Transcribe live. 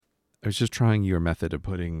I was just trying your method of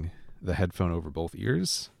putting the headphone over both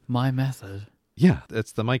ears. My method? Yeah,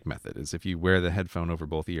 that's the mic method, is if you wear the headphone over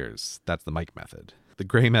both ears. That's the mic method. The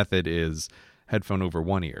gray method is headphone over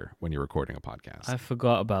one ear when you're recording a podcast. I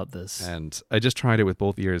forgot about this. And I just tried it with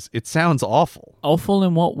both ears. It sounds awful. Awful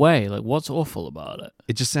in what way? Like, what's awful about it?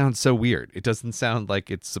 It just sounds so weird. It doesn't sound like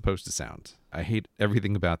it's supposed to sound. I hate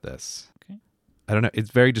everything about this. Okay. I don't know. It's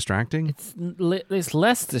very distracting. It's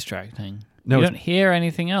less distracting. No, you don't hear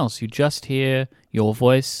anything else. You just hear your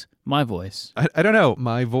voice, my voice. I don't know.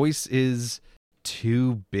 My voice is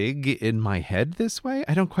too big in my head this way.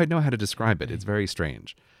 I don't quite know how to describe it. It's very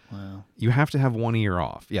strange. Wow. You have to have one ear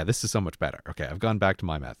off. Yeah, this is so much better. Okay, I've gone back to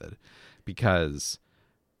my method because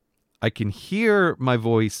I can hear my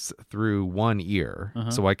voice through one ear,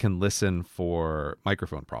 so I can listen for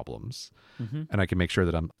microphone problems, and I can make sure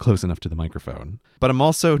that I'm close enough to the microphone. But I'm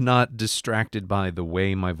also not distracted by the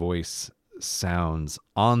way my voice sounds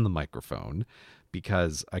on the microphone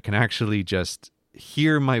because I can actually just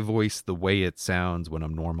hear my voice the way it sounds when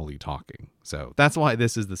I'm normally talking. So that's why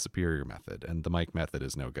this is the superior method, and the mic method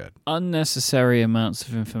is no good. Unnecessary amounts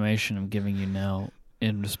of information I'm giving you now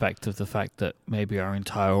in respect of the fact that maybe our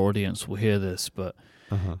entire audience will hear this, but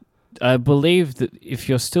I believe that if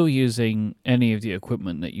you're still using any of the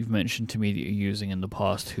equipment that you've mentioned to me that you're using in the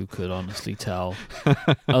past, who could honestly tell?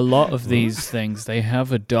 A lot of these things, they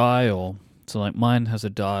have a dial. So like mine has a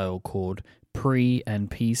dial called pre and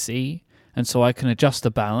PC. And so I can adjust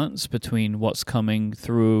the balance between what's coming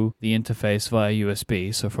through the interface via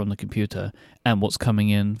USB, so from the computer, and what's coming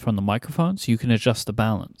in from the microphone. So you can adjust the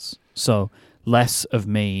balance. So less of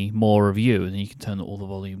me, more of you, and then you can turn all the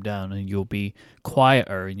volume down and you'll be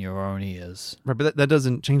quieter in your own ears. Right, but that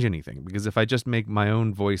doesn't change anything, because if I just make my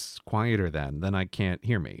own voice quieter then I can't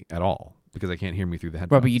hear me at all, because I can't hear me through the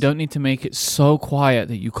headphones. Right, but you don't need to make it so quiet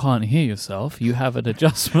that you can't hear yourself. You have an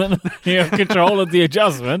adjustment. You have control of the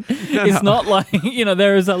adjustment. It's not like,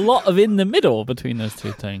 there is a lot of in the middle between those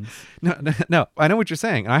two things. No, I know what you're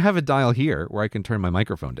saying. I have a dial here where I can turn my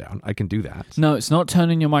microphone down. I can do that. No, it's not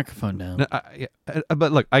turning your microphone down. No,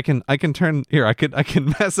 but look, I can turn here. I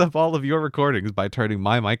can mess up all of your recordings by turning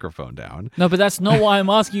my microphone down. No, but that's not what I'm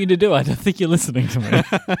asking you to do. I don't think you're listening to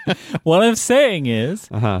me. What I'm saying is,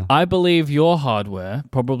 I believe your hardware,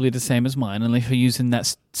 probably the same as mine, unless you're using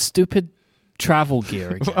that stupid travel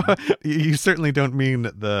gear again. You certainly don't mean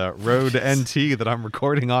the Rode NT that I'm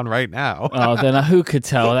recording on right now. Oh, then who could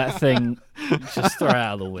tell? That thing, just throw it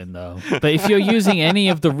out of the window. But if you're using any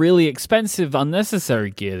of the really expensive,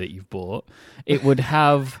 unnecessary gear that you've bought, it would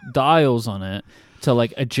have dials on it to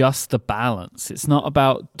adjust the balance. It's not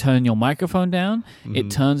about turn your microphone down.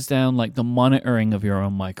 It turns down the monitoring of your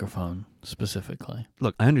own microphone specifically.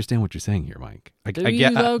 Look, I understand what you're saying here, Mike. I Do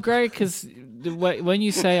get you though, Greg? Because when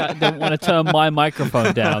you say I don't want to turn my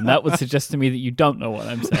microphone down, that would suggest to me that you don't know what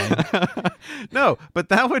I'm saying. No, but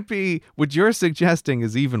that would be what you're suggesting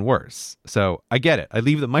is even worse. So I get it. I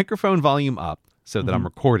leave the microphone volume up so that I'm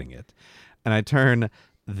recording it, and I turn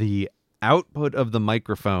the output of the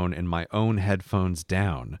microphone in my own headphones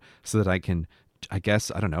down so that I can, I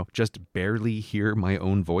guess, I don't know, just barely hear my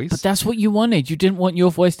own voice. But that's what you wanted. You didn't want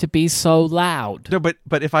your voice to be so loud. No, but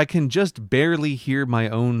if I can just barely hear my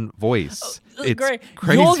own voice, it's great.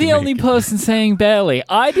 crazy. You're the only person saying barely.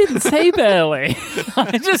 I didn't say barely.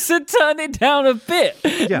 I just said turn it down a bit.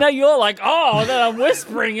 Yeah. Now you're like, oh, then I'm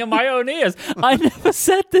whispering in my own ears. I never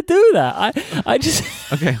said to do that. I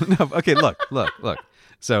just... Okay, no, okay, look.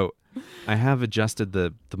 So I have adjusted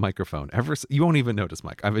the microphone you won't even notice,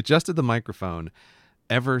 Mike. I've adjusted the microphone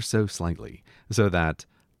ever so slightly so that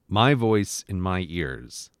my voice in my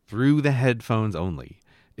ears through the headphones only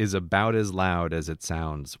is about as loud as it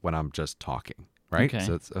sounds when I'm just talking, right? Okay.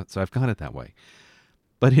 So I've got it that way.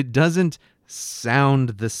 But it doesn't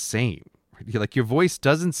sound the same. Your voice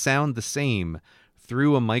doesn't sound the same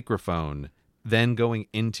through a microphone then going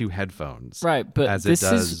into headphones. Right, but as this it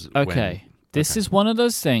does is... Okay. This is one of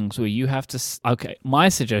those things where you have to... Okay, my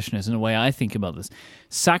suggestion is, in the way I think about this,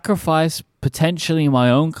 sacrifice potentially my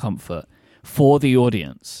own comfort for the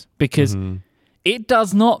audience. Because it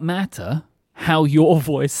does not matter how your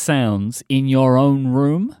voice sounds in your own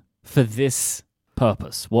room for this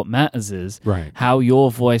purpose. What matters is how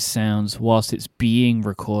your voice sounds whilst it's being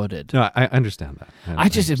recorded. No, I understand that.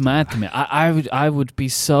 It's mad to me. I would be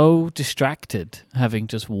so distracted having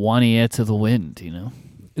just one ear to the wind,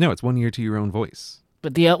 No, it's one ear to your own voice.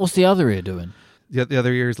 But what's the other ear doing? The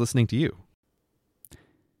other ear is listening to you.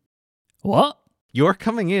 What? You're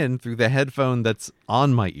coming in through the headphone that's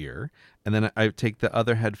on my ear, and then I take the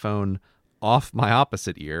other headphone off my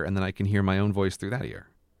opposite ear, and then I can hear my own voice through that ear.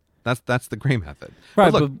 That's the gray method.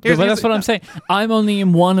 Right, look, but that's what I'm saying. I'm only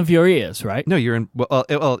in one of your ears, right? No, you're in.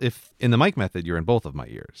 Well, if in the mic method, you're in both of my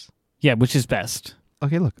ears. Yeah, which is best.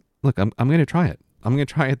 Okay, look. I'm going to try it. I'm going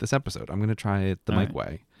to try it this episode. I'm going to try it the mic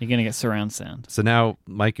way. You're going to get surround sound. So now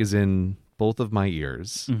Mike is in both of my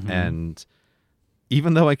ears, Mm-hmm. and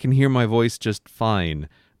even though I can hear my voice just fine,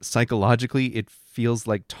 psychologically it feels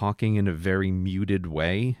like talking in a very muted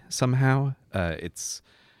way somehow. It's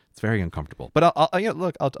very uncomfortable. But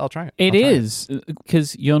I'll try it. It is,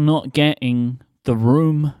 because you're not getting the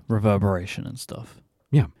room reverberation and stuff.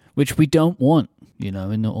 Yeah. Which we don't want,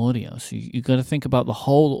 in the audio. So you got to think about the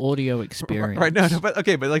whole audio experience. Right, no, but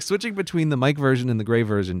like switching between the mic version and the gray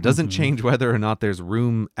version doesn't change whether or not there's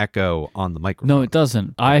room echo on the microphone. No, it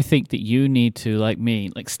doesn't. I think that you need to, like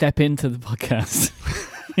me, step into the podcast,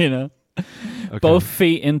 Okay. Both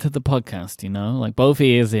feet into the podcast, both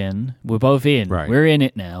ears in. We're both in. Right. We're in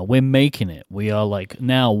it now. We're making it. We are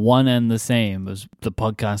now one and the same as the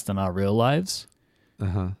podcast in our real lives.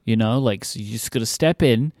 Uh-huh. So you just got to step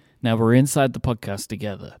in. Now we're inside the podcast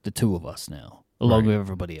together, the two of us now, along with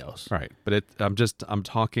everybody else. Right. But I'm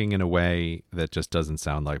talking in a way that just doesn't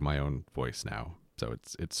sound like my own voice now. So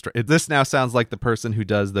this now sounds like the person who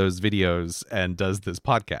does those videos and does this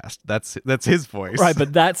podcast. That's his voice. Right,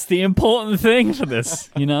 but that's the important thing for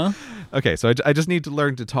this, Okay, so I just need to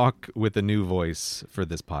learn to talk with a new voice for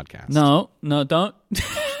this podcast. No, don't.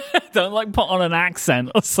 Don't put on an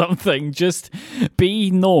accent or something. Just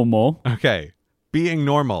be normal. Okay, being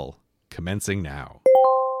normal, commencing now.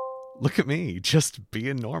 Look at me, just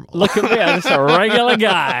being normal. Look at me, I'm just a regular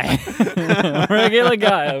guy. Regular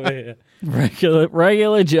guy over here.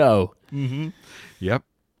 Regular Joe. Mm-hmm. Yep,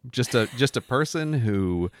 just a person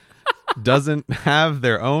who doesn't have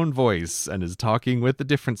their own voice and is talking with a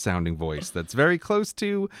different sounding voice that's very close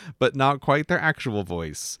to, but not quite their actual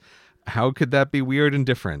voice. How could that be weird and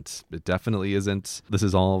different? It definitely isn't. This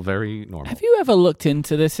is all very normal. Have you ever looked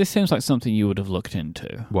into this? This seems like something you would have looked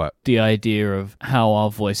into. What? The idea of how our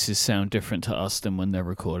voices sound different to us than when they're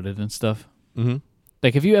recorded and stuff. Mm-hmm.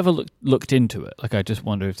 Have you ever looked into it? I just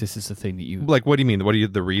wonder if this is the thing that you... What do you mean? What are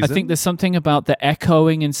the reason? I think there's something about the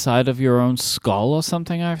echoing inside of your own skull or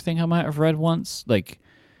something I think I might have read once.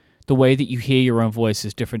 The way that you hear your own voice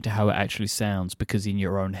is different to how it actually sounds because in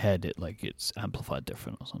your own head it's amplified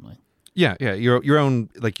different or something. Yeah. Your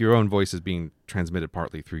own voice is being transmitted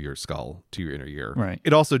partly through your skull to your inner ear. Right.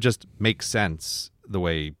 It also just makes sense the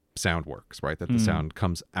way sound works, right? That the sound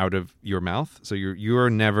comes out of your mouth, so you're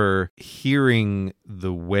never hearing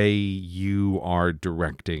the way you are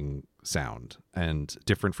directing sound, and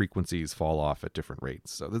different frequencies fall off at different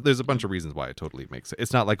rates. So there's a bunch of reasons why it totally makes sense.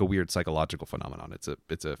 It's not like a weird psychological phenomenon. It's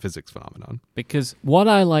a physics phenomenon. Because what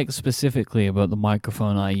I like specifically about the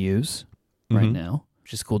microphone I use right now,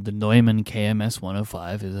 which is called the Neumann KMS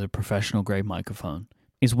 105, is a professional grade microphone,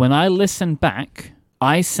 is when I listen back,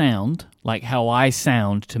 I sound like how I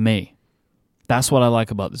sound to me. That's what I like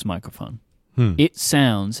about this microphone. It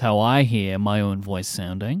sounds how I hear my own voice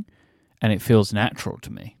sounding, and it feels natural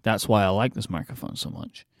to me. That's why I like this microphone so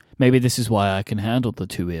much. Maybe this is why I can handle the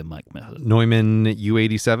two-ear mic method. Neumann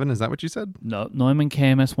U87, is that what you said? No, Neumann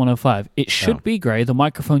KMS 105. It should be, Gray, the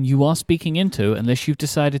microphone you are speaking into, unless you've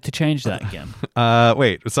decided to change that again.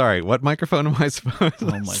 Wait, sorry. What microphone am I supposed to?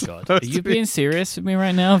 Oh my God. Are you being serious with me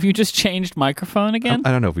right now? Have you just changed microphone again?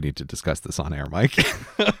 I don't know if we need to discuss this on air, Mike.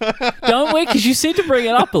 Don't we? Because you seem to bring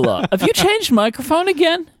it up a lot. Have you changed microphone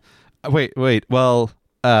again? Wait. Well,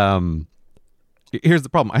 here's the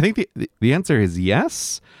problem. I think the answer is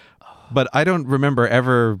yes. But I don't remember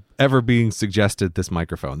ever being suggested this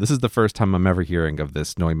microphone. This is the first time I'm ever hearing of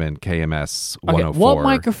this Neumann KMS 104. Okay, what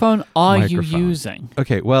microphone are you using?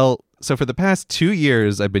 Okay, well, so for the past 2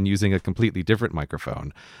 years, I've been using a completely different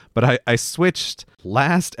microphone. But I switched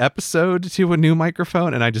last episode to a new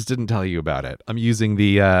microphone, and I just didn't tell you about it. I'm using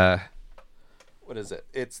the... what is it?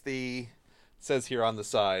 It says here on the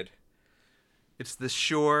side... It's the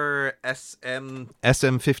Shure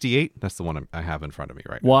SM58. That's the one I have in front of me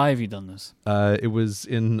right now. Why have you done this? It was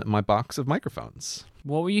in my box of microphones.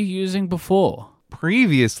 What were you using before?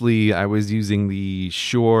 Previously, I was using the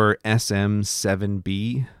Shure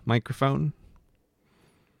SM7B microphone.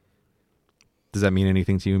 Does that mean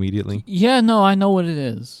anything to you immediately? Yeah, no, I know what it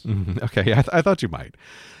is. Okay, I thought you might.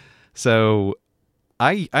 So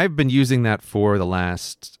I've been using that for the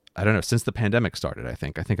last... I don't know, since the pandemic started, I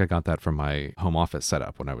think. I got that from my home office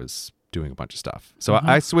setup when I was doing a bunch of stuff. So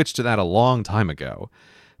I switched to that a long time ago.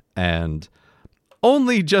 And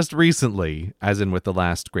only just recently, as in with the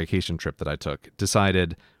last Graycation trip that I took,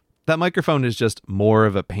 decided that microphone is just more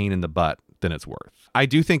of a pain in the butt than it's worth. I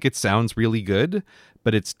do think it sounds really good,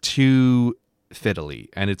 but it's too fiddly,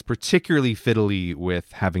 and it's particularly fiddly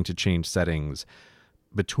with having to change settings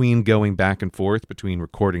between going back and forth between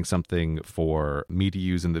recording something for me to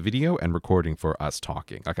use in the video and recording for us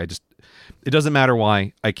talking. Like it doesn't matter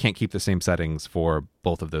why, I can't keep the same settings for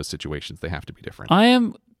both of those situations. They have to be different. I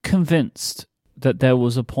am convinced that there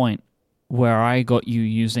was a point where I got you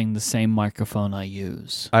using the same microphone I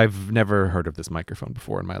use. I've never heard of this microphone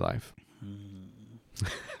before in my life.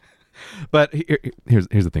 But here's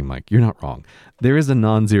the thing, Mike. You're not wrong. There is a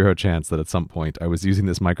non-zero chance that at some point I was using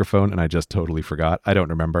this microphone and I just totally forgot. I don't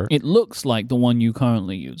remember. It looks like the one you're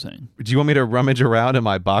currently using. Do you want me to rummage around in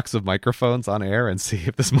my box of microphones on air and see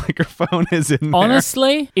if this microphone is in there?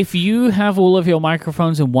 Honestly, if you have all of your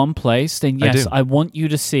microphones in one place, then yes, I want you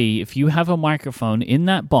to see if you have a microphone in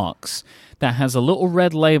that box that has a little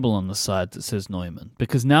red label on the side that says Neumann.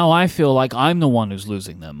 Because now I feel like I'm the one who's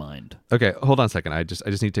losing their mind. Okay, hold on a second. I just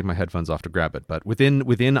need to take my headphones off to grab it. But within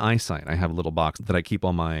iSight, I have a little box that I keep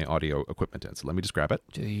all my audio equipment in. So let me just grab it.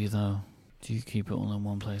 Do you, though? Do you keep it all in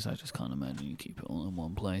one place? I just can't imagine you keep it all in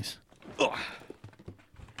one place. Ugh.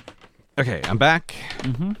 Okay, I'm back.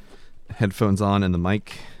 Mm-hmm. Headphones on and the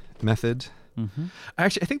mic method. Mm-hmm.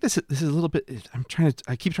 Actually, I think this is a little bit.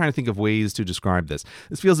 I keep trying to think of ways to describe this.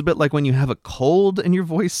 This feels a bit like when you have a cold and your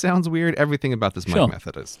voice sounds weird. Everything about this mic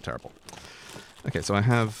method is terrible. Okay, so I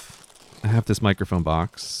have this microphone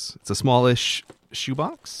box. It's a smallish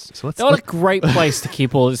shoebox. So what a great place to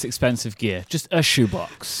keep all this expensive gear. Just a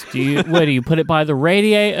shoebox. Where do you put it? By the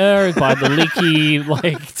radiator? By the leaky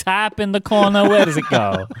tap in the corner? Where does it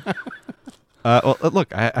go? Well,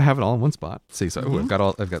 look, I have it all in one spot. See, so I've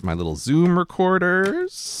got my little Zoom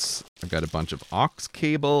recorders. I've got a bunch of aux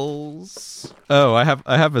cables. Oh, I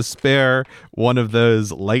have a spare one of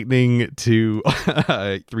those Lightning to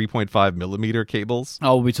 3.5 millimeter cables.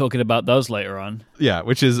 Oh, we'll be talking about those later on. Yeah,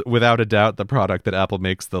 which is without a doubt the product that Apple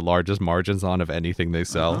makes the largest margins on of anything they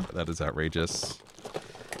sell. That is outrageous.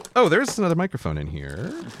 Oh, there's another microphone in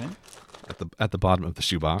here. Okay. At the bottom of the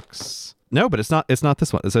shoebox. No, but it's not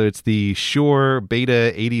this one. So it's the Shure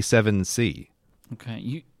Beta 87C.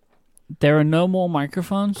 Okay. There are no more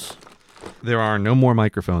microphones? There are no more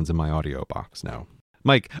microphones in my audio box, no.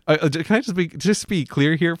 Mike, can I just be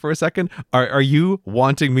clear here for a second? Are you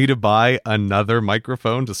wanting me to buy another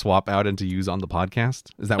microphone to swap out and to use on the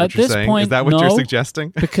podcast? Is that what you're saying? Point, is that what you're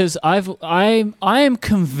suggesting? Because I am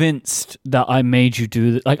convinced that I made you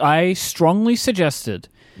do that. Like, I strongly suggested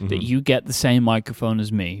that you get the same microphone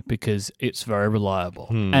as me because it's very reliable.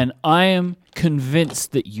 And I am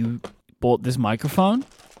convinced that you bought this microphone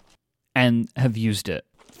and have used it.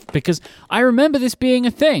 Because I remember this being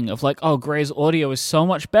a thing of like, oh, Gray's audio is so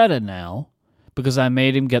much better now because I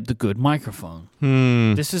made him get the good microphone.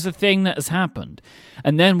 This is a thing that has happened.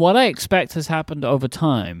 And then what I expect has happened over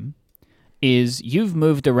time is you've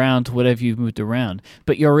moved around to whatever you've moved around,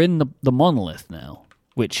 but you're in the monolith now,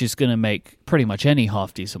 which is going to make pretty much any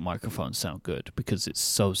half-decent microphone sound good because it's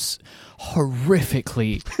so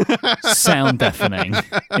horrifically sound-deafening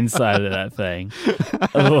inside of that thing.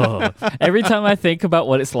 Ugh. Every time I think about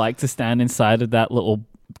what it's like to stand inside of that little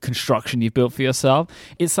construction you've built for yourself,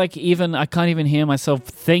 it's like I can't even hear myself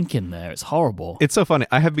think in there. It's horrible. It's so funny.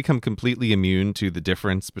 I have become completely immune to the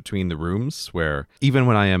difference between the rooms where even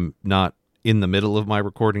when I am not in the middle of my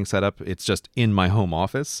recording setup, it's just in my home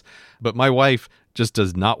office. But my wife just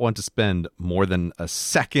does not want to spend more than a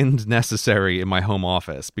second necessary in my home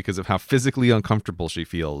office because of how physically uncomfortable she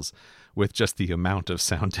feels with just the amount of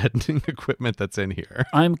sound deadening equipment that's in here.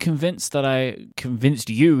 I'm convinced that I convinced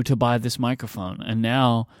you to buy this microphone, and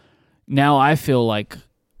now I feel like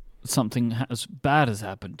something as bad has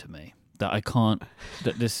happened to me.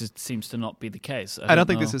 That seems to not be the case. I don't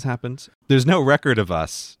think this has happened. There's no record of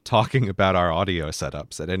us talking about our audio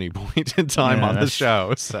setups at any point in time on the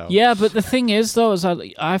show. So yeah, but the thing is, though, is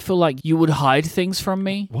I feel like you would hide things from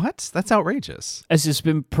me. What? That's outrageous. As it's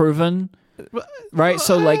been proven, right?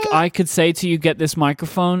 So, like, I could say to you, get this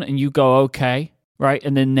microphone, and you go, okay, right?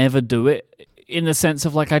 And then never do it. In the sense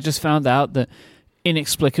of, like, I just found out that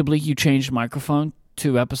inexplicably you changed microphone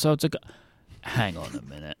 2 episodes ago. Hang on a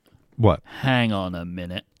minute. What? Hang on a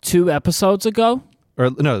minute. 2 episodes ago? Or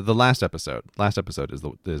no, the last episode. Last episode is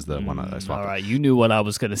the one I swapped. All right, you knew what I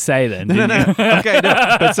was going to say then. No. Okay, no.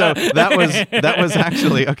 But so that was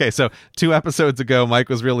actually okay. So 2 episodes ago, Mike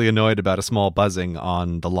was really annoyed about a small buzzing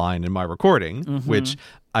on the line in my recording, which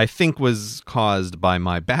I think was caused by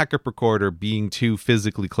my backup recorder being too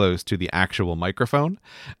physically close to the actual microphone.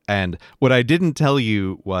 And what I didn't tell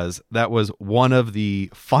you was that was one of the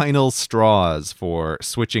final straws for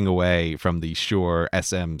switching away from the Shure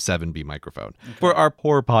SM7B microphone. Okay. For our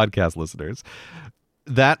poor podcast listeners,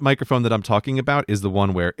 that microphone that I'm talking about is the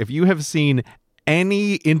one where if you have seen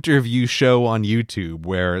any interview show on YouTube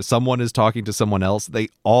where someone is talking to someone else, they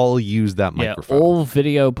all use that microphone. Yeah, all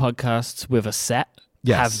video podcasts with a set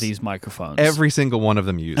Yes. have these microphones. Every single one of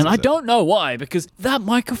them uses And I it. don't know why, because that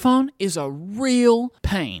microphone is a real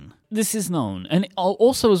pain. This is known. And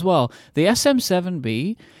also as well, the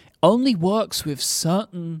SM7B only works with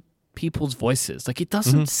certain people's voices. Like, it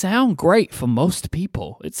doesn't sound great for most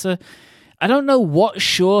people. I don't know what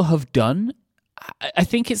Shure have done. I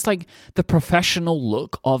think it's like the professional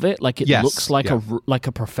look of it. Like, it looks like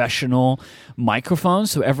a professional microphone,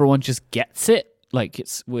 so everyone just gets it. Like,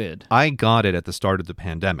 it's weird. I got it at the start of the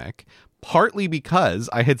pandemic, partly because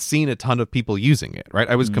I had seen a ton of people using it, right?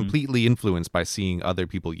 I was completely influenced by seeing other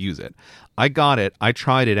people use it. I got it. I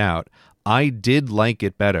tried it out. I did like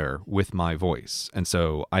it better with my voice, and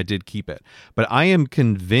so I did keep it. But I am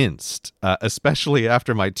convinced, especially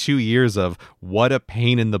after my 2 years of what a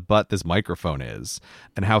pain in the butt this microphone is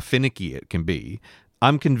and how finicky it can be,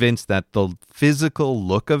 I'm convinced that the physical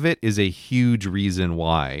look of it is a huge reason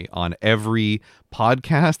why on every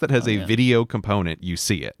podcast that has a video component, you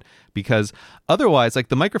see it. Because otherwise, like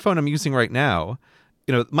the microphone I'm using right now,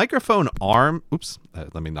 microphone arm. Oops,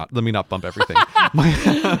 let me not bump everything.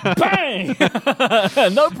 Bang!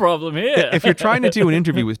 No problem here. If you're trying to do an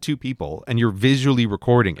interview with two people and you're visually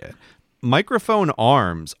recording it, microphone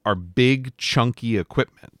arms are big, chunky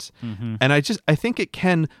equipment. And I think it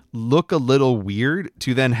can look a little weird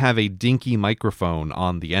to then have a dinky microphone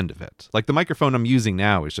on the end of it. Like the microphone I'm using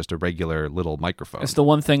now is just a regular little microphone. It's the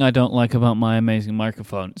one thing I don't like about my amazing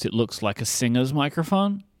microphone is it looks like a singer's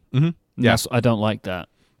microphone. Yes, I don't like that.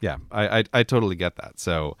 Yeah, I totally get that.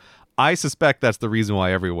 So I suspect that's the reason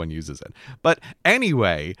why everyone uses it. But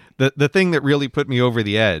anyway, the thing that really put me over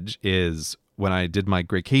the edge is when I did my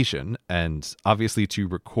Greycation, and obviously to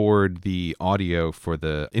record the audio for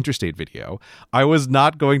the Interstate video, I was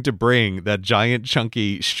not going to bring that giant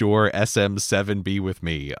chunky Shure SM7B with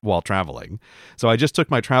me while traveling. So I just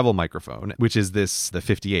took my travel microphone, which is the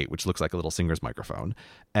 58, which looks like a little singer's microphone.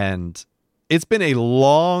 And it's been a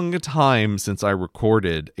long time since I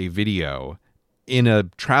recorded a video in a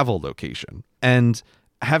travel location. And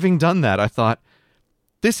having done that, I thought,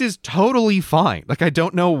 this is totally fine. Like, I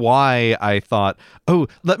don't know why I thought, oh,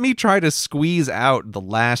 let me try to squeeze out the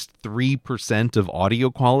last 3% of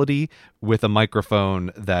audio quality with a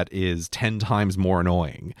microphone that is 10 times more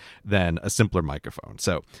annoying than a simpler microphone.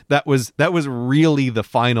 So that was really the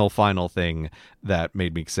final thing that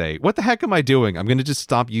made me say, what the heck am I doing? I'm going to just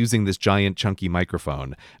stop using this giant chunky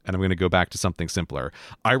microphone and I'm going to go back to something simpler.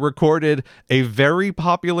 I recorded a very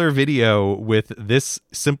popular video with this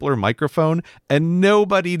simpler microphone and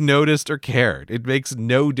nobody noticed or cared. It makes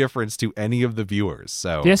no difference to any of the viewers.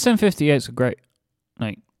 So the SM58s are great.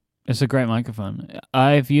 Like, it's a great microphone.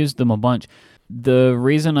 I've used them a bunch. The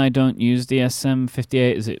reason I don't use the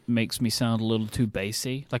SM58 is it makes me sound a little too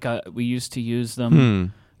bassy. Like, we used to use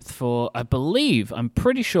them for, I'm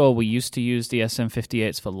pretty sure we used to use the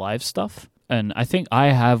SM58s for live stuff. And I think I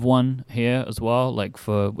have one here as well. Like,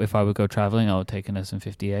 for if I would go traveling, I would take an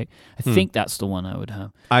SM58. I think that's the one I would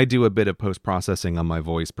have. I do a bit of post-processing on my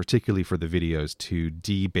voice, particularly for the videos, to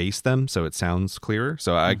de-bass them so it sounds clearer.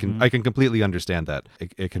 So I can completely understand that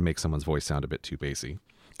it can make someone's voice sound a bit too bassy.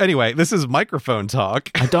 Anyway, this is microphone talk.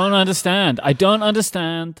 I don't understand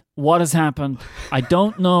what has happened. I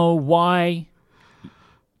don't know why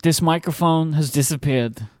this microphone has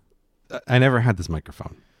disappeared. I never had this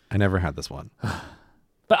microphone. I never had this one.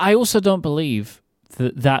 But I also don't believe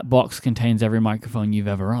that box contains every microphone you've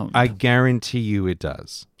ever owned. I guarantee you it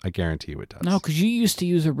does. No, because you used to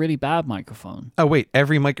use a really bad microphone. Oh, wait.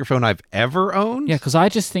 Every microphone I've ever owned? Yeah, because I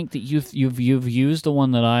just think that you've used the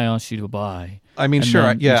one that I asked you to buy. I mean,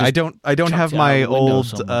 sure. Yeah, I don't have my old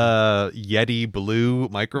somewhere. Yeti Blue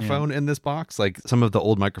microphone in this box. Like some of the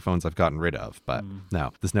old microphones I've gotten rid of. But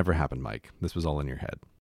no, this never happened, Mike. This was all in your head.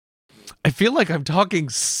 I feel like I'm talking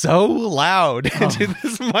so loud into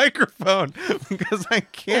this microphone because I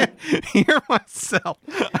can't hear myself.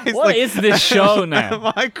 What is this show now?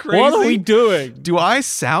 Am I crazy? What are we doing? Do I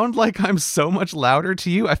sound like I'm so much louder to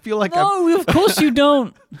you? I feel like No, of course you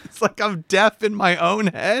don't. It's like I'm deaf in my own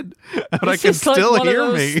head, but I It's can just like still one hear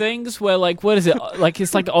of those me. things where, like, what is it? Like,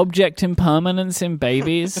 it's like object impermanence in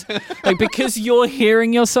babies. Like, because you're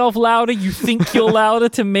hearing yourself louder, you think you're louder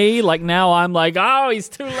to me. Like, now I'm like, oh, he's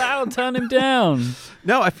too loud. Turn him down.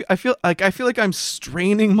 No, I feel like I'm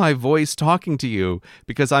straining my voice talking to you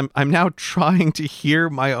because I'm now trying to hear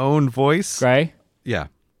my own voice. Gray, Yeah.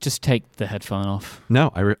 just take the headphone off.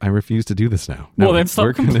 No, I refuse to do this now. No, Well, then stop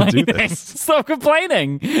we're gonna complaining. do this. Stop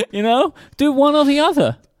complaining. You know, do one or the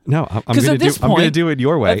other. No, I'm 'Cause going at this to point- do it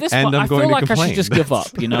your way, and I'm going to complain. I feel like I should just give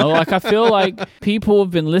up, you know? Like, I feel like people have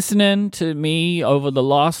been listening to me over the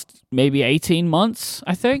last maybe 18 months,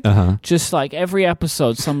 I think. Just like every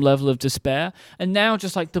episode, some level of despair. And now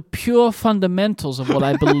just like the pure fundamentals of what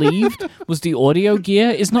I believed was the audio gear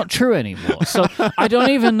is not true anymore. So I don't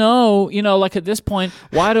even know, you know, like at this point,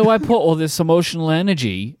 why do I put all this emotional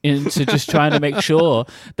energy into just trying to make sure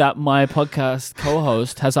that my podcast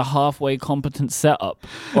co-host has a halfway competent setup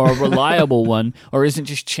or a reliable one, or isn't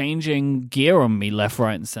just changing gear on me left,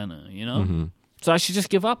 right, and center, you know? So I should just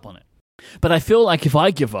give up on it. But I feel like if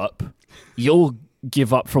I give up, you'll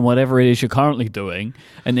give up from whatever it is you're currently doing,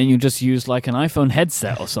 and then you just use like an iPhone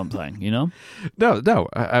headset or something, you know? No,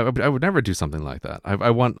 I would never do something like that.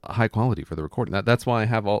 I want high quality for the recording. That's why I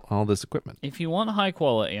have all this equipment. If you want high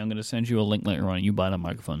quality, I'm going to send you a link later on. You buy the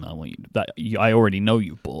microphone I already know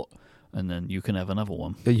you bought, and then you can have another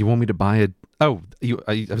one. You want me to buy I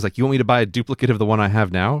was like, you want me to buy a duplicate of the one I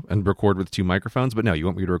have now and record with 2 microphones? But no, you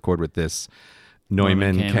want me to record with this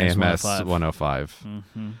Neumann KMS 105.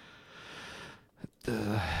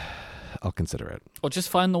 I'll consider it. Or just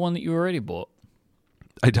find the one that you already bought.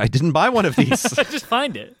 I didn't buy one of these. Just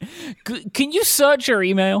find it. Can you search your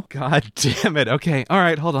email? God damn it. Okay. All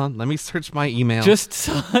right. Hold on. Let me search my email. Just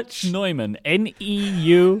search Neumann.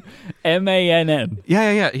 Neumann.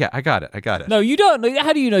 Yeah. I got it. No, you don't.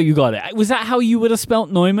 How do you know you got it? Was that how you would have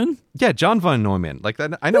spelt Neumann? Yeah, John von Neumann. Like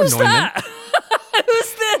that. I know Who's Neumann. that?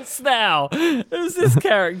 Who's this now? Who's this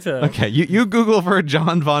character? Okay, you Google for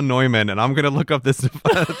John von Neumann, and I'm gonna look up this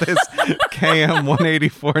KM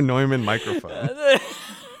 184 Neumann microphone.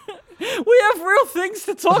 We have real things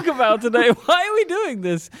to talk about today. Why are we doing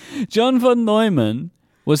this? John von Neumann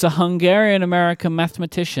was a Hungarian-American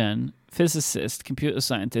mathematician, physicist, computer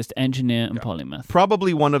scientist, engineer, and polymath.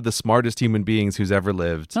 Probably one of the smartest human beings who's ever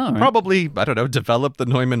lived. Oh, right. Probably, I don't know, developed the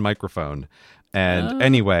Neumann microphone. And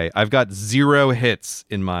anyway, I've got 0 hits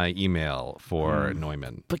in my email for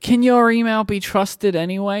Neumann. But can your email be trusted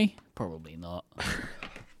anyway? Probably not.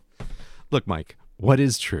 Look, Mike, what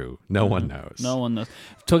is true? No one knows. No one knows.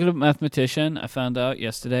 Talking about mathematician, I found out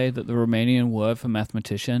yesterday that the Romanian word for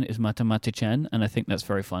mathematician is matematician, and I think that's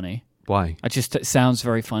very funny. Why? It sounds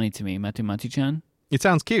very funny to me, matematician. It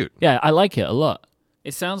sounds cute. Yeah, I like it a lot.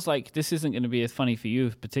 It sounds like this isn't going to be as funny for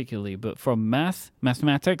you particularly, but from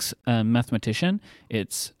mathematics, mathematician,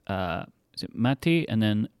 it's is it mati and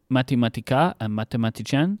then matematica and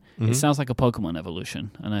matematician. It sounds like a Pokemon evolution,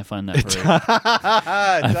 and I find that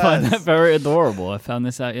very adorable. I found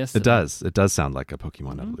this out yesterday. It does sound like a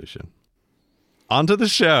Pokemon evolution. On to the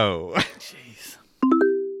show. Jeez.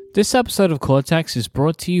 This episode of Cortex is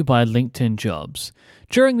brought to you by LinkedIn Jobs.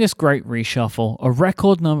 During this great reshuffle, a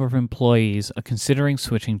record number of employees are considering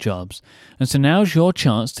switching jobs, and so now's your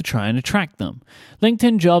chance to try and attract them.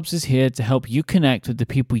 LinkedIn Jobs is here to help you connect with the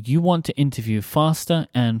people you want to interview faster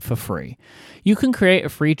and for free. You can create a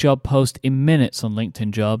free job post in minutes on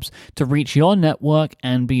LinkedIn Jobs to reach your network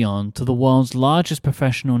and beyond to the world's largest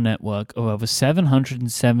professional network of over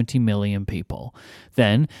 770 million people.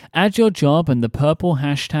 Then, add your job and the purple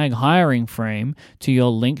hashtag hiring frame to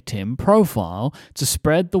your LinkedIn profile to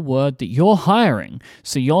spread the word that you're hiring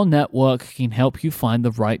so your network can help you find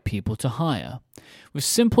the right people to hire. With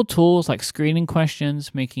simple tools like screening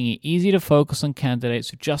questions, making it easy to focus on candidates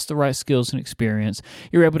with just the right skills and experience,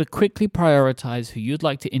 you're able to quickly prioritize who you'd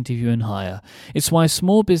like to interview and hire. It's why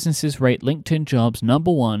small businesses rate LinkedIn Jobs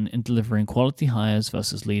 #1 in delivering quality hires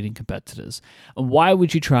versus leading competitors. And why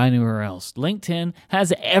would you try anywhere else? LinkedIn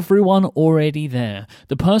has everyone already there.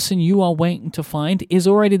 The person you are waiting to find is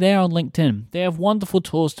already there on LinkedIn. They have wonderful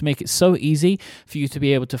tools to make it so easy for you to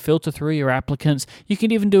be able to filter through your applicants. You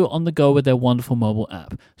can even do it on the go with their wonderful mobile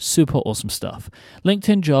app. Super awesome stuff.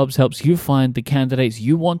 LinkedIn Jobs helps you find the candidates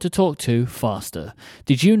you want to talk to faster.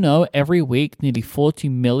 Did you know every week nearly 40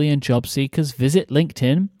 million job seekers visit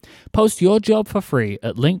LinkedIn? Post your job for free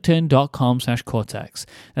at linkedin.com/cortex.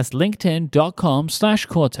 That's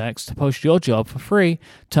linkedin.com/cortex to post your job for free.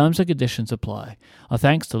 Terms and conditions apply. Our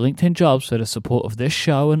thanks to LinkedIn Jobs for the support of this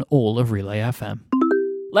show and all of Relay FM.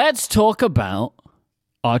 Let's talk about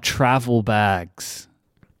our travel bags,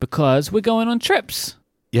 because we're going on trips.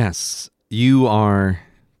 Yes, you are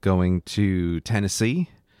going to Tennessee.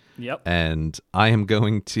 Yep. And I am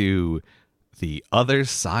going to the other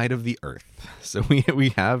side of the earth. So we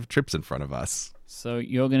have trips in front of us. So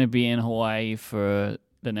you're going to be in Hawaii for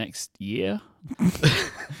the next year?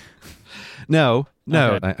 No.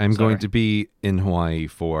 Okay, I'm going to be in Hawaii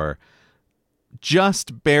for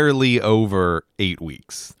just barely over 8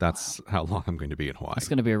 weeks. That's how long I'm going to be in Hawaii. It's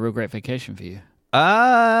going to be a real great vacation for you.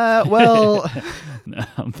 Well, No,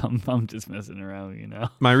 I'm just messing around with you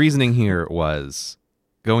now. my reasoning here was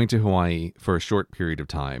going to Hawaii for a short period of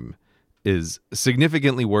time is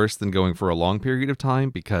significantly worse than going for a long period of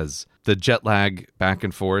time because the jet lag back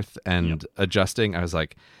and forth and adjusting, I was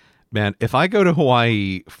like, man, if I go to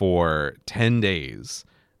Hawaii for 10 days,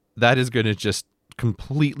 that is going to just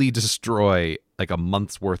completely destroy like a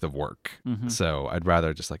month's worth of work. Mm-hmm. So I'd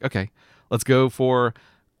rather just like, okay, let's go for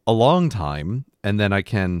a long time. And then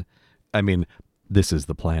this is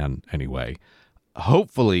the plan anyway.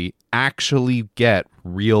 Hopefully actually get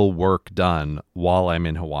real work done while I'm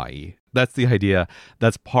in Hawaii. That's the idea.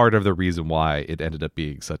 That's part of the reason why it ended up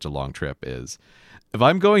being such a long trip is if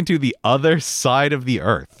I'm going to the other side of the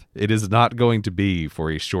earth, it is not going to be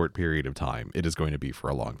for a short period of time. It is going to be for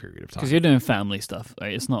a long period of time. Because you're doing family stuff,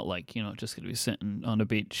 right? It's not like you're not just going to be sitting on a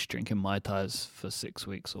beach drinking Mai Tais for 6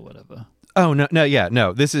 weeks or whatever. Oh,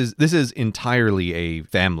 no. This is entirely a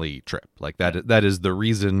family trip. Like that is the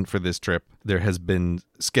reason for this trip. There has been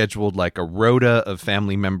scheduled like a rota of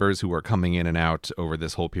family members who are coming in and out over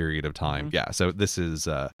this whole period of time. Mm-hmm. Yeah, so this is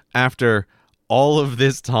after all of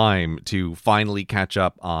this time to finally catch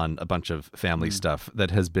up on a bunch of family stuff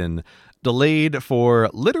that has been delayed for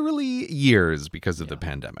literally years because of the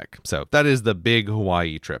pandemic. So that is the big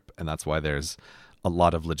Hawaii trip, and that's why there's a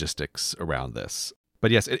lot of logistics around this. But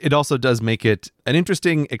yes, it also does make it an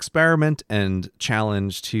interesting experiment and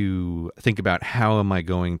challenge to think about how am I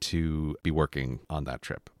going to be working on that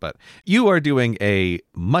trip. But you are doing a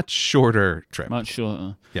much shorter trip. Much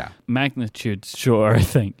shorter. Yeah. Magnitude shorter, I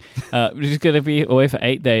think. We're just going to be away for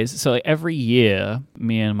 8 days. So like every year,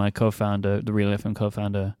 me and my co-founder, the Real FM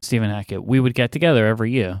co-founder, Stephen Hackett, we would get together every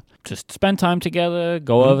year. Just spend time together,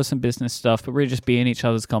 go over some business stuff, but really just be in each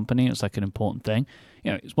other's company. It's like an important thing.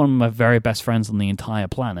 You know, he's one of my very best friends on the entire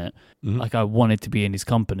planet. Mm-hmm. Like, I wanted to be in his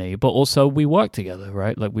company, but also we work together,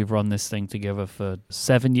 right? Like, we've run this thing together for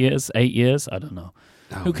 7 years, 8 years. I don't know.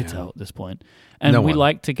 Who could tell at this point? And we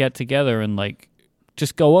like to get together and, like,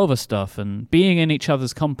 just go over stuff. And being in each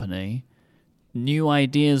other's company, new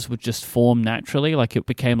ideas would just form naturally. Like, it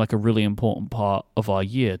became, like, a really important part of our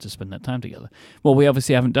year to spend that time together. Well, we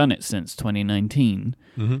obviously haven't done it since 2019.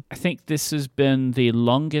 Mm-hmm. I think this has been the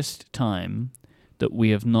longest time that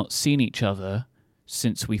we have not seen each other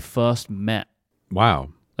since we first met. Wow.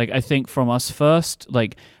 Like, I think from us first,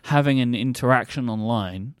 like, having an interaction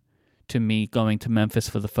online to me going to Memphis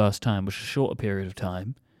for the first time, which is a shorter period of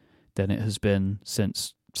time than it has been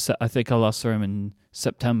since, I think I last saw him in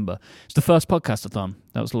September. It's the first podcast-a-thon.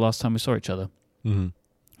 That was the last time we saw each other. Mm-hmm.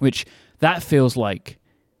 Which, that feels like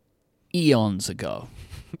eons ago.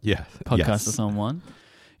 Yeah. Podcast-a-thon 1.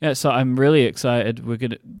 Yeah, so I'm really excited.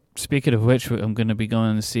 Speaking of which, I'm going to be going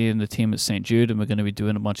and seeing the team at St. Jude, and we're going to be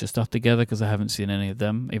doing a bunch of stuff together because I haven't seen any of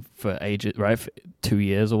them for ages, right? For 2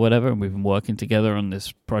 years or whatever, and we've been working together on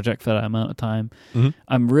this project for that amount of time. Mm-hmm.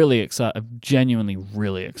 I'm really excited. I'm genuinely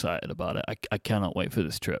really excited about it. I cannot wait for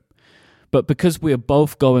this trip. But because we are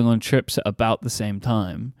both going on trips at about the same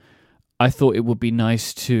time, I thought it would be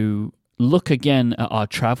nice to look again at our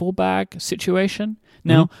travel bag situation.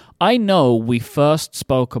 Now, I know we first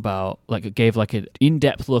spoke about, like, gave like an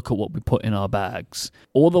in-depth look at what we put in our bags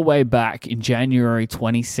all the way back in January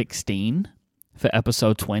 2016 for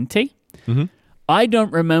episode 20. Mm-hmm. I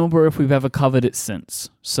don't remember if we've ever covered it since.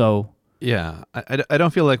 So yeah, I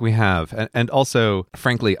don't feel like we have. And also,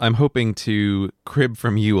 frankly, I'm hoping to crib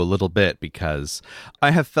from you a little bit because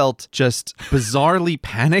I have felt just bizarrely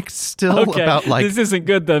panicked still about, like... This isn't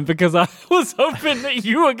good then, because I was hoping that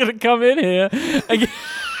you were going to come in here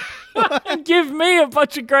and give me a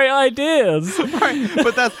bunch of great ideas. Right,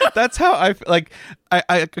 but that's how I... Like,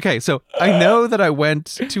 okay, so I know that I went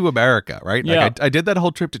to America, right? Like, I did that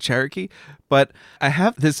whole trip to Cherokee, but I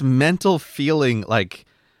have this mental feeling like...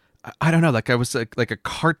 I don't know, like I was like a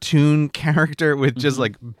cartoon character with just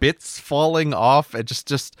like bits falling off and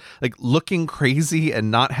just like looking crazy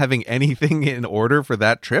and not having anything in order for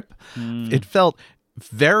that trip. It felt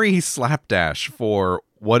very slapdash for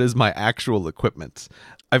what is my actual equipment.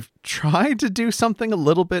 I've tried to do something a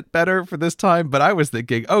little bit better for this time, but I was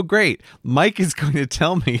thinking, oh, great, Mike is going to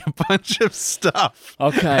tell me a bunch of stuff.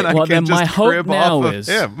 Okay, well, then my hope now is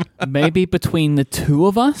maybe between the two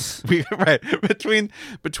of us.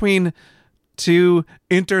 Between two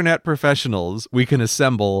internet professionals, we can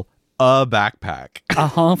assemble a backpack. A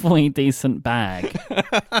halfway decent bag.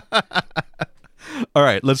 All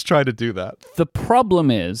right, let's try to do that. The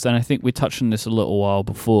problem is, and I think we touched on this a little while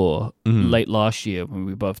before, late last year when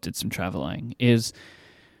we both did some traveling, is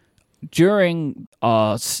during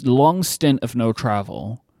our long stint of no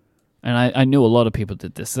travel, And I knew a lot of people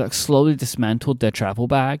did this. They like slowly dismantled their travel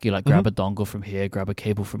bag. You like grab a dongle from here, grab a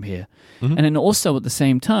cable from here. And then also at the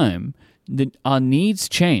same time, our needs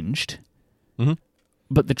changed,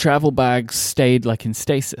 but the travel bags stayed like in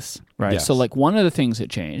stasis, right? Yes. So like one of the things that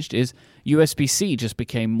changed is USB-C just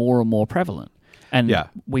became more and more prevalent. And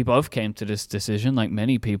we both came to this decision, like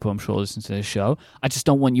many people I'm sure listen to this show. I just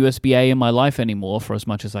don't want USB-A in my life anymore for as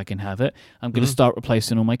much as I can have it. I'm going to start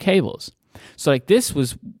replacing all my cables. So like this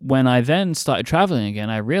was when I then started traveling again,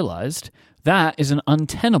 I realized that is an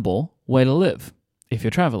untenable way to live if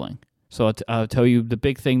you're traveling. So I'll tell you the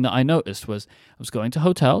big thing that I noticed was I was going to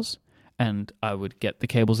hotels and I would get the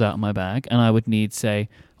cables out of my bag and I would need, say,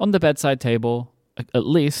 on the bedside table, at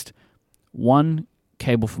least one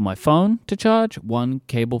cable for my phone to charge, one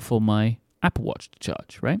cable for my Apple Watch to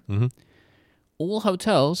charge, right? All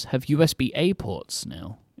hotels have USB-A ports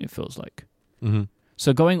now, it feels like.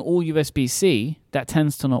 So going all USB-C, that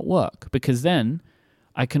tends to not work because then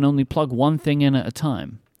I can only plug one thing in at a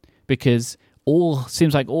time because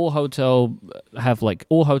seems like all hotels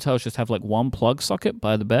just have like one plug socket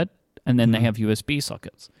by the bed and then they have USB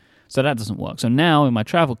sockets. So that doesn't work. So now in my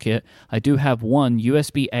travel kit, I do have one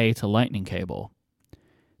USB-A to Lightning cable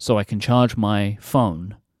so I can charge my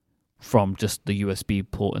phone from just the USB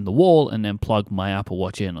port in the wall and then plug my Apple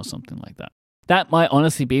Watch in or something like that. That might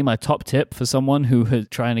honestly be my top tip for someone who is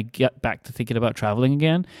trying to get back to thinking about traveling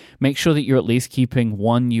again. Make sure that you're at least keeping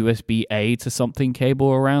one USB-A to something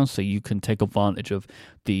cable around so you can take advantage of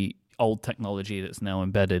the old technology that's now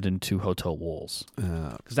embedded into hotel walls.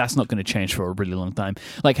 Because that's not going to change for a really long time.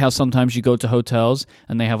 Like how sometimes you go to hotels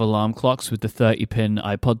and they have alarm clocks with the 30-pin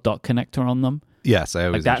iPod dock connector on them. Yes, I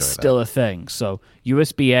always enjoy that's still a thing. So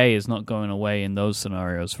USB-A is not going away in those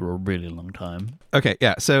scenarios for a really long time. Okay,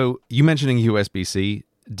 yeah. So you mentioning USB-C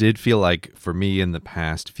did feel like, for me in the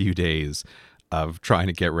past few days of trying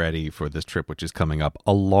to get ready for this trip, which is coming up,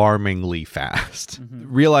 alarmingly fast.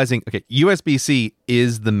 Realizing, okay, USB-C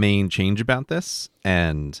is the main change about this.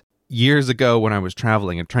 And years ago when I was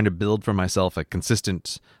traveling and trying to build for myself a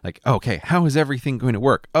consistent, like, okay, how is everything going to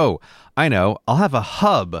work? Oh, I know. I'll have a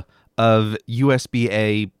hub of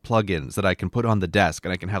USB-A plugins that I can put on the desk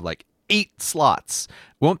and I can have like 8 slots.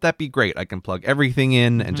 Won't that be great? I can plug everything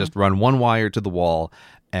in and just run one wire to the wall.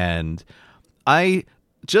 And I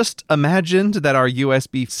just imagined that our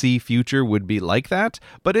USB-C future would be like that,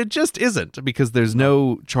 but it just isn't because there's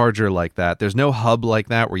no charger like that. There's no hub like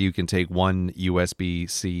that where you can take one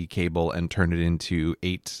USB-C cable and turn it into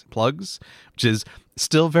 8 plugs, which is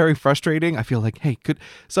still very frustrating. I feel like, hey,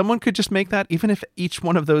 someone could just make that? Even if each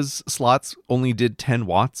one of those slots only did 10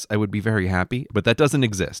 watts, I would be very happy, but that doesn't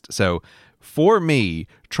exist. So for me,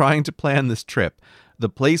 trying to plan this trip, the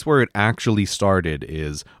place where it actually started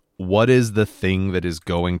is, what is the thing that is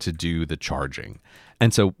going to do the charging?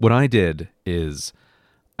 And so what I did is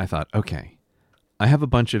I thought, okay, I have a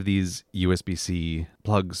bunch of these USB-C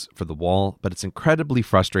plugs for the wall, but it's incredibly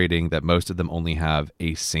frustrating that most of them only have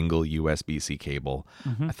a single USB-C cable.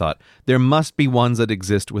 I thought there must be ones that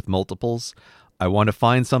exist with multiples. I want to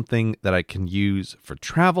find something that I can use for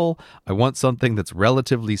travel. I want something that's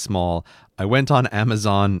relatively small. I went on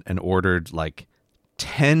Amazon and ordered like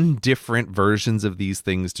 10 different versions of these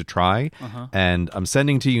things to try. And I'm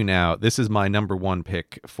sending to you now. This is my number one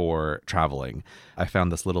pick for traveling. I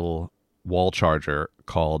found this little wall charger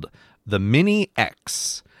called the Mini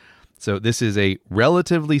X. So this is a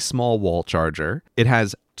relatively small wall charger. It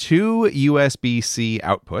has 2 USB-C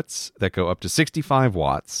outputs that go up to 65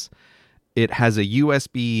 watts. It has a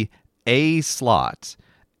USB-A slot,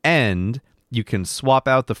 and you can swap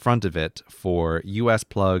out the front of it for US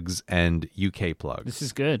plugs and UK plugs. This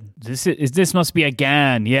is good. This must be a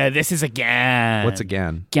GAN. Yeah, this is a GAN. What's a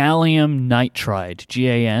GAN? Gallium nitride,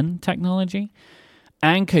 GAN technology.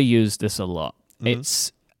 Anker used this a lot.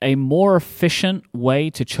 It's a more efficient way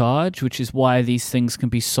to charge, which is why these things can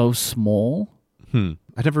be so small. I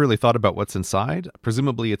never really thought about what's inside.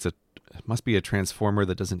 Presumably it must be a transformer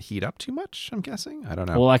that doesn't heat up too much, I'm guessing. I don't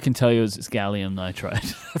know. All I can tell you is it's gallium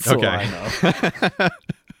nitride. That's all I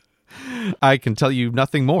know. I can tell you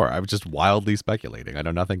nothing more. I was just wildly speculating. I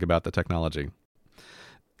know nothing about the technology.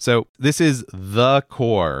 So this is the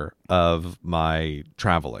core of my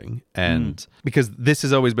traveling. And because this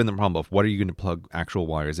has always been the problem of what are you going to plug actual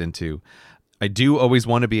wires into? I do always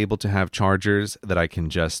want to be able to have chargers that I can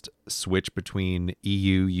just switch between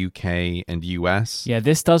EU, UK, and US. Yeah,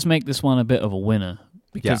 this does make this one a bit of a winner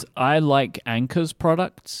because I like Anker's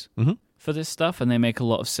products for this stuff, and they make a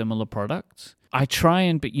lot of similar products.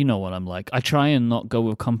 But you know what I'm like. I try and not go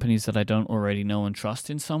with companies that I don't already know and trust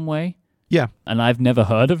in some way. Yeah. And I've never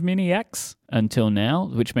heard of Mini X until now,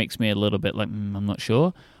 which makes me a little bit like, I'm not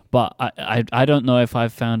sure. But I don't know if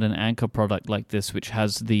I've found an Anker product like this which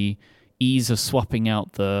has the ease of swapping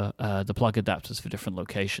out the plug adapters for different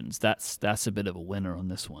locations. That's a bit of a winner on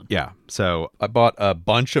this one. Yeah. So I bought a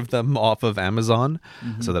bunch of them off of Amazon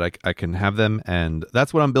so that I can have them. And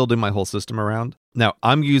that's what I'm building my whole system around. Now,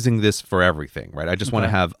 I'm using this for everything, right? I just want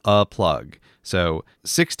to have a plug. So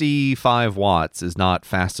 65 watts is not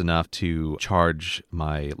fast enough to charge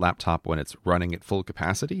my laptop when it's running at full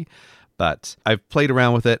capacity. But I've played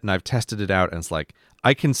around with it and I've tested it out, and it's like,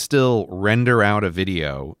 I can still render out a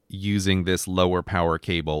video using this lower power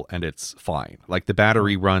cable and it's fine. Like the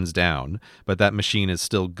battery runs down, but that machine is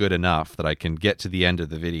still good enough that I can get to the end of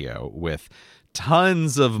the video with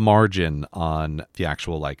tons of margin on the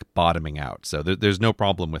actual like bottoming out. So there's no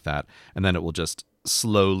problem with that. And then it will just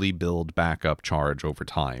slowly build back up charge over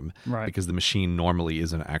time, right? Because the machine normally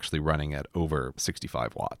isn't actually running at over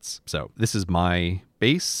 65 watts. So this is my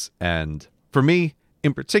base. And for me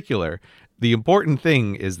in particular, the important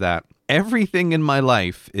thing is that everything in my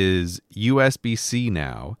life is USB-C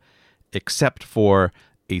now, except for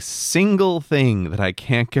a single thing that I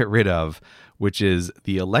can't get rid of, which is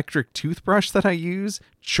the electric toothbrush that I use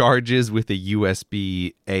charges with a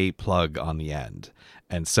USB-A plug on the end.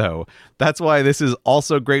 And so that's why this is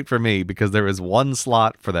also great for me, because there is one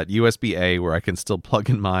slot for that USB-A where I can still plug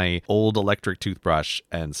in my old electric toothbrush.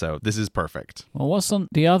 And so this is perfect. Well, what's on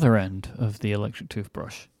the other end of the electric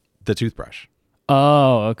toothbrush? The toothbrush.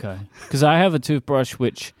 Oh, okay. Because I have a toothbrush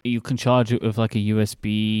which you can charge it with like a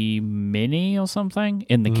USB mini or something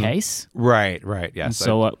in the case. Right, yes. And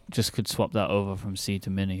so I just could swap that over from C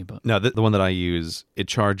to mini. But no, the one that I use, it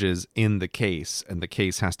charges in the case, and the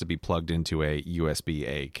case has to be plugged into a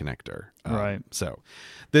USB-A connector. Right. So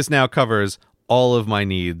this now covers all of my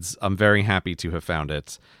needs. I'm very happy to have found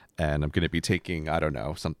it. And I'm going to be taking, I don't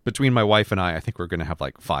know, between my wife and I think we're going to have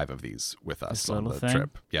like 5 of these with us on the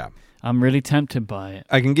trip. Yeah. I'm really tempted by it.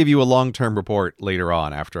 I can give you a long-term report later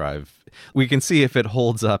on after we can see if it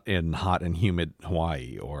holds up in hot and humid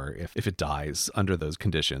Hawaii, or if it dies under those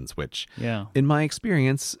conditions, which in my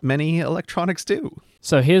experience, many electronics do.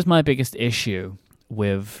 So here's my biggest issue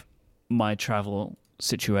with my travel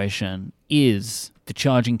situation is the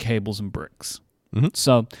charging cables and bricks. Mm-hmm.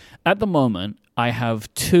 So at the moment, I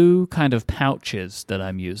have 2 kind of pouches that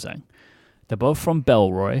I'm using. They're both from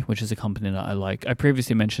Bellroy, which is a company that I like. I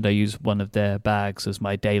previously mentioned I use one of their bags as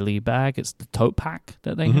my daily bag. It's the tote pack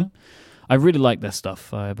that they have. I really like their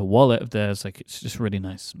stuff. I have a wallet of theirs. Like, it's just really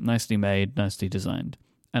nice. Nicely made, nicely designed.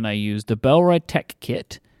 And I use the Bellroy Tech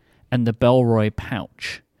Kit and the Bellroy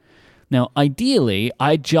pouch. Now, ideally,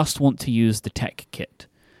 I just want to use the Tech Kit,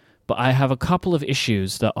 but I have a couple of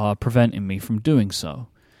issues that are preventing me from doing so.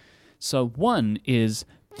 So one is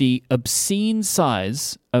the obscene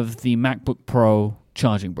size of the MacBook Pro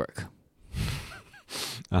charging brick.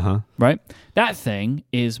 Right? That thing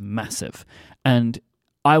is massive. And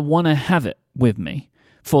I want to have it with me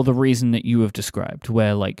for the reason that you have described,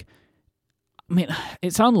 where, like, I mean,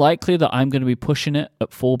 it's unlikely that I'm going to be pushing it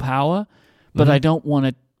at full power, but I don't want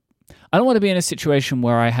to be in a situation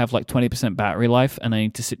where I have like 20% battery life and I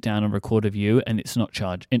need to sit down and record a view and it's not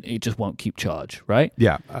charged and it just won't keep charge, right?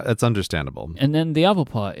 Yeah, that's understandable. And then the other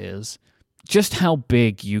part is just how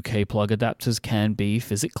big UK plug adapters can be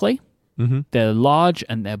physically. They're large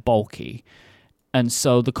and they're bulky. And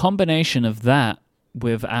so the combination of that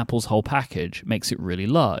with Apple's whole package makes it really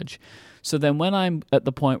large. So then when I'm at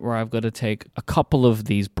the point where I've got to take a couple of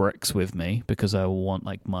these bricks with me, because I will want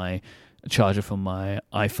like my charger for my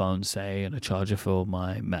iPhone, say, and a charger for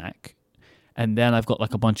my Mac, and then I've got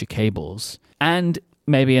like a bunch of cables and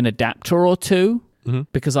maybe an adapter or 2,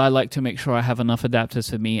 because I like to make sure I have enough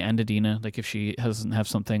adapters for me and Adina. Like if she doesn't have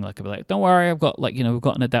something, like I'll be like, don't worry, I've got like, we've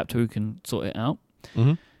got an adapter who can sort it out.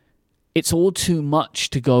 It's all too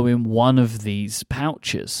much to go in one of these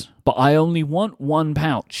pouches, but I only want one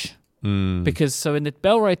pouch. Because so in the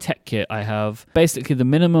Bellroy Tech Kit, I have basically the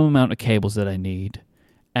minimum amount of cables that I need,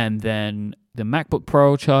 and then the MacBook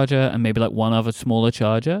Pro charger and maybe like one other smaller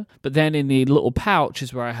charger. But then in the little pouch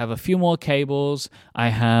is where I have a few more cables. I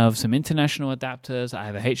have some international adapters. I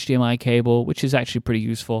have a HDMI cable, which is actually pretty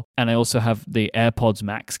useful. And I also have the AirPods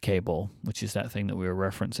Max cable, which is that thing that we were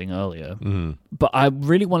referencing earlier. But I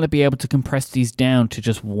really want to be able to compress these down to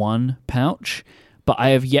just one pouch. But I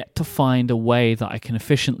have yet to find a way that I can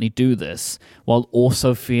efficiently do this while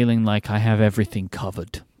also feeling like I have everything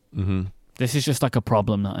covered. This is just like a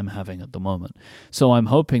problem that I'm having at the moment. So I'm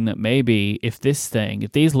hoping that maybe if these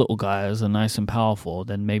little guys are nice and powerful,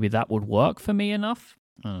 then maybe that would work for me enough.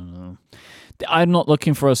 I don't know. I'm not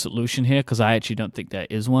looking for a solution here because I actually don't think there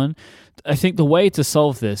is one. I think the way to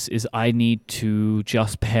solve this is I need to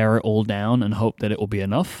just pare it all down and hope that it will be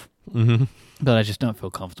enough. Mm-hmm. But I just don't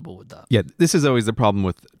feel comfortable with that. Yeah, this is always the problem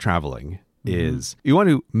with traveling, is you want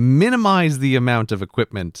to minimize the amount of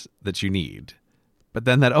equipment that you need, but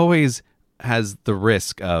then that always has the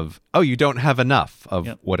risk of, oh, you don't have enough of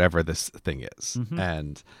whatever this thing is.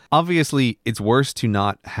 And obviously, it's worse to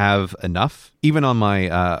not have enough. Even on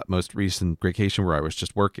my most recent vacation where I was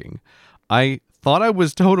just working, I thought I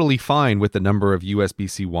was totally fine with the number of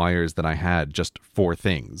USB-C wires that I had just for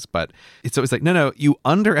things. But it's always like, no, you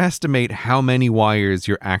underestimate how many wires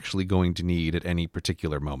you're actually going to need at any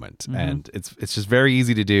particular moment. And it's just very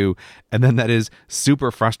easy to do. And then that is super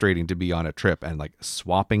frustrating to be on a trip and like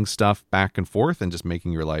swapping stuff back and forth and just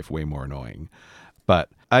making your life way more annoying. But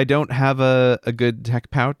I don't have a good tech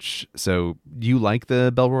pouch. So you like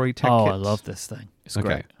the Bellroy tech kit? Oh, I love this thing. It's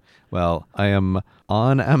great. Well, I am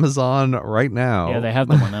on Amazon right now. Yeah, they have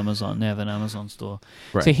them on Amazon. They have an Amazon store.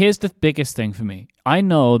 Right. So here's the biggest thing for me. I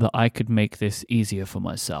know that I could make this easier for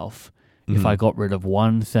myself if I got rid of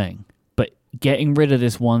one thing. But getting rid of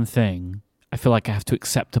this one thing, I feel like I have to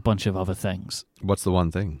accept a bunch of other things. What's the one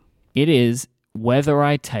thing? It is whether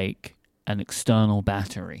I take an external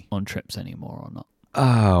battery on trips anymore or not.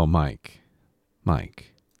 Oh, Mike,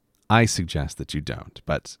 I suggest that you don't.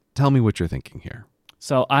 But tell me what you're thinking here.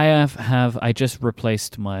 So I just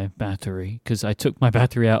replaced my battery because I took my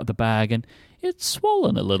battery out of the bag and it's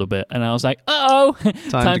swollen a little bit. And I was like, uh-oh,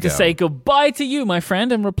 time to say goodbye to you, my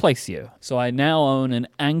friend, and replace you. So I now own an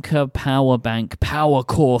Anker Powerbank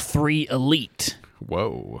PowerCore 3 Elite.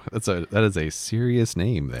 Whoa, that is a serious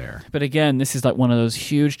name there. But again, this is like one of those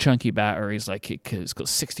huge chunky batteries. Like it's got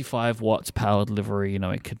 65 watts power delivery. You know,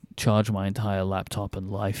 it could charge my entire laptop and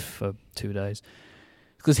life for 2 days.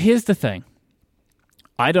 Because here's the thing.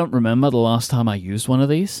 I don't remember the last time I used one of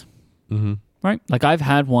these, right? Like I've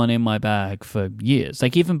had one in my bag for years,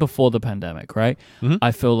 like even before the pandemic, right?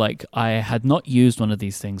 I feel like I had not used one of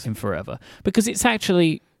these things in forever because it's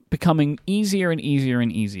actually becoming easier and easier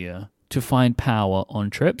and easier to find power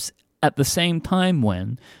on trips at the same time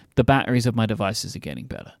when the batteries of my devices are getting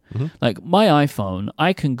better. Like my iPhone,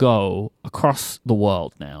 I can go across the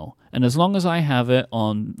world now, and as long as I have it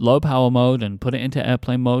on low power mode and put it into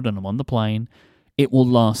airplane mode and I'm on the plane, it will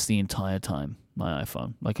last the entire time, my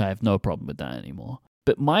iPhone. Like, I have no problem with that anymore.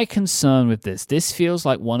 But my concern with this feels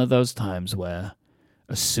like one of those times where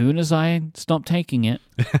as soon as I stop taking it,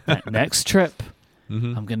 that next trip,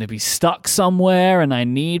 I'm going to be stuck somewhere and I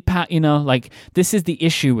need, like, this is the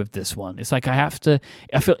issue with this one. It's like I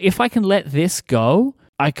feel if I can let this go,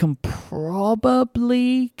 I can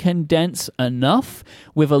probably condense enough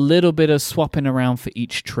with a little bit of swapping around for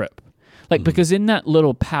each trip. Like, because in that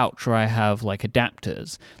little pouch where I have, like,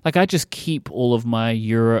 adapters, like, I just keep all of my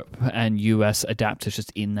Europe and US adapters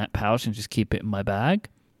just in that pouch and just keep it in my bag.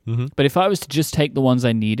 But if I was to just take the ones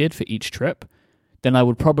I needed for each trip, then I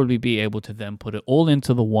would probably be able to then put it all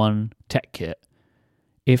into the one tech kit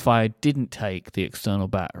if I didn't take the external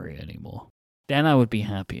battery anymore. Then I would be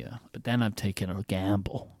happier. But then I'm taking a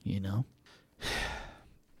gamble, you know?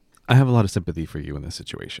 I have a lot of sympathy for you in this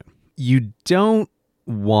situation. You don't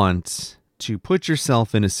want to put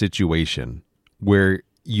yourself in a situation where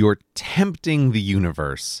you're tempting the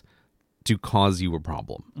universe to cause you a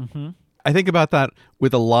problem. I think about that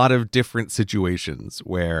with a lot of different situations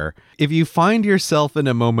where if you find yourself in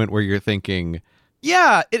a moment where you're thinking,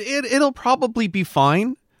 yeah, it'll probably be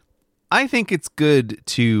fine, I think it's good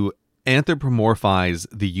to anthropomorphize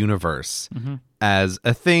the universe as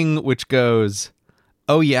a thing which goes,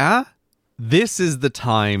 oh yeah? This is the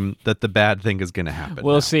time that the bad thing is going to happen.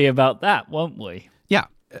 We'll see about that, won't we? Yeah.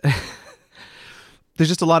 There's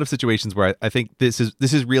just a lot of situations where I think this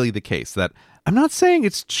is really the case. That I'm not saying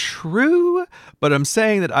it's true, but I'm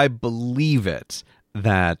saying that I believe it.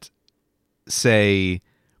 That, say,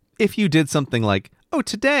 if you did something like, oh,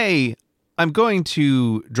 today I'm going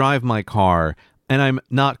to drive my car and I'm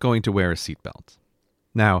not going to wear a seatbelt.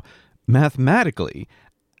 Now, mathematically,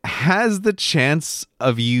 has the chance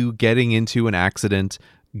of you getting into an accident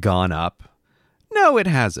gone up? No, it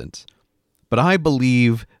hasn't. But I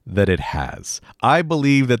believe that it has. I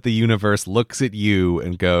believe that the universe looks at you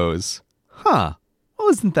and goes, well,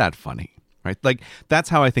 isn't that funny? Right? Like, that's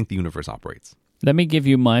how I think the universe operates. Let me give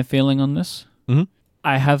you my feeling on this.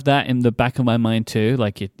 I have that in the back of my mind too,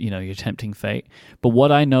 like, you're tempting fate. But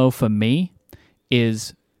what I know for me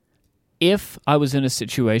is if I was in a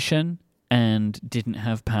situation and didn't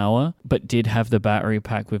have power, but did have the battery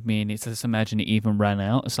pack with me, and just imagine it even ran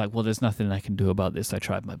out. It's like, well, there's nothing I can do about this. I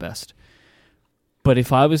tried my best. But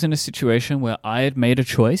if I was in a situation where I had made a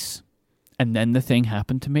choice and then the thing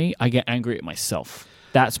happened to me, I get angry at myself.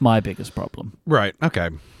 That's my biggest problem. Right. Okay.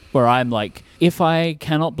 Where I'm like, if I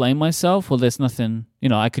cannot blame myself, well, there's nothing,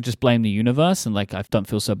 I could just blame the universe and like I don't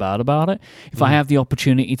feel so bad about it. If I have the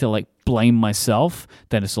opportunity to like blame myself,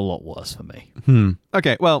 then it's a lot worse for me.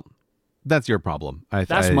 Okay. Well, that's your problem.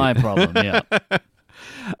 That's my problem, yeah.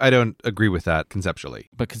 I don't agree with that conceptually.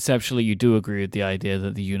 But conceptually, you do agree with the idea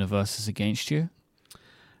that the universe is against you?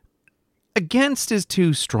 Against is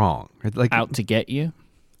too strong. Like out to get you?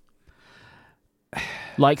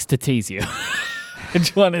 Likes to tease you.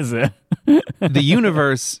 Which one is it? The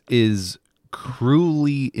universe is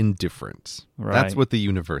cruelly indifferent. Right. That's what the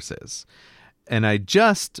universe is. And I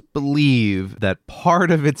just believe that part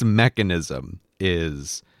of its mechanism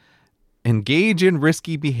is engage in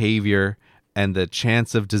risky behavior and the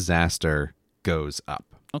chance of disaster goes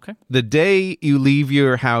up. Okay. The day you leave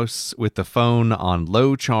your house with the phone on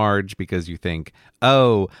low charge because you think,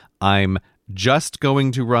 oh, I'm just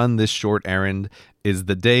going to run this short errand, is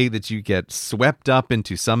the day that you get swept up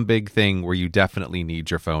into some big thing where you definitely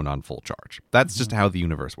need your phone on full charge. That's just how the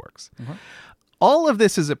universe works. All of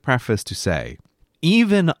this is a preface to say,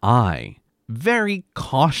 even I, very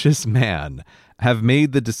cautious man, have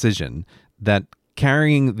made the decision that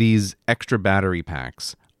carrying these extra battery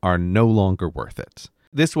packs are no longer worth it.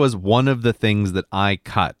 This was one of the things that I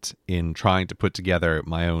cut in trying to put together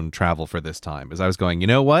my own travel for this time, is I was going, you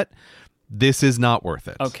know what? This is not worth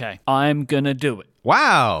it. Okay, I'm going to do it.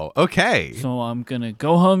 Wow, okay. So I'm going to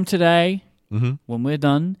go home today when we're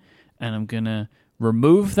done, and I'm going to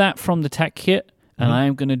remove that from the tech kit, and I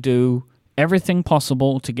am going to do everything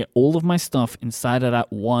possible to get all of my stuff inside of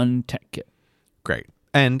that one tech kit. Great.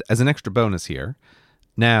 And as an extra bonus here,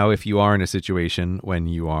 now if you are in a situation when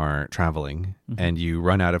you are traveling and you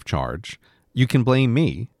run out of charge, you can blame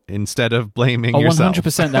me instead of blaming yourself.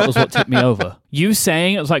 100%, that was what tipped me over. You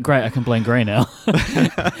saying it was like, great, I can blame Gray now.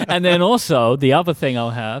 And then also, the other thing I'll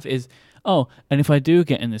have is, oh, and if I do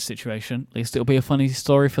get in this situation, at least it'll be a funny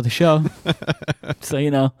story for the show. So,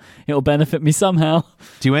 it'll benefit me somehow.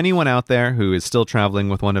 To anyone out there who is still traveling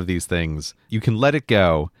with one of these things, you can let it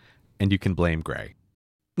go and you can blame Gray.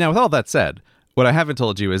 Now, with all that said, what I haven't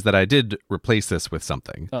told you is that I did replace this with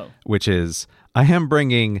something, which is I am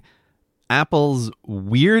bringing Apple's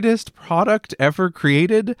weirdest product ever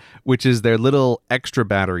created, which is their little extra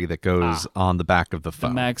battery that goes on the back of the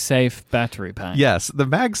phone. The MagSafe battery pack. Yes, the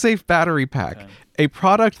MagSafe battery pack. Okay. A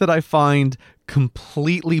product that I find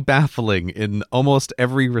completely baffling in almost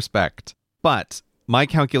every respect. But my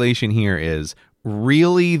calculation here is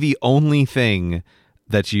really the only thing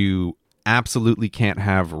that you absolutely can't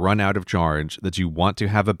have run out of charge that you want to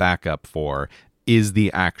have a backup for is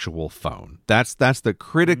the actual phone. That's the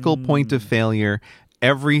critical point of failure.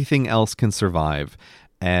 Everything else can survive.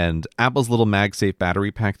 And Apple's little MagSafe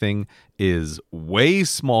battery pack thing is way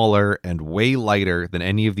smaller and way lighter than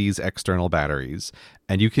any of these external batteries.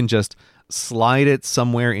 And you can just slide it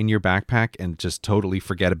somewhere in your backpack and just totally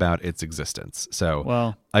forget about its existence.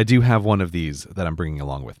 So I do have one of these that I'm bringing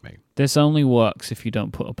along with me. This only works if you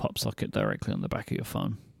don't put a pop socket directly on the back of your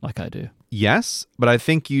phone, like I do. Yes, but I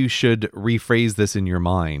think you should rephrase this in your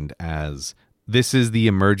mind as this is the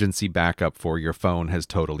emergency backup for your phone has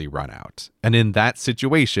totally run out. And in that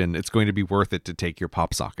situation, it's going to be worth it to take your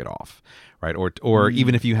pop socket off, right? Or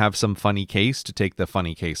even if you have some funny case, to take the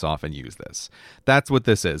funny case off and use this. That's what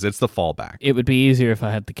this is. It's the fallback. It would be easier if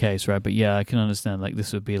I had the case, right? But yeah, I can understand like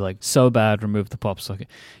this would be like so bad, remove the pop socket.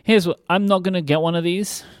 Here's what, I'm not going to get one of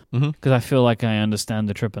these because I feel like I understand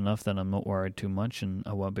the trip enough that I'm not worried too much and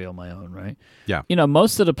I won't be on my own, right? Yeah.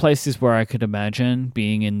 Most of the places where I could imagine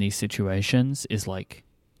being in these situations is like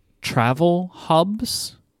travel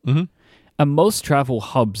hubs. And most travel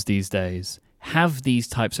hubs these days have these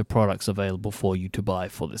types of products available for you to buy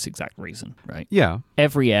for this exact reason, right? Yeah.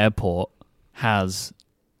 Every airport has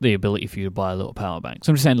the ability for you to buy a little power bank. So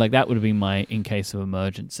I'm just saying like that would be my in case of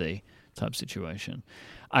emergency type situation.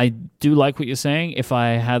 I do like what you're saying. If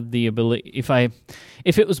I had the ability, if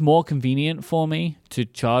it was more convenient for me to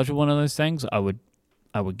charge one of those things, I would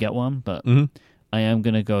get one, but I am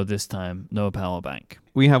going to go this time, no power bank.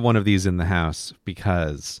 We have one of these in the house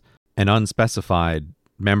because an unspecified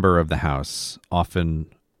member of the house often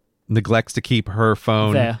neglects to keep her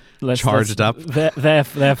phone charged up.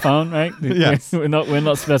 Their phone, right? Yes. We're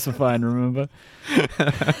not specifying, remember?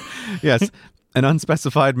 Yes. An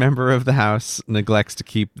unspecified member of the house neglects to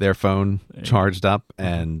keep their phone charged up,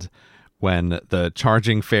 and when the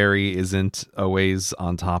charging fairy isn't always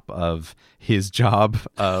on top of his job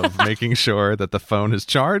of making sure that the phone is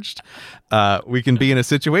charged, we can be in a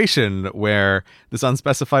situation where this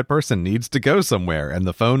unspecified person needs to go somewhere and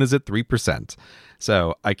the phone is at 3%.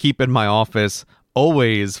 So I keep in my office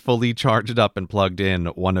always fully charged up and plugged in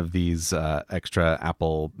one of these extra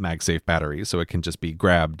Apple MagSafe batteries so it can just be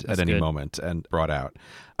grabbed at any moment and brought out.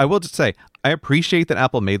 I will just say, I appreciate that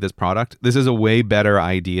Apple made this product. This is a way better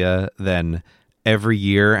idea than every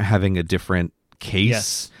year having a different case.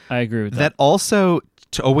 Yes, I agree with that. That also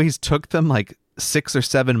always took them like 6 or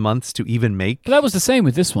 7 months to even make. But that was the same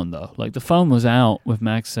with this one, though. Like, the phone was out with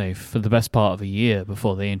MagSafe for the best part of a year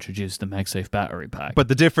before they introduced the MagSafe battery pack. But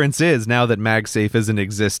the difference is now that MagSafe is an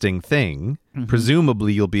existing thing,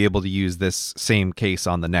 presumably you'll be able to use this same case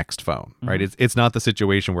on the next phone, right? It's not the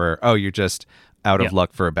situation where, oh, you're just out of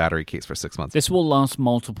luck for a battery case for 6 months. This will last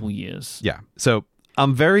multiple years. Yeah. So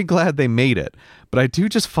I'm very glad they made it, but I do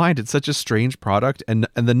just find it such a strange product. And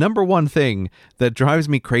the number one thing that drives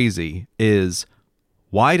me crazy is,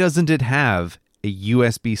 why doesn't it have a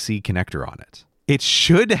USB-C connector on it? It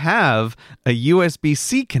should have a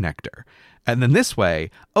USB-C connector. And then this way,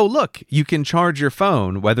 oh, look, you can charge your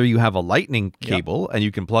phone, whether you have a lightning cable and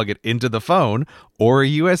you can plug it into the phone, or a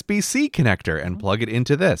USB-C connector and plug it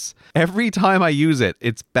into this. Every time I use it,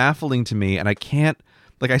 it's baffling to me, and I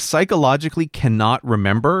psychologically cannot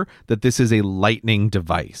remember that this is a lightning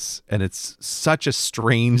device. And it's such a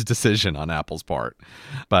strange decision on Apple's part.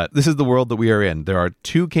 But this is the world that we are in. There are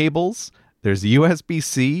 2 cables, there's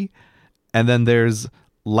USB-C, and then there's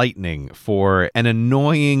lightning for an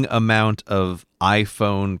annoying amount of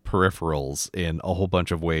iPhone peripherals in a whole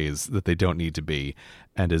bunch of ways that they don't need to be,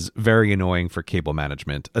 and is very annoying for cable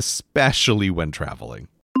management, especially when traveling.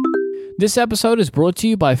 This episode is brought to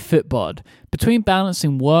you by Fitbod. Between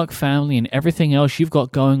balancing work, family, and everything else you've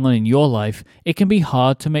got going on in your life, it can be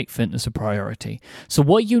hard to make fitness a priority. So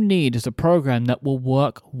what you need is a program that will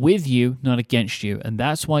work with you, not against you, and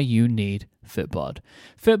that's why you need Fitbod.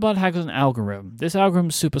 Fitbod has an algorithm. This algorithm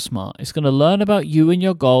is super smart. It's going to learn about you and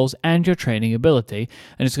your goals and your training ability,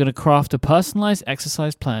 and it's going to craft a personalized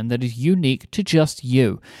exercise plan that is unique to just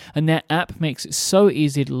you. And their app makes it so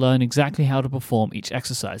easy to learn exactly how to perform each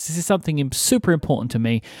exercise. This is something super important to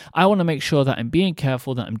me. I want to make sure that I'm being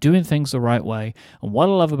careful, that I'm doing things the right way. And what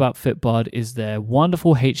I love about Fitbod is their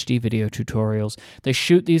wonderful HD video tutorials. They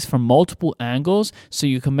shoot these from multiple angles so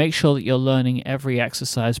you can make sure that you're learning every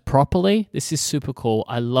exercise properly. This is super cool.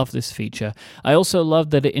 I love this feature. I also love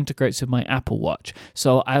that it integrates with my Apple Watch.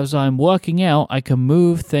 So as I'm working out, I can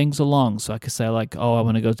move things along. So I can say like, oh, I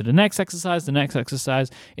want to go to the next exercise.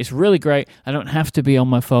 It's really great. I don't have to be on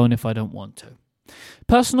my phone if I don't want to.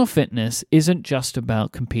 Personal fitness isn't just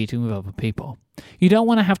about competing with other people. You don't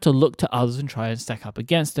want to have to look to others and try and stack up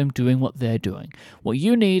against them doing what they're doing. What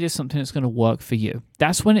you need is something that's going to work for you.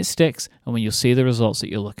 That's when it sticks and when you'll see the results that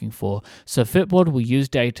you're looking for. So Fitbod will use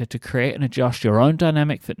data to create and adjust your own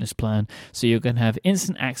dynamic fitness plan so you can have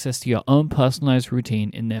instant access to your own personalized routine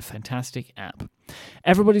in their fantastic app.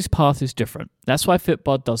 Everybody's path is different. That's why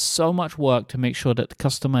Fitbod does so much work to make sure that they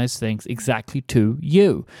customize things exactly to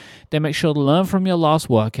you. They make sure to learn from your last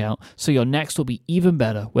workout so your next will be even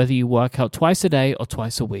better, whether you work out twice a day or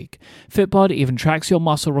twice a week. Fitbod even tracks your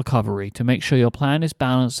muscle recovery to make sure your plan is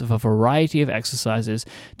balanced with a variety of exercises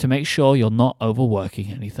to make sure you're not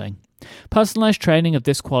overworking anything. Personalized training of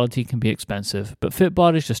this quality can be expensive, but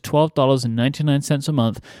Fitbod is just $12.99 a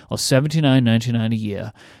month or $79.99 a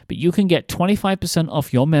year. But you can get 25%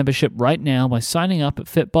 off your membership right now by signing up at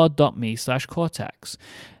fitbod.me/Cortex.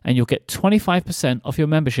 And you'll get 25% off your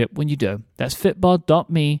membership when you do. That's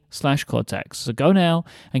fitbod.me/Cortex. So go now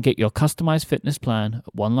and get your customized fitness plan.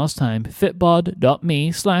 One last time,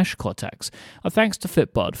 fitbod.me/Cortex. Thanks to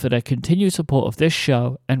Fitbod for their continued support of this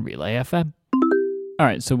show and Relay FM. All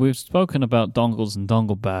right, so we've spoken about dongles and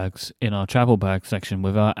dongle bags in our travel bag section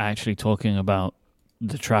without actually talking about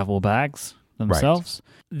the travel bags themselves.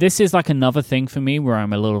 Right. This is like another thing for me where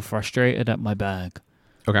I'm a little frustrated at my bag.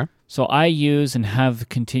 Okay. So I use and have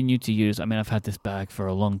continued to use, I've had this bag for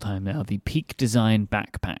a long time now, the Peak Design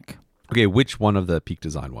backpack. Okay, which one of the Peak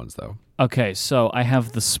Design ones, though? Okay, so I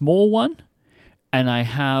have the small one, and I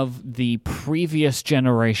have the previous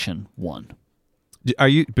generation one.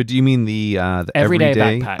 But do you mean the everyday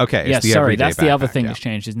backpack? Okay, yes. Sorry, that's the other thing that's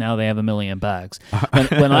changed. Is now they have 1 million bags.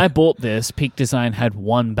 When I bought this, Peak Design had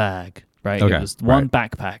one bag, right? Okay, it was one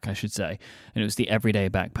backpack, I should say, and it was the everyday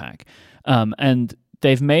backpack. And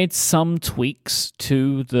they've made some tweaks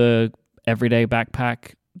to the everyday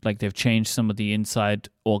backpack Like they've changed some of the inside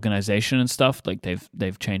organization and stuff. Like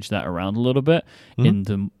they've changed that around a little bit in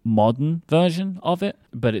the modern version of it.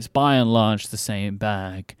 But it's by and large the same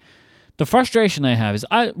bag. The frustration I have is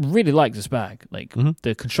I really like this bag. Like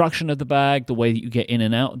the construction of the bag, the way that you get in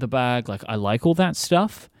and out of the bag. Like I like all that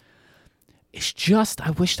stuff. It's just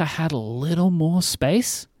I wished I had a little more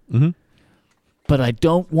space. But I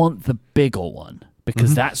don't want the bigger one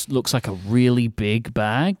because that looks like a really big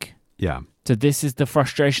bag. Yeah. So this is the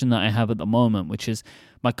frustration that I have at the moment, which is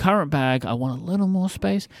my current bag, I want a little more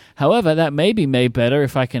space. However, that may be made better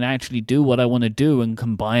if I can actually do what I want to do and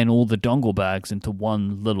combine all the dongle bags into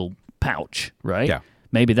one little pouch, right? Yeah.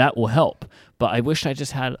 Maybe that will help. But I wish I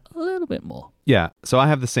just had a little bit more. Yeah. So I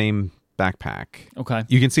have the same backpack. Okay.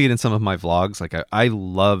 You can see it in some of my vlogs. Like I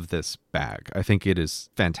love this bag. I think it is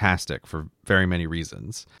fantastic for very many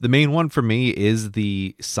reasons. The main one for me is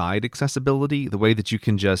the side accessibility, the way that you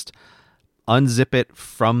can just unzip it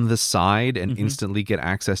from the side and instantly get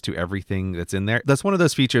access to everything that's in there. That's one of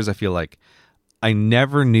those features I feel like I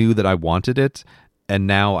never knew that I wanted it, and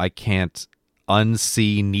now I can't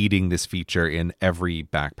unsee needing this feature in every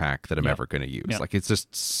backpack that I'm ever going to use. Yeah. Like it's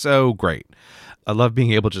just so great. I love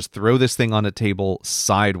being able to just throw this thing on a table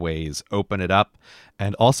sideways, open it up,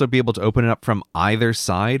 and also be able to open it up from either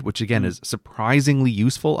side, which again is surprisingly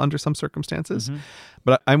useful under some circumstances.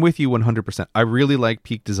 But I'm with you 100%. I really like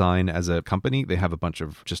Peak Design as a company. They have a bunch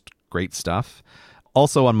of just great stuff.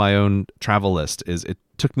 Also on my own travel list is it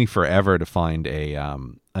took me forever to find a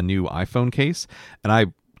new iPhone case, and I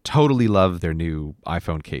totally love their new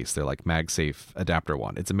iPhone case. They're like MagSafe adapter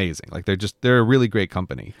one. It's amazing. Like they're a really great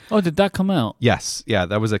company. Oh, did that come out? Yes. Yeah,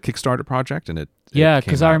 that was a Kickstarter project, and it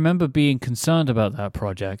because I remember being concerned about that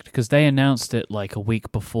project because they announced it like a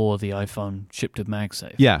week before the iPhone shipped with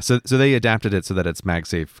MagSafe. Yeah, so they adapted it so that it's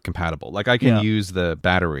MagSafe compatible. Like I can use the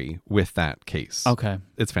battery with that case. Okay.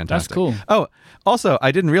 It's fantastic. That's cool. Oh, also,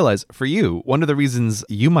 I didn't realize for you, one of the reasons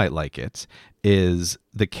you might like it is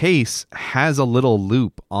the case has a little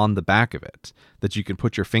loop on the back of it that you can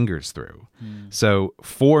put your fingers through. So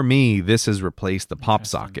for me, this has replaced the pop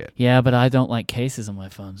socket. Yeah, but I don't like cases on my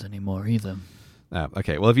phones anymore either.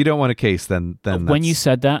 Okay, well, if you don't want a case, then when you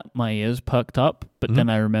said that, my ears perked up, but then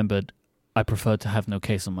I remembered I prefer to have no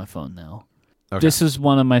case on my phone now. Okay. This is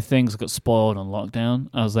one of my things that got spoiled on lockdown.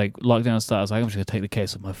 I was like, lockdown started, I was like, I'm just going to take the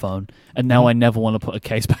case off my phone. And now I never want to put a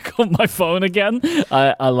case back on my phone again.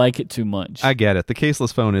 I like it too much. I get it. The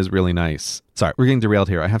caseless phone is really nice. Sorry, we're getting derailed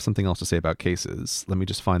here. I have something else to say about cases. Let me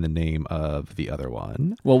just find the name of the other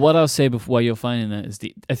one. Well, what I'll say before you're finding that is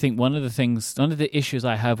I think one of the issues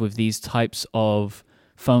I have with these types of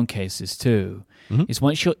phone cases too is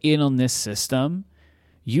once you're in on this system,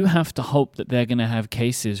 you have to hope that they're going to have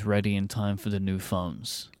cases ready in time for the new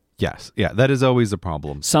phones. Yes. Yeah, that is always a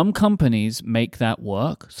problem. Some companies make that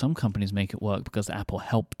work. Some companies make it work because Apple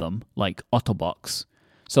helped them, like Otterbox.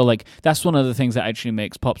 So like that's one of the things that actually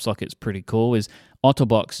makes pop sockets pretty cool is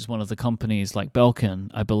Otterbox is one of the companies like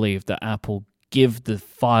Belkin, I believe, that Apple give the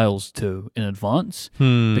files to in advance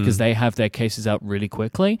because they have their cases out really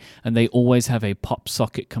quickly and they always have a pop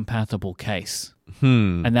socket compatible case.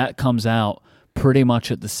 And that comes out pretty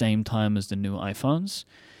much at the same time as the new iPhones.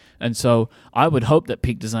 And so I would hope that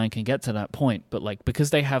Peak Design can get to that point, but like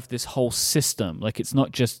because they have this whole system, like it's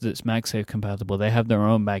not just that it's MagSafe compatible, they have their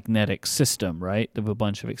own magnetic system, right? Of a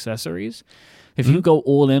bunch of accessories. If you go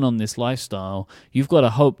all in on this lifestyle, you've got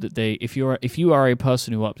to hope that if you are a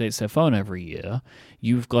person who updates their phone every year,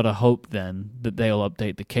 you've got to hope then that they'll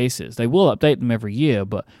update the cases. They will update them every year,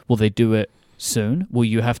 but will they do it soon? Will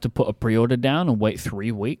you have to put a pre-order down and wait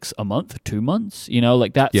 3 weeks, a month, 2 months? You know,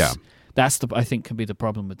 like that's I think can be the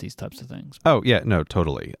problem with these types of things. Oh, yeah, no,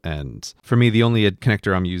 totally. And for me, the only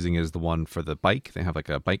connector I'm using is the one for the bike. They have like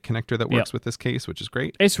a bike connector that works with this case, which is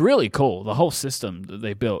great. It's really cool. The whole system that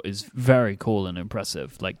they built is very cool and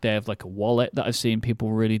impressive. Like they have like a wallet that I've seen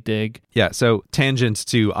people really dig. Yeah, so tangent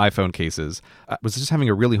to iPhone cases. I was just having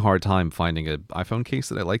a really hard time finding an iPhone case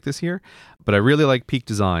that I like this year, but I really like Peak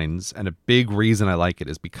Designs, and a big reason I like it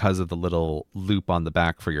is because of the little loop on the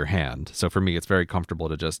back for your hand. So for me, it's very comfortable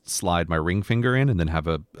to just slide my ring finger in and then have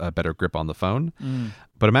a better grip on the phone.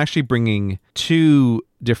 But I'm actually bringing 2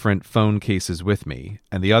 different phone cases with me,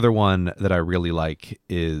 and the other one that I really like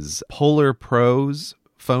is Polar Pro's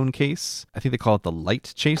phone case. I think they call it the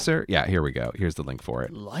Light Chaser. Yeah, here we go. Here's the link for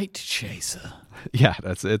it. Light Chaser. Yeah,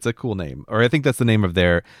 it's a cool name. Or I think that's the name of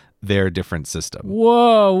their different system.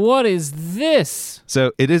 Whoa, what is this?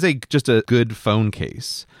 So it is just a good phone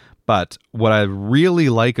case. But what I really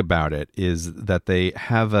like about it is that they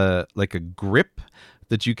have a grip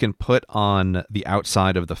that you can put on the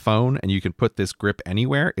outside of the phone, and you can put this grip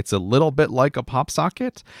anywhere. It's a little bit like a pop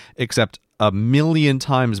socket, except a million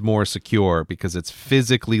times more secure because it's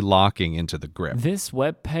physically locking into the grip. This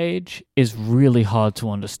web page is really hard to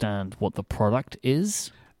understand what the product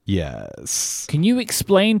is. Yes. Can you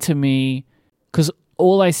explain to me, because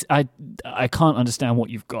I can't understand what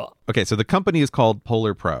you've got. Okay, so the company is called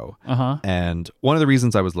Polar Pro. Uh-huh. And one of the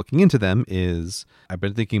reasons I was looking into them is I've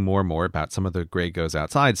been thinking more and more about some of the Gray Goes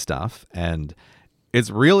Outside stuff. And it's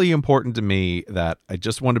really important to me that I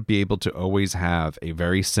just want to be able to always have a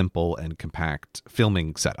very simple and compact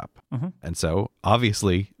filming setup. Mm-hmm. And so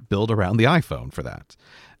obviously build around the iPhone for that.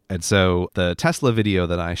 And so the Tesla video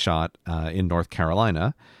that I shot in North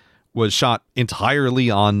Carolina was shot entirely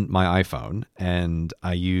on my iPhone, and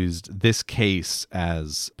I used this case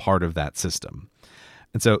as part of that system.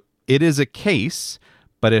 And so it is a case,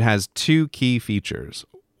 but it has two key features.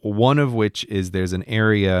 One of which is there's an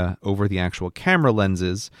area over the actual camera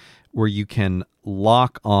lenses where you can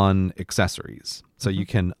lock on accessories. So you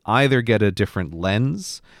can either get a different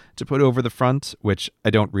lens to put over the front, which I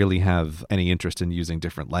don't really have any interest in using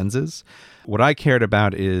different lenses. What I cared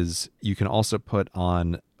about is you can also put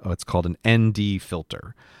on what's called an ND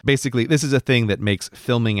filter. Basically, this is a thing that makes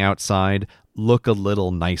filming outside look a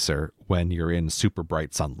little nicer when you're in super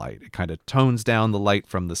bright sunlight. It kind of tones down the light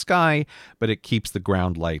from the sky, but it keeps the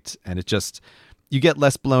ground light, and it just, you get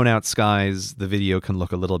less blown out skies. The video can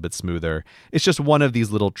look a little bit smoother. It's just one of these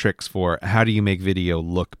little tricks for how do you make video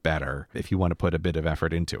look better if you want to put a bit of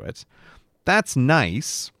effort into it. That's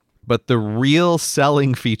nice, but the real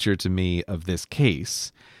selling feature to me of this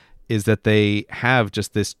case is that they have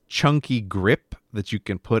just this chunky grip that you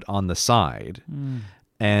can put on the side.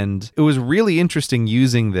 And it was really interesting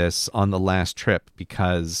using this on the last trip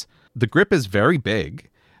because the grip is very big,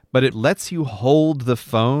 but it lets you hold the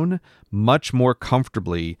phone much more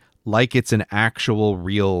comfortably like it's an actual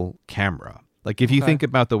real camera. Like if you think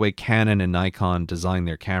about the way Canon and Nikon design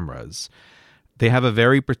their cameras, they have a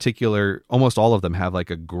very particular, almost all of them have like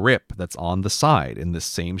a grip that's on the side in the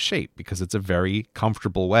same shape because it's a very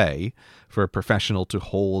comfortable way for a professional to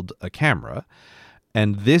hold a camera.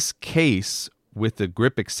 And this case with the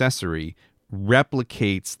grip accessory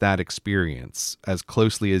replicates that experience as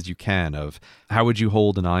closely as you can of how would you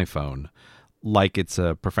hold an iPhone like it's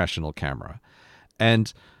a professional camera.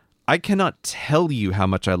 And I cannot tell you how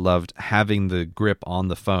much I loved having the grip on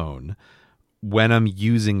the phone when I'm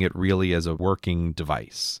using it really as a working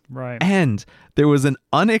device. Right. And there was an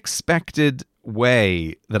unexpected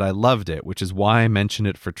way that I loved it, which is why I mention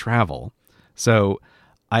it for travel. So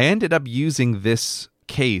I ended up using this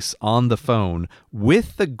case on the phone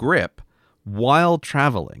with the grip while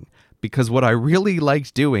traveling, because what I really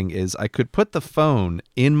liked doing is I could put the phone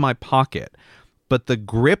in my pocket, but the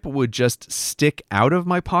grip would just stick out of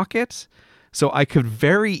my pocket. So I could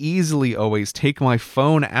very easily always take my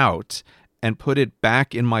phone out and put it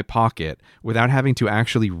back in my pocket without having to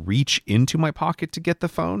actually reach into my pocket to get the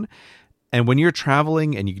phone. And when you're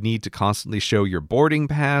traveling and you need to constantly show your boarding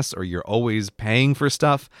pass or you're always paying for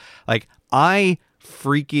stuff, like I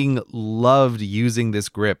freaking loved using this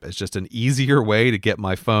grip as just an easier way to get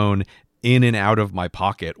my phone in and out of my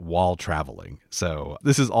pocket while traveling. So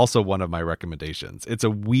this is also one of my recommendations. It's a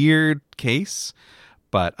weird case,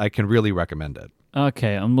 but I can really recommend it.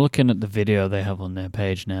 Okay, I'm looking at the video they have on their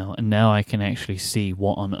page now, and now I can actually see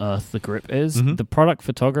what on earth the grip is. Mm-hmm. The product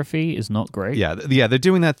photography is not great. Yeah, they're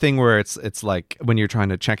doing that thing where it's like when you're trying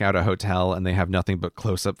to check out a hotel and they have nothing but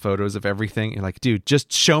close-up photos of everything. You're like, dude,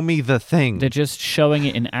 just show me the thing. They're just showing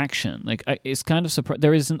it in action. Like it's kind of surprising.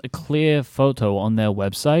 There isn't a clear photo on their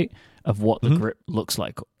website of what the grip looks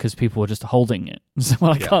like because people are just holding it. So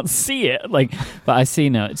I can't see it. Like, but I see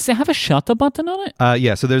now. Does it have a shutter button on it?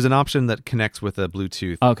 Yeah, so there's an option that connects with a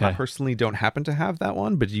Bluetooth. Okay. I personally don't happen to have that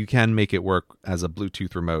one, but you can make it work as a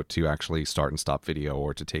Bluetooth remote to actually start and stop video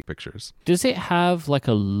or to take pictures. Does it have like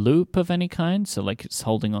a loop of any kind? So like it's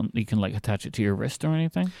holding on, you can like attach it to your wrist or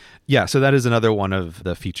anything? Yeah, so that is another one of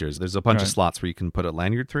the features. There's a bunch of slots where you can put a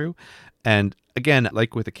lanyard through. And again,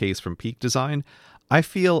 like with the case from Peak Design, I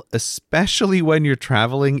feel especially when you're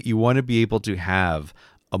traveling, you want to be able to have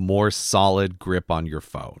a more solid grip on your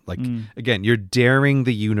phone. Like, again, you're daring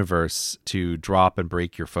the universe to drop and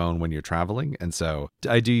break your phone when you're traveling. And so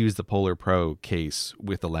I do use the Polar Pro case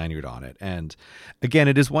with the lanyard on it. And again,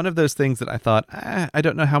 it is one of those things that I thought, I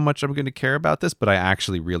don't know how much I'm going to care about this, but I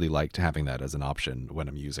actually really liked having that as an option when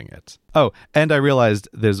I'm using it. Oh, and I realized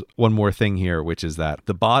there's one more thing here, which is that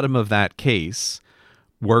the bottom of that case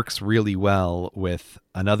works really well with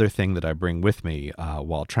another thing that I bring with me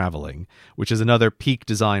while traveling, which is another Peak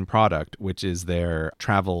Design product, which is their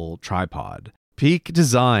travel tripod. Peak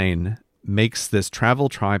Design makes this travel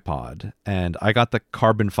tripod, and I got the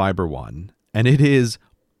carbon fiber one, and it is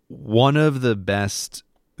one of the best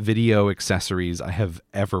video accessories I have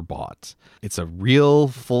ever bought. It's a real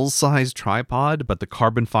full-size tripod, but the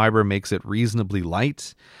carbon fiber makes it reasonably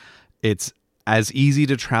light. It's as easy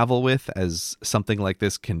to travel with as something like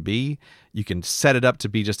this can be. You can set it up to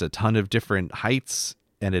be just a ton of different heights,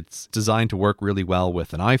 and it's designed to work really well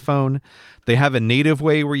with an iPhone. They have a native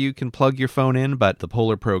way where you can plug your phone in, but the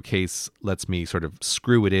Polar Pro case lets me sort of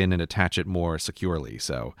screw it in and attach it more securely.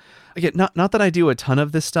 So again, not that I do a ton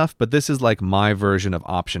of this stuff, but this is like my version of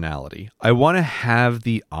optionality. I want to have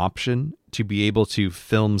the option to be able to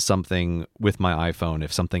film something with my iPhone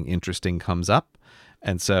if something interesting comes up.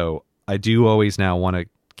 And so I do always now want to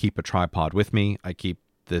keep a tripod with me. I keep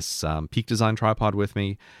this Peak Design tripod with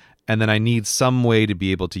me. And then I need some way to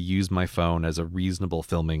be able to use my phone as a reasonable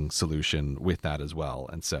filming solution with that as well.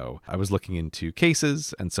 And so I was looking into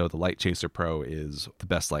cases, and so the Light Chaser Pro is the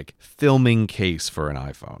best like filming case for an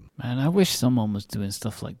iPhone. Man, I wish someone was doing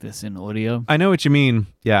stuff like this in audio. I know what you mean.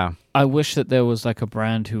 Yeah. I wish that there was like a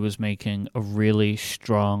brand who was making a really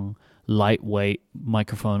strong, lightweight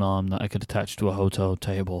microphone arm that I could attach to a hotel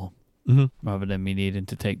table. Mm-hmm. Rather than me needing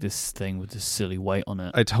to take this thing with this silly weight on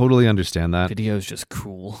it. I totally understand that. Video is just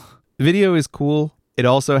cool. Video is cool. It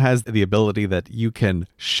also has the ability that you can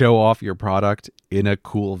show off your product in a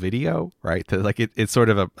cool video, right? Like it's sort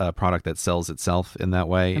of a product that sells itself in that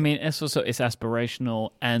way. I mean, it's aspirational,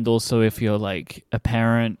 and also if you're like a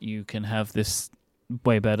parent, you can have this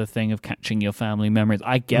way better thing of catching your family memories.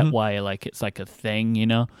 I get why like it's like a thing, you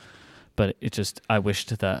know, but it just I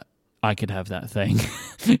wished that I could have that thing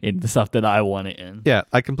in the stuff that I want it in. Yeah,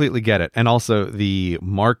 I completely get it. And also the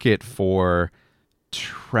market for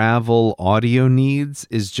travel audio needs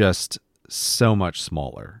is just so much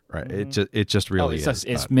smaller, right? It just really is.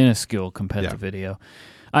 It's minuscule compared to video.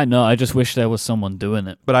 I know, I just wish there was someone doing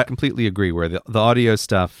it. But I completely agree where the audio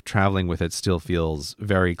stuff, traveling with it still feels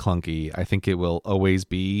very clunky. I think it will always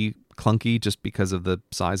be clunky just because of the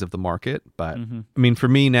size of the market. But I mean, for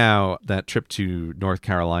me now, that trip to North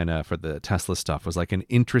Carolina for the Tesla stuff was like an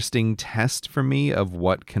interesting test for me of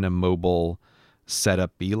what can a mobile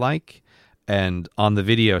setup be like. And on the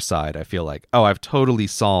video side, I feel like, oh, I've totally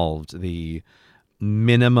solved the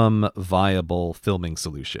minimum viable filming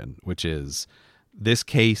solution, which is this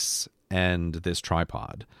case and this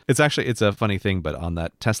tripod. It's a funny thing, but on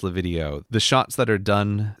that Tesla video, the shots that are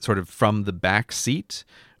done sort of from the back seat,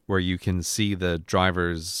 where you can see the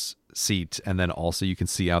driver's seat and then also you can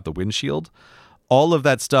see out the windshield, all of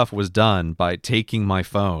that stuff was done by taking my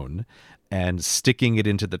phone and sticking it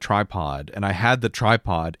into the tripod. And I had the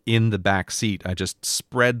tripod in the back seat. I just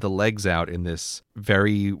spread the legs out in this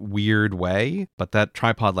very weird way. But that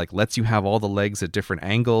tripod like lets you have all the legs at different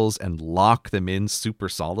angles and lock them in super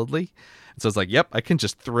solidly. And so it's like, yep, I can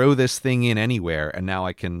just throw this thing in anywhere. And now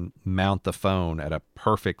I can mount the phone at a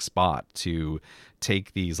perfect spot to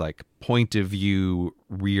take these like point of view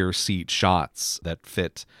rear seat shots that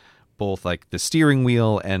fit both like the steering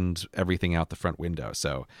wheel and everything out the front window.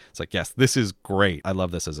 So it's like, yes, this is great. I love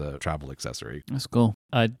this as a travel accessory. That's cool.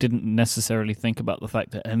 I didn't necessarily think about the fact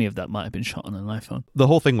that any of that might have been shot on an iPhone. The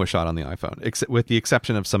whole thing was shot on the iPhone, with the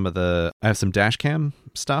exception of I have some dash cam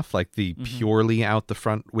stuff, like the purely out the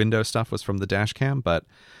front window stuff was from the dash cam, but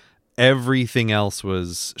everything else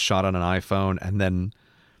was shot on an iPhone. And then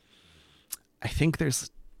I think there's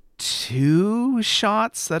 2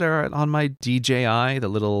 shots that are on my DJI, the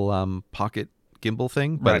little pocket gimbal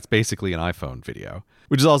thing, but It's basically an iPhone video,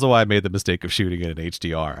 which is also why I made the mistake of shooting it in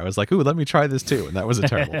HDR. I was like, ooh, let me try this too. And that was a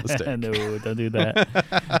terrible mistake. No, don't do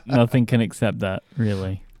that. Nothing can accept that,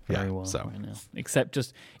 really. Very well right now. Except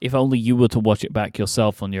just if only you were to watch it back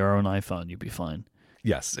yourself on your own iPhone, you'd be fine.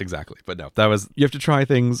 Yes, exactly. But no, you have to try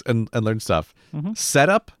things and learn stuff.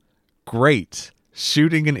 Setup, great.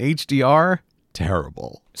 Shooting in HDR,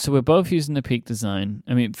 terrible. So we're both using the Peak Design.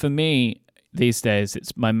 I mean, for me, these days,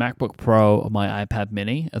 it's my MacBook Pro or my iPad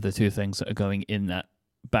Mini are the 2 things that are going in that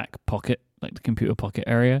back pocket, like the computer pocket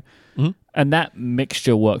area. And that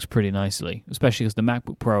mixture works pretty nicely, especially because the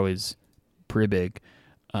MacBook Pro is pretty big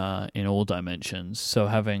in all dimensions. So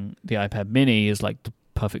having the iPad Mini is like the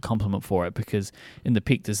perfect complement for it, because in the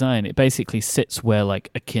Peak Design, it basically sits where like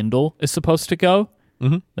a Kindle is supposed to go.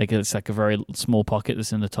 Like it's like a very small pocket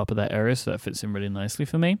that's in the top of that area, so that fits in really nicely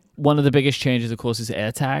for me. One of the biggest changes, of course, is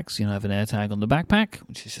AirTags. You know, I have an AirTag on the backpack,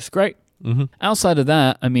 which is just great. Outside of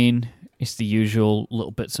that, I mean, it's the usual little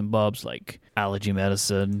bits and bobs like allergy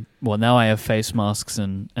medicine. Well, now I have face masks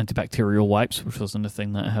and antibacterial wipes, which wasn't a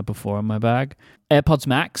thing that I had before in my bag. AirPods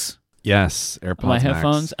Max. Yes, AirPods my Max.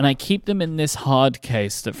 headphones, and I keep them in this hard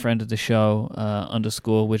case that friend of the show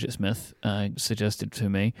 _Widget Smith suggested to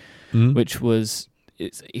me, which was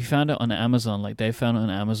he found it on Amazon. Like they found it on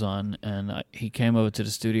Amazon, and he came over to the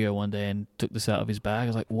studio one day and took this out of his bag. I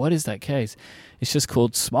was like, "What is that case?" It's just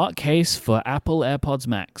called Smart Case for Apple AirPods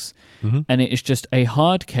Max, and it is just a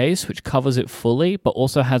hard case which covers it fully, but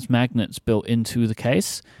also has magnets built into the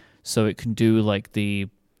case, so it can do like the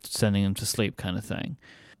sending them to sleep kind of thing.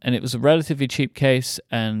 And it was a relatively cheap case,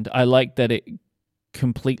 and I like that it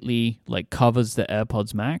completely like covers the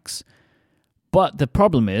AirPods Max. But the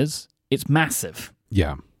problem is it's massive.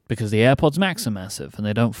 Yeah. Because the AirPods Max are massive and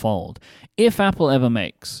they don't fold. If Apple ever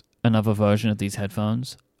makes another version of these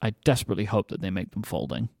headphones, I desperately hope that they make them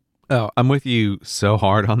folding. Oh, I'm with you so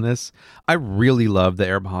hard on this. I really love the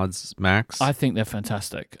AirPods Max. I think they're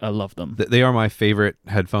fantastic. I love them. They are my favorite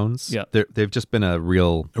headphones. Yeah. They've just been a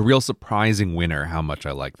real surprising winner how much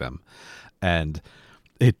I like them. And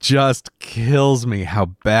it just kills me how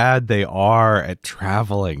bad they are at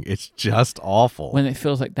traveling. It's just awful. When it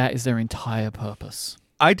feels like that is their entire purpose.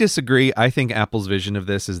 I disagree. I think Apple's vision of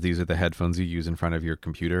this is these are the headphones you use in front of your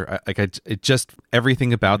computer. It just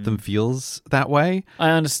everything about them feels that way.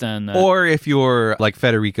 I understand that. Or if you're like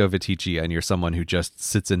Federico Vitici and you're someone who just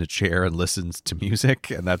sits in a chair and listens to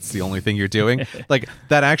music and that's the only thing you're doing, like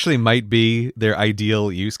that actually might be their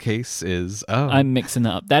ideal use case is, I'm mixing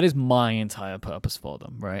that up. That is my entire purpose for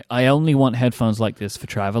them, right? I only want headphones like this for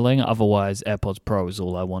traveling. Otherwise, AirPods Pro is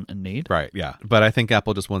all I want and need. Right, yeah. But I think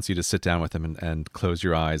Apple just wants you to sit down with them and close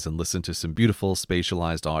your eyes and listen to some beautiful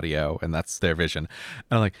spatialized audio, and that's their vision.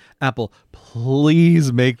 And I'm like, Apple,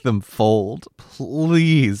 please make them fold.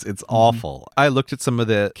 Please. It's awful. I looked at some of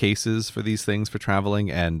the cases for these things for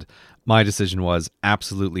traveling, and my decision was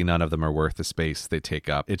absolutely none of them are worth the space they take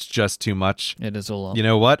up. It's just too much. It is a lot. You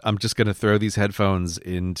know what? I'm just going to throw these headphones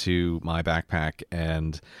into my backpack,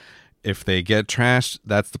 and if they get trashed,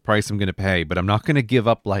 that's the price I'm going to pay. But I'm not going to give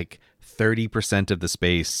up like 30% of the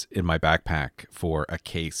space in my backpack for a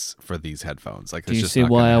case for these headphones. Like, do you see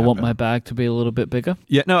why I want my bag to be a little bit bigger?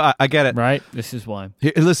 Yeah, no, I get it. Right? This is why.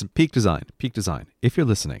 Here, listen, Peak Design. If you're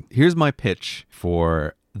listening, here's my pitch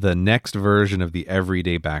for the next version of the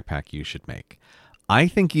everyday backpack you should make. I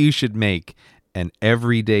think you should make an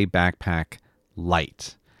everyday backpack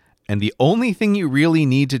light. And the only thing you really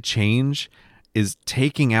need to change is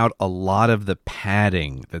taking out a lot of the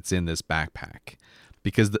padding that's in this backpack.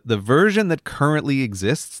 Because the version that currently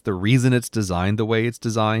exists, the reason it's designed the way it's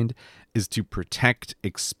designed is to protect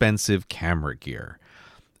expensive camera gear.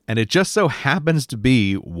 And it just so happens to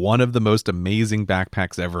be one of the most amazing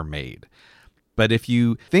backpacks ever made. But if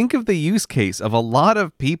you think of the use case of a lot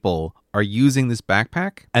of people are using this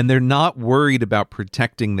backpack and they're not worried about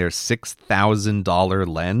protecting their $6,000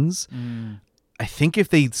 lens, I think if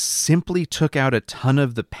they simply took out a ton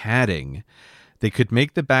of the padding, they could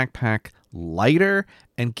make the backpack lighter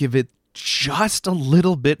and give it just a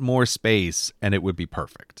little bit more space and it would be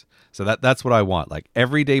perfect. So that's what I want. Like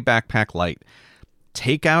everyday backpack light.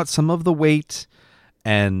 Take out some of the weight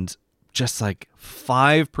and just like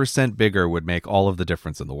 5% bigger would make all of the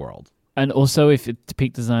difference in the world. And also, if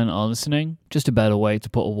Peak Design are listening, just a better way to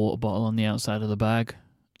put a water bottle on the outside of the bag.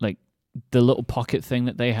 Like the little pocket thing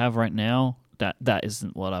that they have right now, that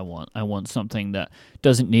isn't what I want. I want something that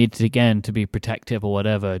doesn't need to, again, to be protective or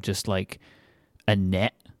whatever, just like a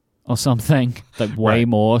net or something, like way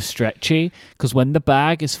more stretchy. Because when the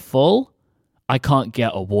bag is full, I can't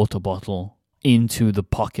get a water bottle into the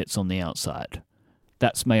pockets on the outside.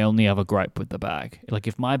 That's my only other gripe with the bag. Like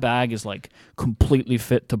if my bag is like completely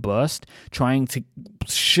fit to burst, trying to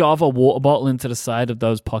shove a water bottle into the side of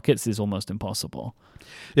those pockets is almost impossible.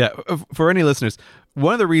 Yeah, for any listeners,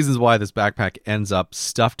 one of the reasons why this backpack ends up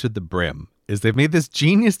stuffed to the brim is they've made this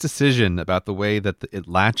genius decision about the way that it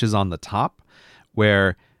latches on the top,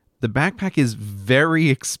 where the backpack is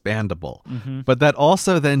very expandable, but that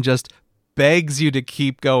also then just begs you to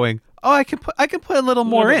keep going. Oh, I can put a little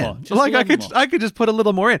more in. Like I could just put a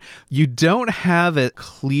little more in. You don't have it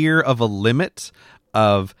clear of a limit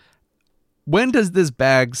of when does this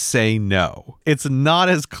bag say no? It's not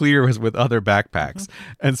as clear as with other backpacks.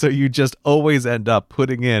 And so you just always end up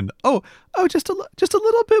putting in, just a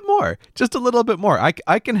little bit more. Just a little bit more.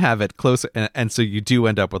 I can have it closer. And so you do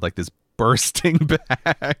end up with like this bursting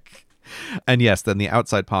bag. And yes, then the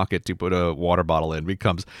outside pocket to put a water bottle in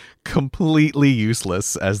becomes completely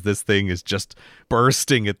useless as this thing is just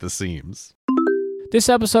bursting at the seams. This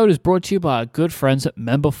episode is brought to you by our good friends at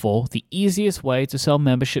Member4, the easiest way to sell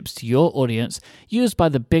memberships to your audience, used by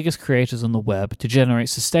the biggest creators on the web to generate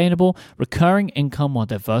sustainable, recurring income while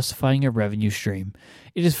diversifying your revenue stream.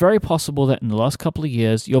 it is very possible that in the last couple of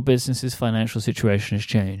years, your business's financial situation has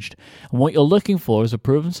changed. And what you're looking for is a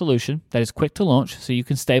proven solution that is quick to launch so you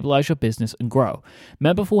can stabilize your business and grow.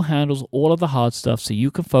 Memberful handles all of the hard stuff so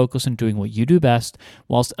you can focus on doing what you do best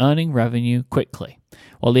whilst earning revenue quickly,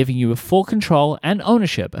 while leaving you with full control and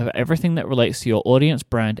ownership of everything that relates to your audience,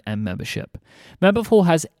 brand, and membership. Memberful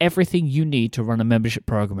has everything you need to run a membership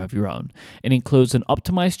program of your own. It includes an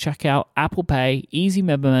optimized checkout, Apple Pay, easy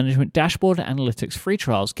member management, dashboard analytics, free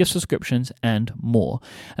trials, gift subscriptions, and more.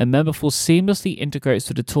 And Memberful seamlessly integrates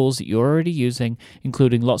with the tools that you're already using,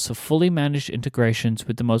 including lots of fully managed integrations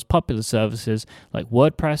with the most popular services like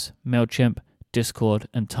WordPress, MailChimp, Discord,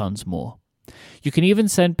 and tons more. You can even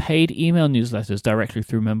send paid email newsletters directly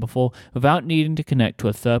through Memberful without needing to connect to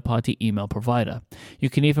a third-party email provider. You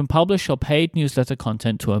can even publish your paid newsletter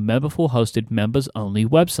content to a Memberful-hosted members-only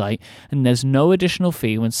website, and there's no additional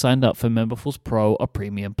fee when signed up for Memberful's Pro or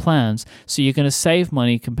Premium plans, so you're going to save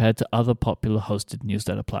money compared to other popular hosted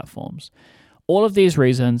newsletter platforms. All of these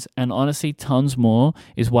reasons, and honestly tons more,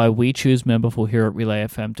 is why we choose Memberful here at Relay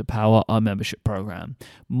FM to power our membership program.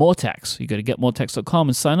 Moretex, you go to getmoretex.com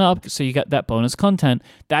and sign up so you get that bonus content.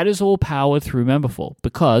 That is all powered through Memberful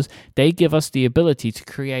because they give us the ability to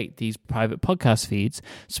create these private podcast feeds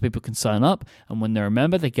so people can sign up, and when they're a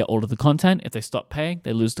member, they get all of the content. If they stop paying,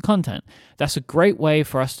 they lose the content. That's a great way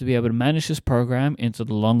for us to be able to manage this program into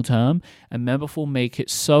the long term, and Memberful make it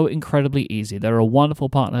so incredibly easy. They're a wonderful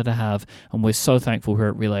partner to have, and we're so thankful here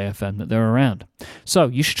at Relay FM that they're around. So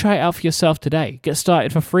you should try it out for yourself today. Get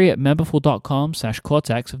started for free at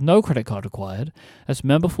memberful.com/Cortex with no credit card required. That's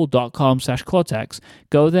memberful.com/Cortex.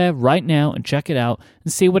 Go there right now and check it out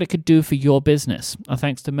and see what it could do for your business. Our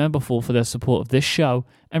thanks to Memberful for their support of this show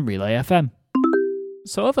and Relay FM.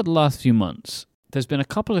 So over the last few months, there's been a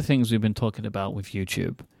couple of things we've been talking about with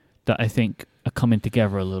YouTube that I think are coming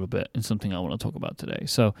together a little bit in something I want to talk about today.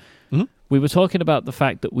 So we were talking about the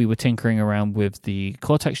fact that we were tinkering around with the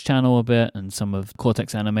Cortex channel a bit and some of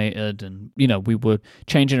Cortex Animated, and, you know, we were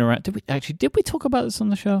changing around. Did we talk about this on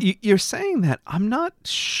the show? You're saying that. I'm not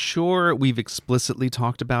sure we've explicitly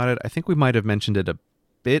talked about it. I think we might have mentioned it a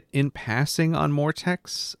bit in passing on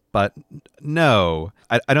Moretex, but no,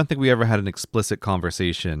 I don't think we ever had an explicit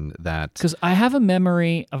conversation that... Because I have a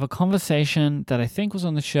memory of a conversation that I think was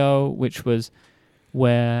on the show, which was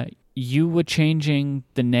where you were changing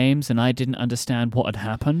the names and I didn't understand what had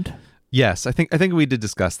happened. Yes, I think we did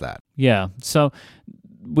discuss that. Yeah, so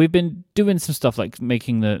we've been doing some stuff like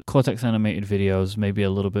making the Cortex Animated videos maybe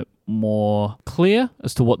a little bit more clear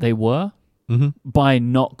as to what they were. By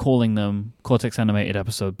not calling them Cortex Animated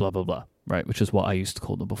episode blah, blah, blah, right? Which is what I used to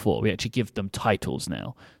call them before. We actually give them titles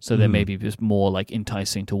now. So they're maybe just more like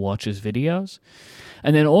enticing to watch as videos.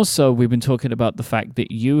 And then also we've been talking about the fact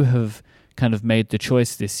that you have kind of made the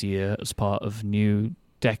choice this year as part of New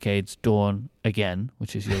Decade's Dawn Again,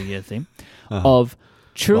 which is your year theme, of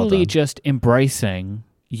truly just embracing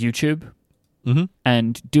YouTube.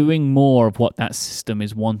 And doing more of what that system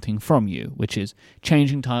is wanting from you, which is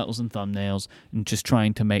changing titles and thumbnails and just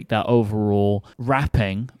trying to make that overall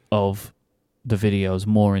wrapping of the videos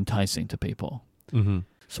more enticing to people.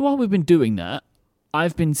 So while we've been doing that,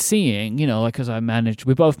 I've been seeing, you know, like as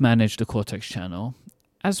we both managed the Cortex channel.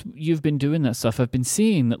 As you've been doing that stuff, I've been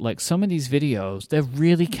seeing that like some of these videos, they're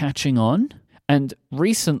really catching on. And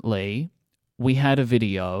recently, we had a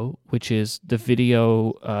video, which is the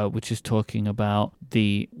video which is talking about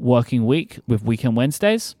the working week with Weekend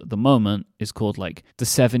Wednesdays. At the moment, is called like the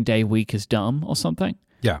 7-day week is dumb or something.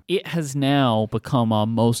 Yeah. It has now become our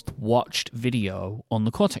most watched video on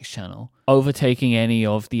the Cortex channel, overtaking any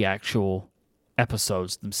of the actual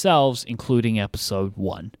episodes themselves, including episode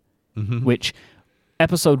 1, which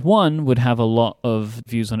episode 1 would have a lot of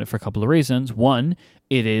views on it for a couple of reasons. One,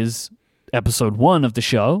 it is episode 1 of the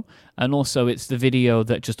show, and also it's the video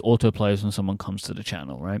that just autoplays when someone comes to the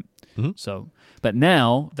channel, right? So, but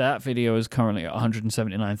now that video is currently at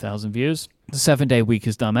 179,000 views. The 7-day week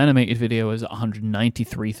is dumb animated video is at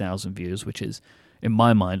 193,000 views, which is, in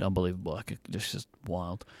my mind, unbelievable. Like, it's just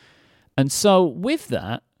wild. And so with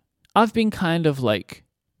that, I've been kind of like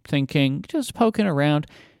thinking, just poking around,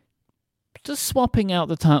 just swapping out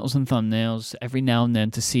the titles and thumbnails every now and then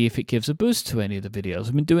to see if it gives a boost to any of the videos.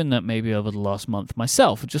 I've been doing that maybe over the last month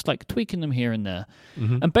myself, just like tweaking them here and there.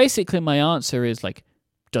 And basically my answer is like,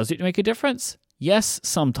 does it make a difference? Yes,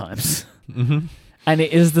 sometimes. And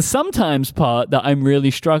it is the sometimes part that I'm really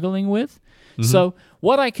struggling with. So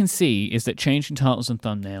what I can see is that changing titles and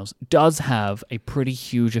thumbnails does have a pretty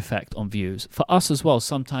huge effect on views. For us as well,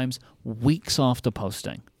 sometimes weeks after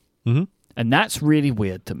posting. And that's really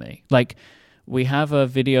weird to me. Like, we have a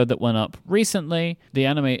video that went up recently, the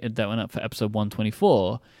animated that went up for episode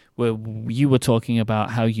 124, where you were talking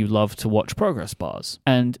about how you love to watch progress bars.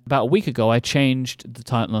 And about a week ago, I changed the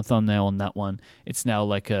title and thumbnail on that one. It's now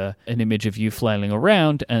like an image of you flailing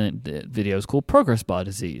around, and the video is called Progress Bar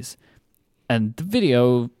Disease. And the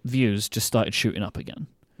video views just started shooting up again.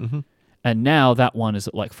 Mm-hmm. And now that one is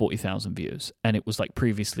at like 40,000 views. And it was like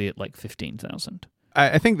previously at like 15,000.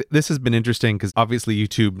 I think this has been interesting because obviously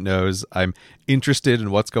YouTube knows I'm interested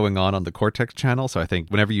in what's going on the Cortex channel. So I think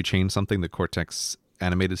whenever you change something, the Cortex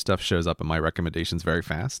animated stuff shows up in my recommendations very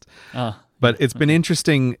fast. But it's been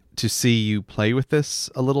interesting to see you play with this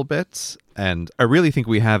a little bit. And I really think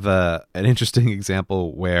we have an interesting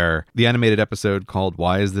example where the animated episode called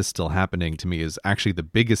Why Is This Still Happening to me is actually the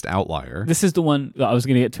biggest outlier. This is the one that I was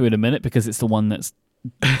going to get to in a minute because it's the one that's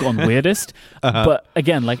gone weirdest. But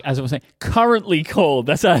again, like as I was saying, currently called.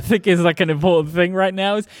 That's what I think is like an important thing right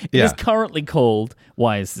now. It is currently called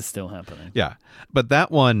Why Is This Still Happening? Yeah. But that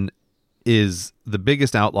one is the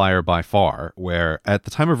biggest outlier by far, where at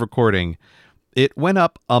the time of recording, it went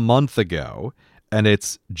up a month ago and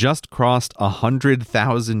it's just crossed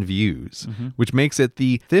 100,000 views, which makes it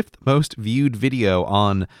the 5th most viewed video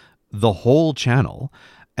on the whole channel.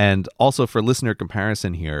 And also for listener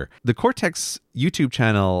comparison here, the Cortex YouTube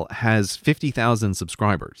channel has 50,000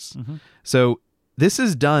 subscribers. So this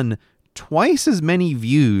has done twice as many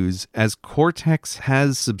views as Cortex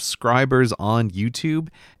has subscribers on YouTube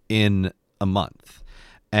in a month.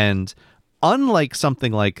 And unlike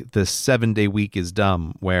something like the 7-Day Week is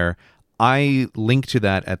Dumb, where I link to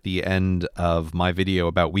that at the end of my video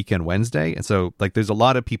about Weekend Wednesday. And so like there's a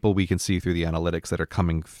lot of people we can see through the analytics that are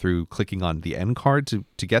coming through clicking on the end card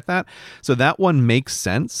to get that. So that one makes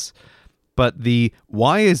sense. But the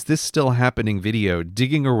Why Is This Still Happening video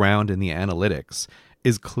digging around in the analytics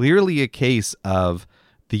is clearly a case of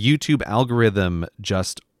the YouTube algorithm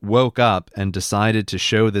just woke up and decided to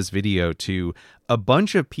show this video to a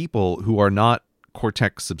bunch of people who are not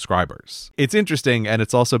Cortex subscribers. It's interesting, and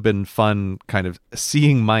it's also been fun kind of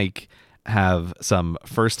seeing Mike have some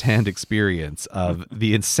firsthand experience of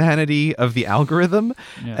the insanity of the algorithm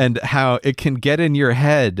and how it can get in your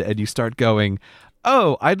head and you start going,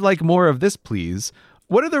 oh, I'd like more of this, please.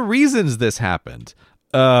 What are the reasons this happened?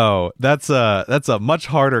 Oh, that's a much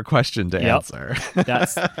harder question to answer.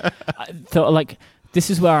 So like this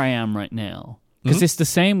is where I am right now. Because it's the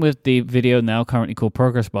same with the video now currently called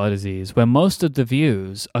Progress Bar Disease, where most of the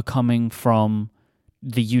views are coming from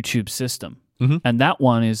the YouTube system. And that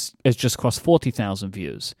one is just crossed 40,000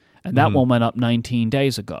 views. And that one went up 19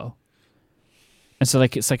 days ago. And so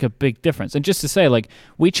like it's like a big difference. And just to say, like,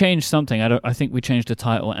 we changed something. I think we changed the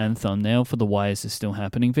title and thumbnail for the Why Is This Still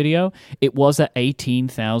Happening video. It was at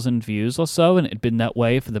 18,000 views or so, and it had been that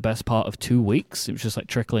way for the best part of 2 weeks. It was just like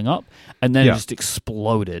trickling up. And then it just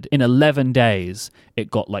exploded. In 11 days,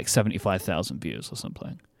 it got like 75,000 views or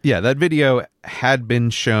something. Yeah, that video had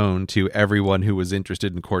been shown to everyone who was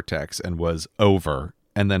interested in Cortex and was over.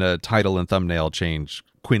 And then a title and thumbnail change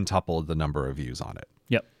quintupled the number of views on it.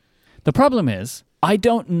 Yep. The problem is, I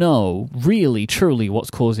don't know really, truly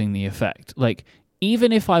what's causing the effect. Like,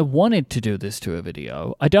 even if I wanted to do this to a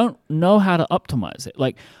video, I don't know how to optimize it.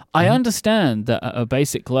 Like, I understand that at a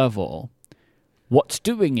basic level, what's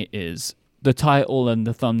doing it is the title and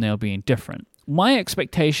the thumbnail being different. My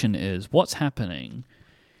expectation is what's happening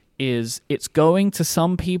is it's going to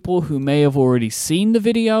some people who may have already seen the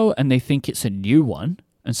video and they think it's a new one,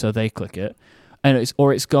 and so they click it. And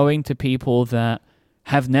it's going to people that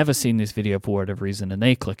have never seen this video for whatever reason, and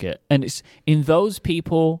they click it. And it's in those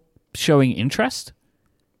people showing interest,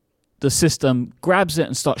 the system grabs it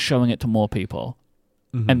and starts showing it to more people.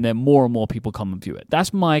 And then more and more people come and view it.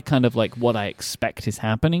 That's my kind of like what I expect is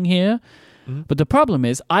happening here. But the problem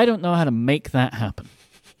is I don't know how to make that happen.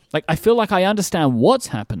 Like, I feel like I understand what's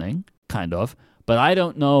happening, kind of, but I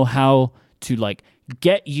don't know how to like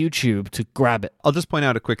get YouTube to grab it. I'll just point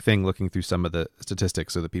out a quick thing looking through some of the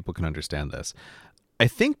statistics so that people can understand this. I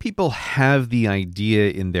think people have the idea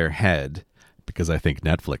in their head, because I think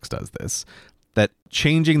Netflix does this, that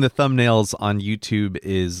changing the thumbnails on YouTube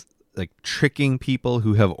is like tricking people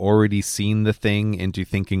who have already seen the thing into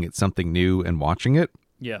thinking it's something new and watching it.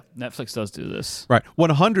 Yeah, Netflix does do this. Right.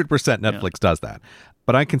 100% Netflix does that.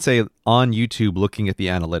 But I can say on YouTube, looking at the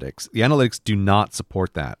analytics do not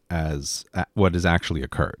support that as what has actually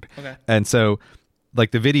occurred. Okay. And so,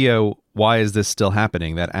 like the video, Why Is This Still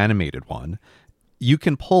Happening, that animated one, you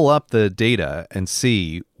can pull up the data and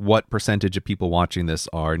see what percentage of people watching this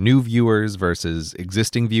are new viewers versus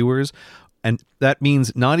existing viewers. And that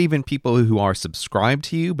means not even people who are subscribed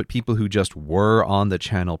to you, but people who just were on the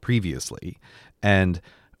channel previously. And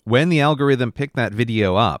when the algorithm picked that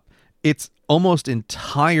video up, it's almost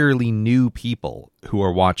entirely new people who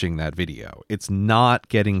are watching that video. It's not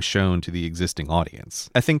getting shown to the existing audience.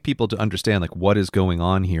 I think people to understand like what is going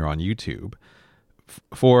on here on YouTube,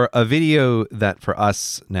 for a video that for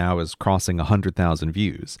us now is crossing 100,000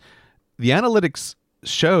 views, the analytics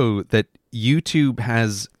show that YouTube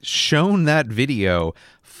has shown that video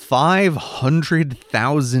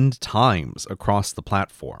 500,000 times across the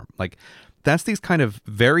platform. Like, that's these kind of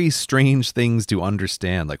very strange things to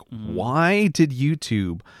understand. Like, why did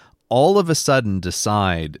YouTube all of a sudden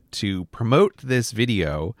decide to promote this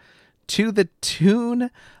video to the tune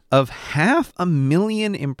of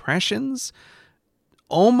 500,000 impressions,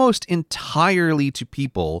 almost entirely to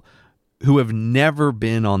people who have never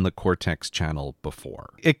been on the Cortex channel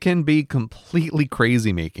before? It can be completely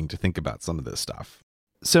crazy making to think about some of this stuff.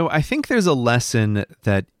 So I think there's a lesson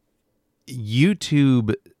that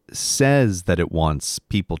YouTube says that it wants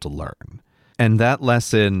people to learn. And that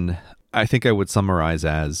lesson, I think I would summarize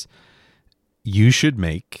as, you should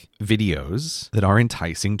make videos that are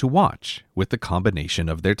enticing to watch with the combination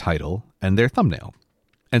of their title and their thumbnail.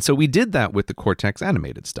 And so we did that with the Cortex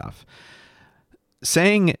animated stuff.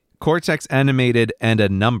 Saying Cortex animated and a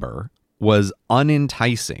number was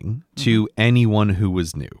unenticing to anyone who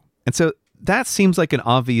was new. And so that seems like an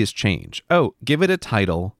obvious change. Oh, give it a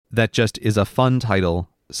title that just is a fun title,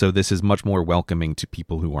 so this is much more welcoming to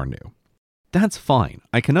people who are new. That's fine.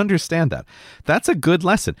 I can understand that. That's a good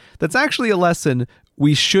lesson. That's actually a lesson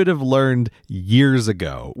we should have learned years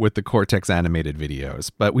ago with the Cortex animated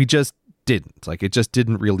videos, but we just didn't. Like, it just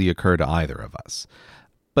didn't really occur to either of us.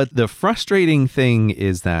 But the frustrating thing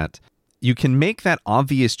is that you can make that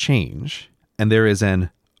obvious change, and there is an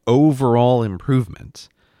overall improvement.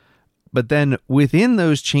 But then within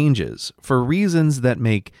those changes, for reasons that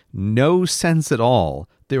make no sense at all,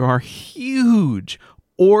 there are huge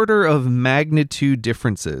order of magnitude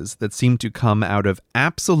differences that seem to come out of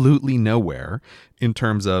absolutely nowhere in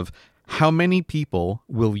terms of how many people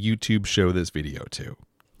will YouTube show this video to.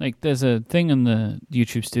 Like, there's a thing in the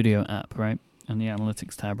YouTube Studio app, right? In the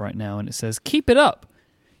analytics tab right now, and it says, keep it up.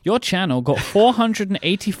 Your channel got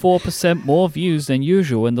 484% more views than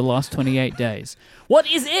usual in the last 28 days. What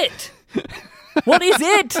is it? What is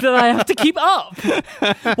it that I have to keep up?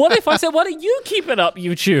 What if I said, why don't you keep it up,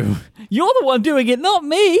 YouTube? You're the one doing it, not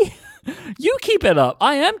me. You keep it up.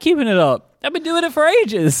 I am keeping it up. I've been doing it for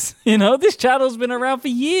ages. You know, this channel's been around for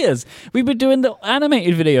years. We've been doing the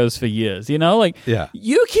animated videos for years, you know? Like,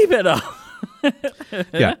 you keep it up.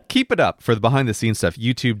 Yeah, keep it up for the behind the scenes stuff.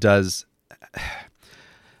 YouTube does.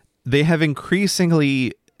 They have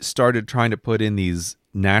increasingly started trying to put in these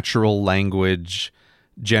natural language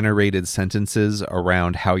generated sentences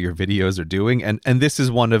around how your videos are doing. And this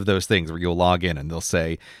is one of those things where you'll log in and they'll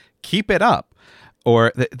say, keep it up.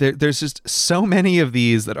 Or there's just so many of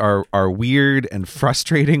these that are weird and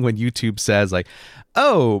frustrating when YouTube says, like,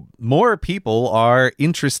 oh, more people are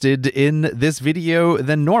interested in this video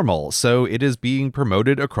than normal, so it is being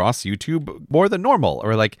promoted across YouTube more than normal.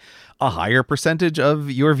 Or like, a higher percentage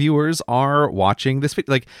of your viewers are watching this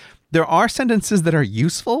video. Like, there are sentences that are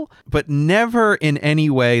useful, but never in any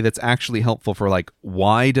way that's actually helpful for, like,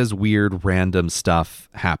 why does weird random stuff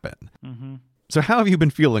happen? Mm-hmm. So how have you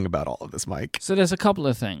been feeling about all of this, Mike? So there's a couple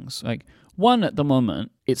of things. Like, one, at the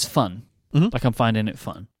moment, it's fun. Mm-hmm. Like, I'm finding it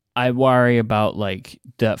fun. I worry about, like,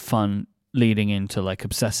 that fun leading into, like,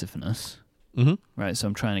 obsessiveness. Mm-hmm. Right? So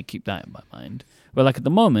I'm trying to keep that in my mind. But, like, at the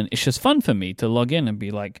moment, it's just fun for me to log in and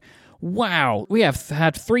be like, wow, we have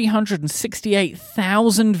had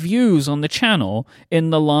 368,000 views on the channel in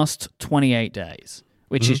the last 28 days,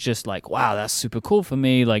 which is just like, wow, that's super cool for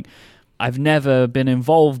me. Like, I've never been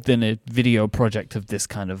involved in a video project of this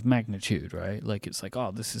kind of magnitude, right? Like, it's like,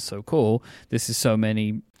 oh, this is so cool. This is so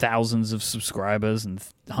many thousands of subscribers and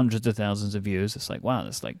hundreds of thousands of views. It's like, wow,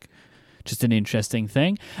 that's like just an interesting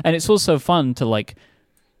thing. And it's also fun to, like,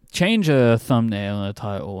 change a thumbnail and a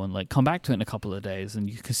title and, like, come back to it in a couple of days and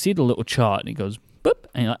you can see the little chart and it goes boop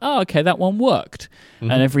and you're like, oh, okay, that one worked.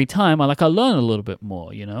 Mm-hmm. And every time I learn a little bit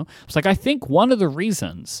more, you know? It's like, I think one of the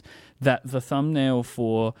reasons that the thumbnail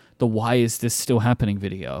for the Why Is This Still Happening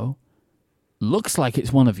video looks like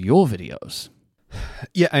it's one of your videos.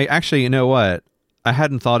 Yeah, I actually, you know what? I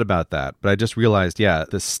hadn't thought about that, but I just realized, yeah,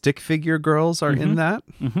 the stick figure girls are in that.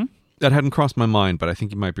 Mm-hmm. That hadn't crossed my mind, but I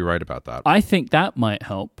think you might be right about that. I think that might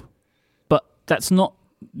help, but that's not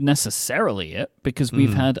necessarily it, because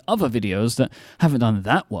we've had other videos that haven't done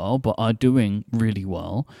that well but are doing really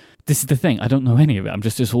well. This is the thing, I don't know any of it. I'm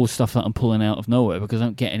just all stuff that I'm pulling out of nowhere because I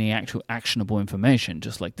don't get any actual actionable information,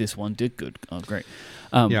 just like this one did good. Oh, great.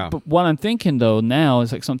 But what I'm thinking, though, now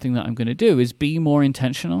is like something that I'm going to do is be more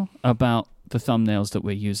intentional about the thumbnails that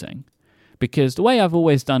we're using. Because the way I've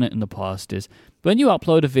always done it in the past is when you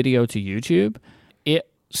upload a video to YouTube,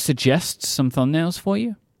 it suggests some thumbnails for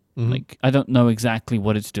you. Like, I don't know exactly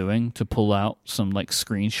what it's doing to pull out some like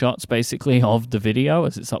screenshots basically of the video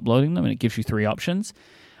as it's uploading them, and it gives you 3 options.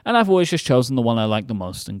 And I've always just chosen the one I like the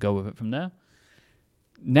most and go with it from there.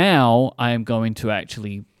 Now I am going to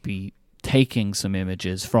actually be taking some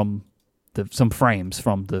images from some frames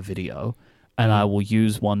from the video, and I will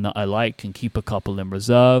use one that I like and keep a couple in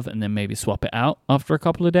reserve and then maybe swap it out after a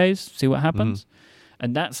couple of days, see what happens.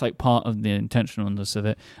 And that's like part of the intentionalness of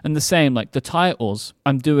it. And the same, like the titles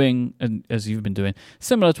I'm doing, and as you've been doing,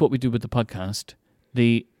 similar to what we do with the podcast,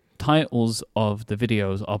 the titles of the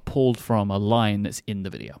videos are pulled from a line that's in the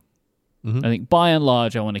video. I think by and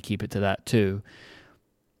large, I want to keep it to that too.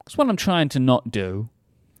 Because what I'm trying to not do,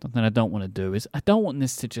 something I don't want to do, is I don't want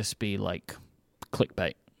this to just be like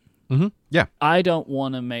clickbait. Yeah. I don't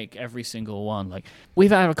want to make every single one like we've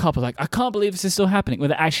had a couple like I can't believe this is still happening.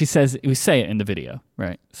 Well, it actually says we say it in the video,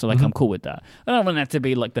 right? So like I'm cool with that. I don't want that to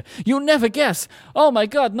be like you'll never guess. Oh my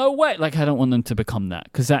god, no way! Like I don't want them to become that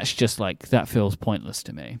because that's just like that feels pointless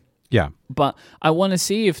to me. Yeah. But I want to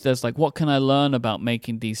see if there's like what can I learn about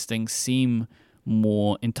making these things seem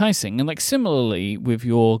more enticing. And like similarly with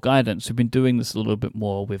your guidance, we've been doing this a little bit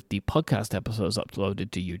more with the podcast episodes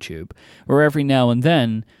uploaded to YouTube, where every now and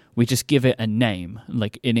then we just give it a name,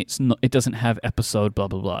 like, and it doesn't have episode blah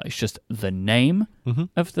blah blah. It's just the name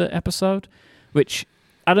of the episode, which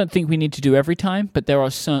I don't think we need to do every time, but there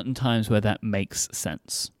are certain times where that makes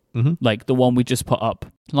sense. Like the one we just put up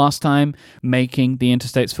last time, Making the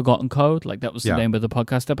Interstate's Forgotten Code, like that was the name of the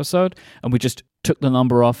podcast episode, and we just took the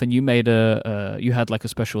number off, and you made you had like a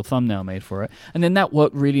special thumbnail made for it, and then that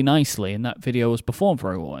worked really nicely, and that video was performed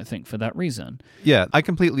very well, I think, for that reason. Yeah, I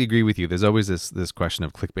completely agree with you. There's always this question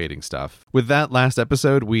of clickbaiting stuff. With that last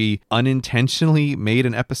episode, we unintentionally made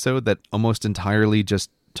an episode that almost entirely just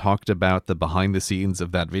talked about the behind the scenes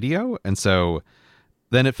of that video, and so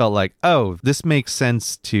then it felt like, oh, this makes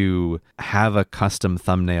sense to have a custom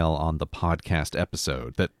thumbnail on the podcast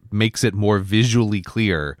episode that makes it more visually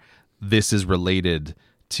clear this is related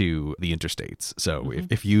to the interstates. So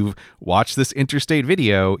if you've watched this interstate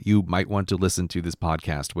video, you might want to listen to this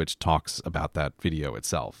podcast, which talks about that video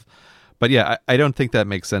itself. But yeah, I don't think that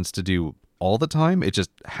makes sense to do all the time. It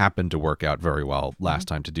just happened to work out very well last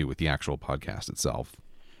time to do with the actual podcast itself.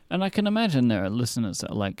 And I can imagine there are listeners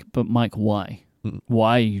that are like, but Mike, why?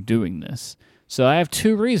 Why are you doing this? So I have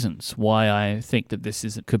 2 reasons why I think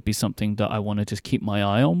that could be something that I want to just keep my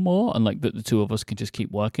eye on more, and like that the 2 of us can just keep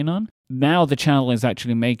working on. Now the channel is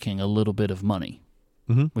actually making a little bit of money,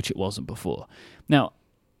 which it wasn't before. Now,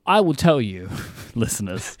 I will tell you,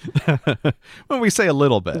 listeners, when we say a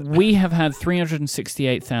little bit, we have had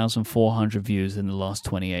 368,400 views in the last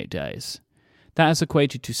 28 days. That has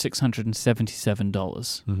equated to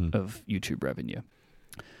 $677 of YouTube revenue.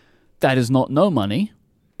 That is not no money,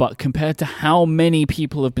 but compared to how many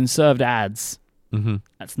people have been served ads,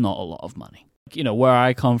 that's not a lot of money. You know, where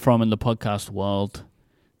I come from in the podcast world,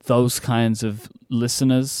 those kinds of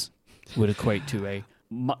listeners would equate to a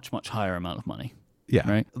much, much higher amount of money. Yeah.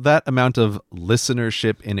 Right? That amount of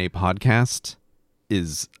listenership in a podcast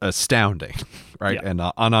is astounding, right? Yeah. And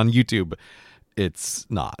on YouTube, it's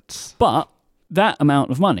not. But that amount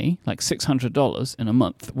of money, like $600 in a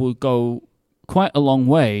month, will go quite a long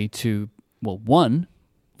way to, well, one,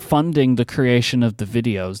 funding the creation of the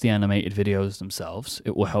videos, the animated videos themselves.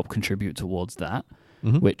 It will help contribute towards that,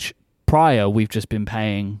 which prior we've just been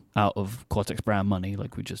paying out of Cortex brand money.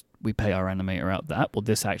 Like we pay our animator out that. Well,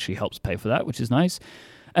 this actually helps pay for that, which is nice.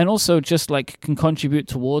 And also just like can contribute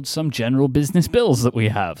towards some general business bills that we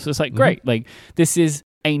have. So it's like, great. Like this is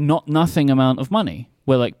a nothing amount of money.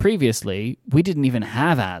 Where like previously, we didn't even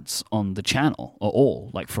have ads on the channel at all,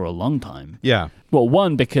 like for a long time. Yeah. Well,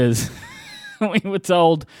 one, because we were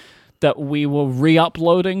told that we were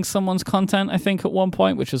re-uploading someone's content, I think, at one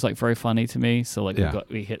point, which was like very funny to me. So like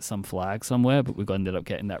we hit some flag somewhere, but we ended up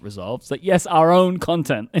getting that resolved. So yes, our own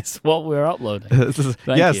content is what we're uploading.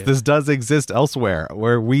 This does exist elsewhere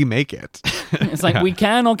where we make it. It's like we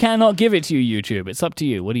can or cannot give it to you, YouTube. It's up to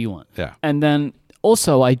you. What do you want? Yeah. And then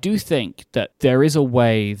also, I do think that there is a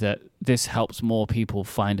way that this helps more people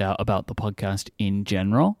find out about the podcast in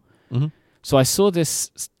general. So I saw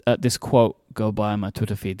this quote go by my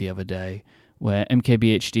Twitter feed the other day where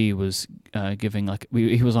MKBHD was giving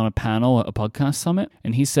he was on a panel at a podcast summit,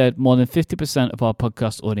 and he said more than 50% of our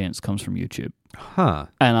podcast audience comes from YouTube. Huh.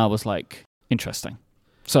 And I was like, interesting.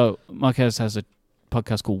 So Marques has a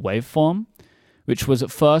podcast called Waveform, which was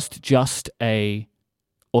at first just a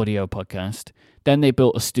audio podcast. Then they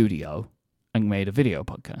built a studio and made a video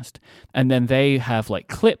podcast. And then they have like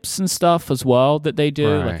clips and stuff as well that they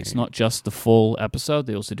do. Right. Like it's not just the full episode.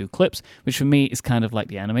 They also do clips, which for me is kind of like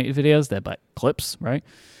the animated videos. They're like clips, right?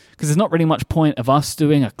 Because there's not really much point of us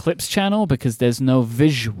doing a clips channel because there's no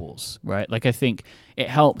visuals, right? Like I think it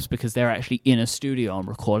helps because they're actually in a studio and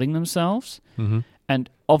recording themselves. Mm-hmm. And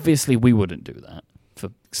obviously we wouldn't do that for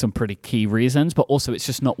some pretty key reasons, but also it's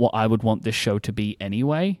just not what I would want this show to be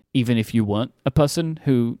anyway, even if you weren't a person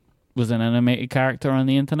who was an animated character on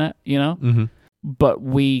the internet, you know? Mm-hmm. But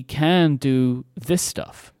we can do this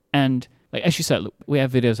stuff. And like as you said, look, we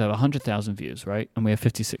have videos that have 100,000 views, right? And we have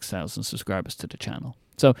 56,000 subscribers to the channel.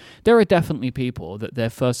 So there are definitely people that their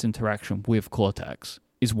first interaction with Cortex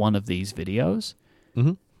is one of these videos.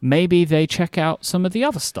 Mm-hmm. Maybe they check out some of the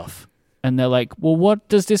other stuff and they're like, well, what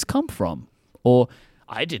does this come from? Or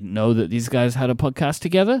I didn't know that these guys had a podcast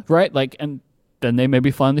together, right? Like, and then they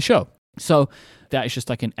maybe find the show. So that is just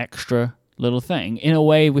like an extra little thing in a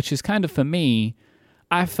way, which is kind of for me,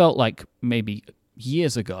 I felt like maybe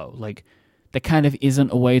years ago, like there kind of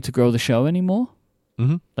isn't a way to grow the show anymore.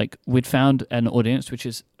 Mm-hmm. Like we'd found an audience, which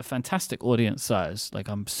is a fantastic audience size. Like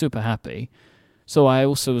I'm super happy. So I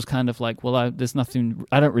also was kind of like, well, there's nothing,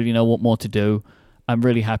 I don't really know what more to do. I'm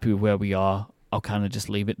really happy with where we are. I'll kind of just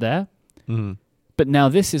leave it there. Mm-hmm. But now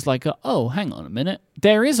this is like, oh, hang on a minute.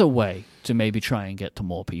 There is a way to maybe try and get to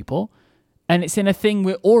more people. And it's in a thing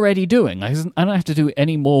we're already doing. I don't have to do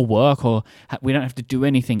any more work or we don't have to do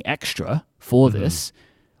anything extra for this.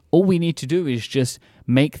 All we need to do is just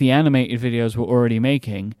make the animated videos we're already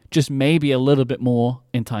making just maybe a little bit more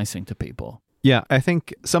enticing to people. Yeah, I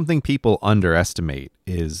think something people underestimate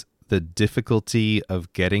is the difficulty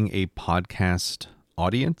of getting a podcast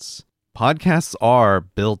audience. Podcasts are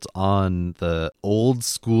built on the old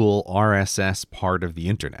school RSS part of the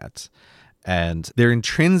internet, and they're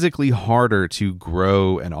intrinsically harder to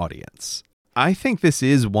grow an audience. I think this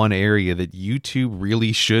is one area that YouTube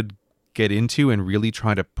really should get into and really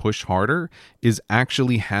try to push harder, is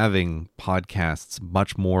actually having podcasts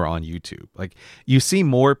much more on YouTube. Like you see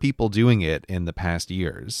more people doing it in the past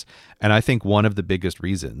years. And I think one of the biggest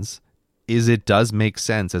reasons is it does make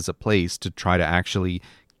sense as a place to try to actually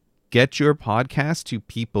get your podcast to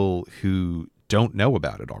people who don't know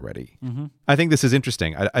about it already. Mm-hmm. I think this is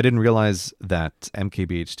interesting. I didn't realize that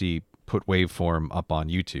MKBHD put Waveform up on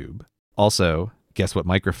YouTube. Also, guess what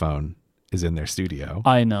microphone is in their studio?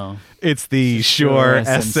 I know. It's the Shure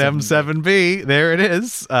SM7B. There it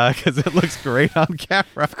is, because it looks great on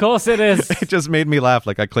camera. Of course it is. It just made me laugh.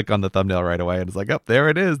 Like I click on the thumbnail right away and it's like, oh, there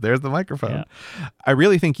it is. There's the microphone. Yeah. I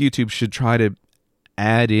really think YouTube should try to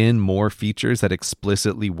add in more features that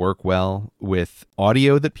explicitly work well with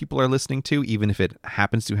audio that people are listening to, even if it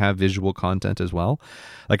happens to have visual content as well.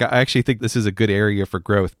 Like I actually think this is a good area for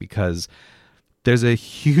growth because there's a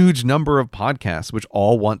huge number of podcasts which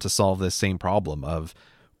all want to solve this same problem of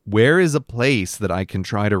where is a place that I can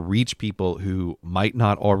try to reach people who might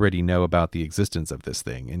not already know about the existence of this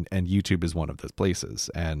thing. And YouTube is one of those places.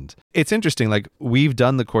 And it's interesting, like we've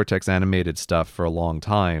done the Cortex animated stuff for a long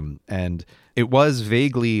time, and it was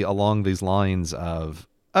vaguely along these lines of,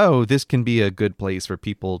 oh, this can be a good place for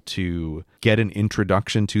people to get an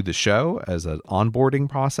introduction to the show as an onboarding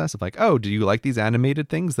process of like, oh, do you like these animated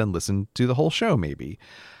things? Then listen to the whole show maybe.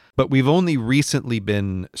 But we've only recently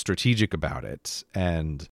been strategic about it,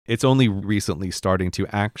 and it's only recently starting to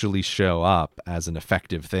actually show up as an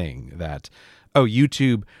effective thing that, oh,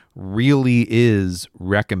 YouTube really is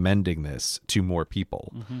recommending this to more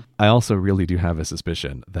people. Mm-hmm. I also really do have a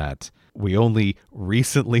suspicion that we only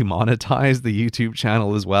recently monetized the YouTube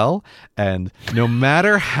channel as well, and no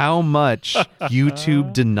matter how much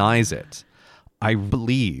YouTube denies it, I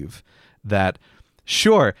believe that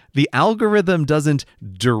sure, the algorithm doesn't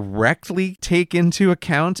directly take into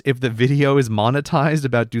account if the video is monetized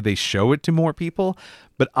about do they show it to more people,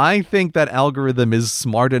 but I think that algorithm is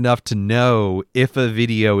smart enough to know if a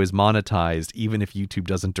video is monetized, even if YouTube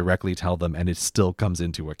doesn't directly tell them, and it still comes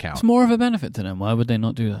into account. It's more of a benefit to them. Why would they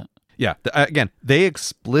not do that? Yeah, again, they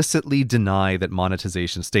explicitly deny that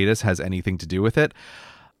monetization status has anything to do with it,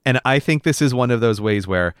 and I think this is one of those ways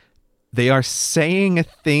where they are saying a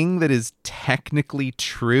thing that is technically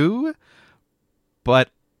true, but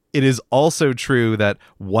it is also true that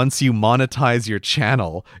once you monetize your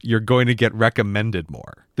channel, you're going to get recommended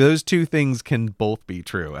more. Those two things can both be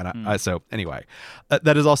true. And so anyway,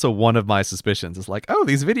 that is also one of my suspicions. It's like, oh,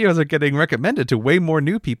 these videos are getting recommended to way more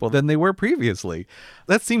new people than they were previously.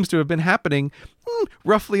 That seems to have been happening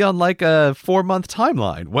roughly on like a 4-month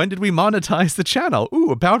timeline. When did we monetize the channel?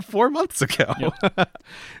 Ooh, about 4 months ago. Yep.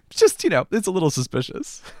 Just, it's a little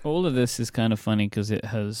suspicious. All of this is kind of funny because it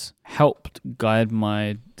has helped guide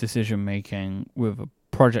my decision making with a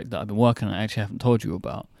project that I've been working on I actually haven't told you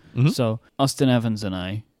about. Mm-hmm. So Austin Evans and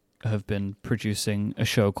I have been producing a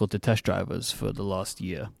show called The Test Drivers for the last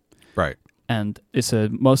year. Right. And it's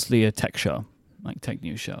mostly a tech show, like tech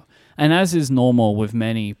news show. And as is normal with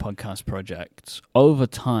many podcast projects, over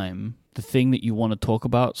time, the thing that you want to talk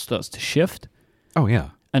about starts to shift. Oh, yeah.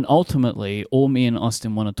 And ultimately, all me and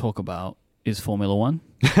Austin want to talk about is Formula One.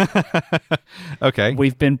 Okay.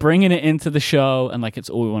 We've been bringing it into the show, and like it's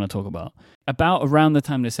all we want to talk about. About around the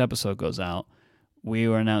time this episode goes out, we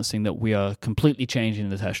were announcing that we are completely changing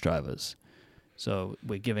the Test Drivers. So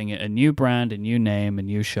we're giving it a new brand, a new name, a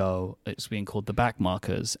new show. It's being called The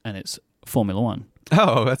Backmarkers, and it's Formula One.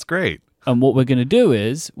 Oh, that's great. And what we're going to do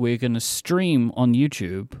is we're going to stream on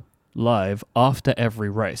YouTube live after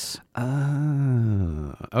every race.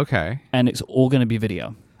 Okay. And it's all going to be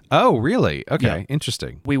video. Oh, really? Okay, Yeah.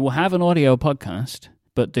 Interesting. We will have an audio podcast,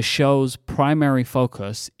 but the show's primary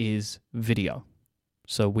focus is video.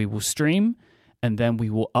 So we will stream, and then we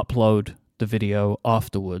will upload the video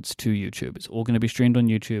afterwards to YouTube. It's all going to be streamed on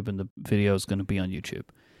YouTube, and the video is going to be on YouTube.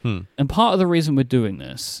 And part of the reason we're doing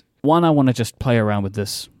this, one, I want to just play around with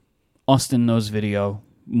this. Austin knows video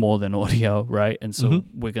more than audio, right? And so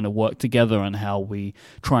we're going to work together on how we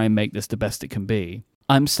try and make this the best it can be.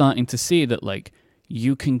 I'm starting to see that, like,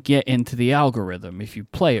 you can get into the algorithm if you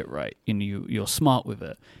play it right and you're smart with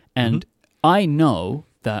it. And I know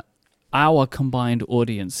that our combined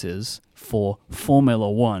audiences for Formula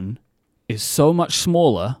One is so much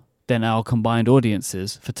smaller than our combined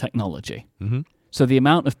audiences for technology. So the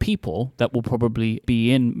amount of people that will probably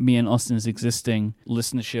be in me and Austin's existing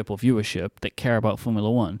listenership or viewership that care about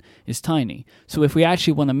Formula One is tiny. So if we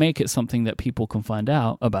actually want to make it something that people can find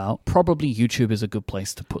out about, probably YouTube is a good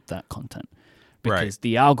place to put that content. Because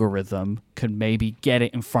the algorithm can maybe get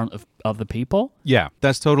it in front of other people. Yeah,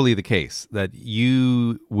 that's totally the case. That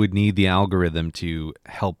you would need the algorithm to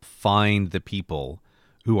help find the people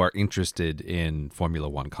who are interested in Formula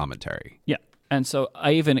One commentary. Yeah. And so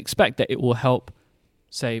I even expect that it will help,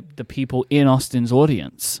 say, the people in Austin's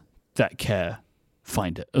audience that care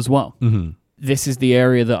find it as well. This is the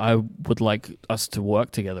area that I would like us to work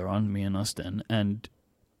together on, me and Austin. And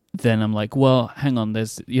then I'm like, well, hang on,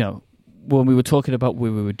 there's, when we were talking about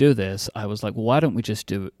where we would do this, I was like, well, why don't we just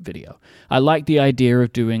do video? I like the idea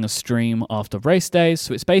of doing a stream after race days.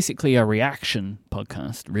 So it's basically a reaction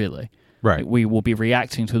podcast, really. Right. Like, we will be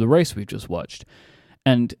reacting to the race we've just watched.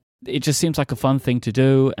 And it just seems like a fun thing to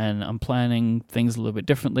do. And I'm planning things a little bit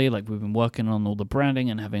differently. Like, we've been working on all the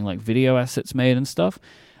branding and having like video assets made and stuff.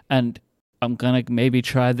 And I'm going to maybe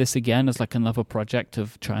try this again as like another project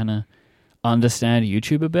of trying to understand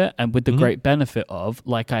YouTube a bit, and with the great benefit of,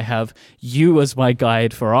 like, I have you as my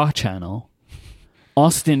guide for our channel,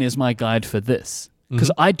 Austin is my guide for this, because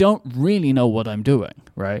I don't really know what I'm doing,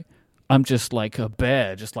 right? I'm just like a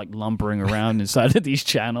bear, just like lumbering around inside of these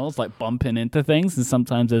channels, like bumping into things, and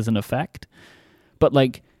sometimes there's an effect. But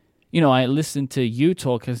like, I listen to you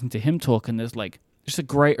talk, listen to him talk, and there's like just a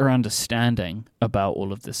greater understanding about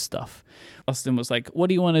all of this stuff. Austin was like, what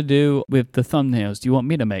do you want to do with the thumbnails? Do you want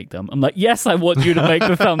me to make them? I'm like, yes, I want you to make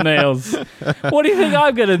the thumbnails. What do you think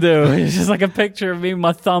I'm going to do? It's just like a picture of me with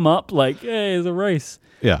my thumb up, like, hey, it's a race.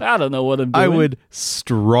 Yeah. I don't know what I'm doing. I would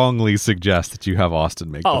strongly suggest that you have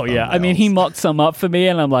Austin make the thumbnails. Yeah. I mean, he mocked some up for me,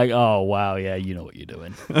 and I'm like, oh, wow, yeah, you know what you're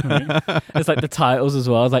doing. Right? It's like the titles as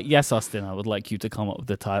well. I was like, yes, Austin, I would like you to come up with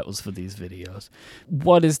the titles for these videos.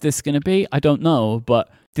 What is this going to be? I don't know, but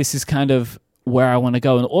this is kind of where I want to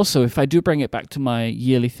go. And also, if I do bring it back to my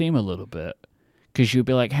yearly theme a little bit, because you'll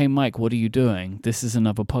be like, hey, Mike, what are you doing? This is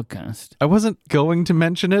another podcast. I wasn't going to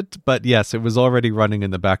mention it, but yes, it was already running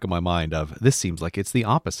in the back of my mind of, this seems like it's the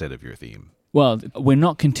opposite of your theme. Well, we're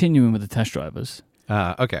not continuing with the Test Drivers.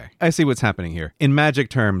 Okay. I see what's happening here. In magic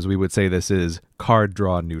terms, we would say this is card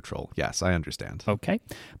draw neutral. Yes, I understand. Okay.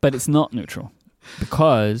 But it's not neutral,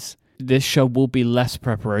 because this show will be less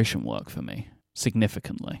preparation work for me.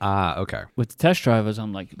 Significantly. Okay. With the Test Drivers,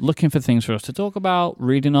 I'm like looking for things for us to talk about,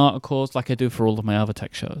 reading articles like I do for all of my other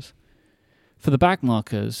tech shows. For the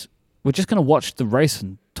Backmarkers, we're just going to watch the race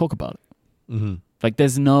and talk about it. Like,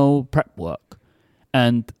 there's no prep work.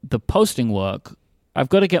 And the posting work, I've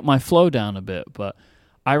got to get my flow down a bit, but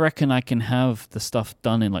I reckon I can have the stuff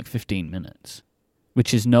done in like 15 minutes,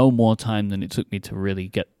 which is no more time than it took me to really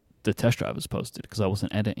get the test drivers posted because I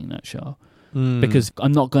wasn't editing that show. Because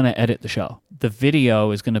I'm not going to edit the show. The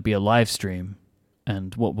video is going to be a live stream,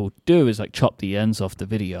 and what we'll do is like chop the ends off the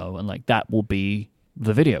video, and like that will be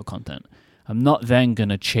the video content. I'm not then going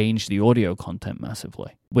to change the audio content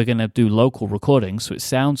massively. We're going to do local recordings so it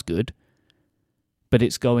sounds good, but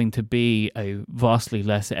it's going to be a vastly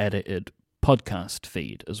less edited podcast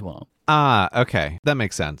feed as well. Ah, okay. That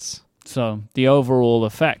makes sense. So the overall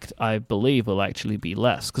effect, I believe, will actually be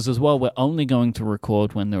less. Because as well, we're only going to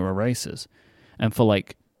record when there are races. And for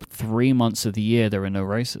like 3 months of the year, there are no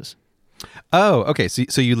races. Oh, okay.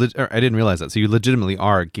 So you, I didn't realize that. So you legitimately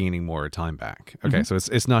are gaining more time back. Okay, so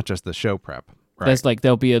it's not just the show prep. Right. There's like,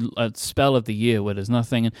 there'll be a spell of the year where there's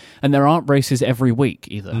nothing. And there aren't races every week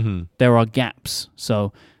either. There are gaps.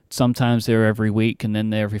 So sometimes they're every week, and then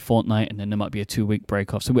they're every fortnight, and then there might be a 2-week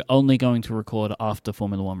break off. So we're only going to record after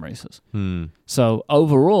Formula One races. So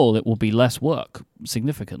overall, it will be less work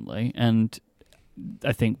significantly, and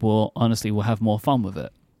I think we'll have more fun with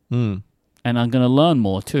it. And I'm going to learn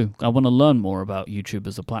more too. I want to learn more about YouTube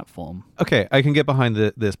as a platform. Okay, I can get behind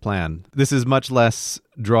this plan. This is much less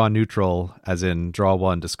draw neutral, as in draw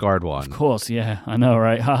one, discard one. Of course, yeah, I know,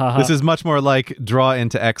 right? This is much more like draw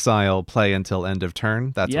into exile, play until end of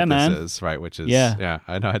turn. That's what man. This is, right? Which is, yeah,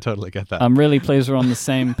 I know, I totally get that. I'm really pleased we're on the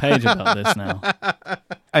same page about this now.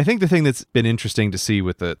 I think the thing that's been interesting to see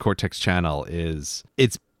with the Cortex channel is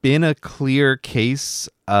it's been a clear case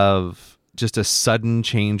of just a sudden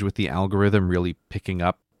change with the algorithm really picking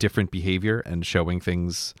up different behavior and showing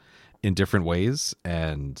things in different ways.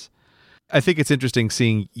 And I think it's interesting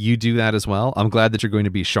seeing you do that as well. I'm glad that you're going to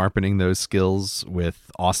be sharpening those skills with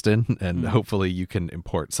Austin, and hopefully you can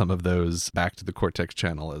import some of those back to the Cortex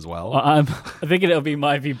channel as well. I think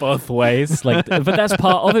might be both ways. Like, but that's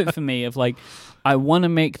part of it for me. Of like, I want to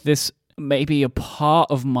make this maybe a part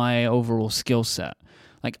of my overall skill set.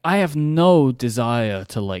 Like, I have no desire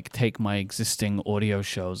to, like, take my existing audio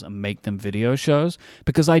shows and make them video shows,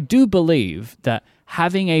 because I do believe that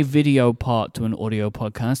having a video part to an audio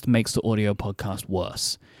podcast makes the audio podcast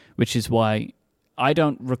worse, which is why I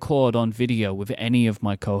don't record on video with any of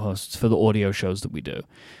my co-hosts for the audio shows that we do.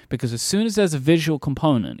 Because as soon as there's a visual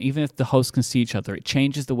component, even if the hosts can see each other, it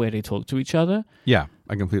changes the way they talk to each other. Yeah,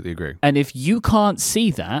 I completely agree. And if you can't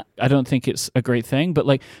see that, I don't think it's a great thing. But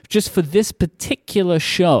like, just for this particular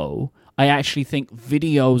show, I actually think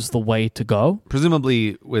video's the way to go.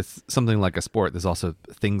 Presumably with something like a sport, there's also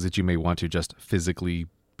things that you may want to just physically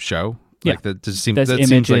show. Yeah, like there's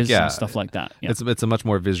images and stuff like that. Yeah. It's a much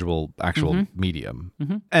more visual, actual medium.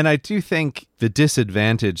 And I do think the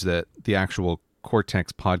disadvantage that the actual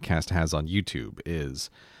Cortex podcast has on YouTube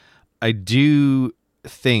is I do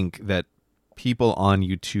think that people on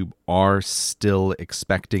YouTube are still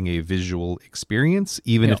expecting a visual experience,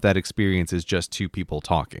 even if that experience is just two people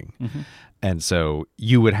talking. And so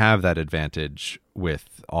you would have that advantage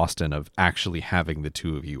with Austin of actually having the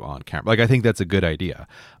two of you on camera. Like, I think that's a good idea.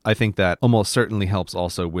 I think that almost certainly helps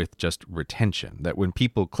also with just retention, that when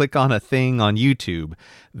people click on a thing on YouTube,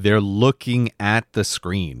 they're looking at the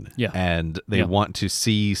screen and they want to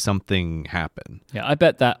see something happen. Yeah, I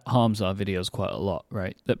bet that harms our videos quite a lot,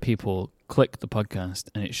 right? That people click the podcast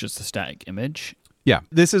and it's just a static image. Yeah,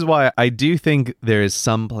 this is why I do think there is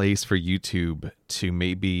some place for YouTube to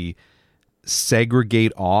maybe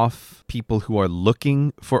segregate off people who are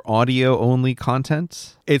looking for audio only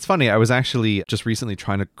content. It's funny, I was actually just recently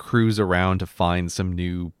trying to cruise around to find some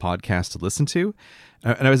new podcasts to listen to,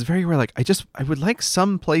 and I was very aware, like, I would like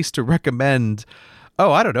some place to recommend,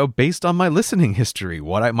 I don't know, based on my listening history,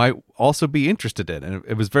 what I might also be interested in. And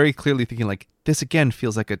it was very clearly thinking, like, this again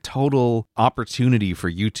feels like a total opportunity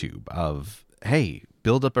for YouTube of, hey,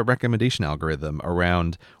 build up a recommendation algorithm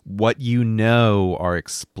around what you know are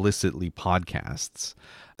explicitly podcasts.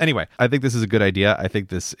 Anyway, I think this is a good idea. I think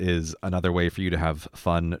this is another way for you to have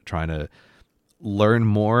fun trying to learn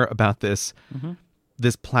more about this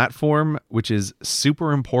this platform, which is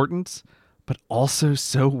super important, but also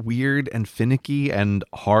so weird and finicky and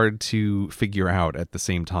hard to figure out at the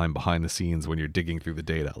same time behind the scenes when you're digging through the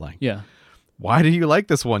data. Like, why do you like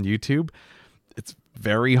this one, YouTube? It's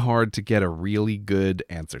very hard to get a really good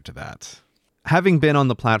answer to that. Having been on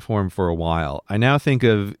the platform for a while, I now think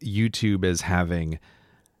of YouTube as having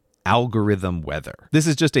algorithm weather. This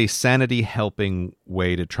is just a sanity helping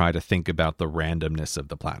way to try to think about the randomness of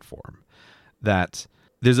the platform. That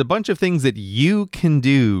there's a bunch of things that you can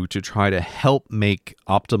do to try to help make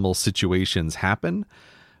optimal situations happen,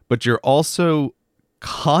 but you're also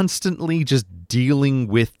constantly just dealing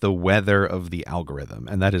with the weather of the algorithm,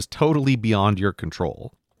 and that is totally beyond your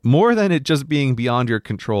control. More than it just being beyond your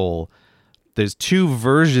control, there's two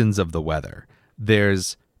versions of the weather.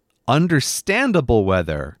 There's understandable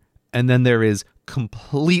weather, and then there is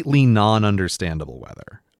completely non-understandable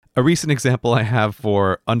weather. A recent example I have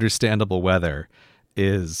for understandable weather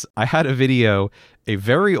is I had a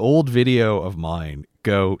very old video of mine,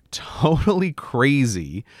 go totally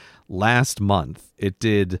crazy last month. It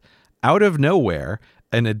did, out of nowhere,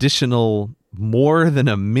 an additional more than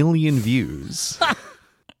 1 million views.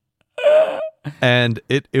 And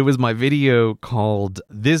it was my video called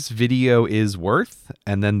 "This Video Is Worth,"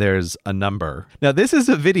 and then there's a number. Now, this is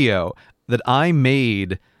a video that I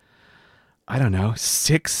made, I don't know,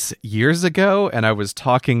 6 years ago, and I was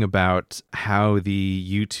talking about how the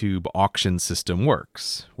YouTube auction system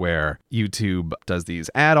works, where YouTube does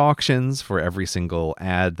these ad auctions for every single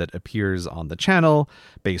ad that appears on the channel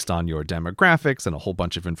based on your demographics and a whole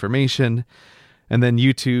bunch of information. And then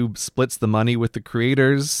YouTube splits the money with the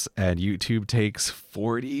creators, and YouTube takes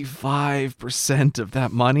 45% of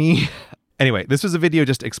that money. Anyway, this was a video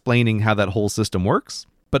just explaining how that whole system works.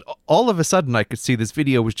 But all of a sudden, I could see this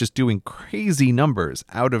video was just doing crazy numbers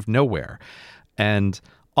out of nowhere. And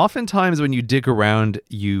oftentimes when you dig around,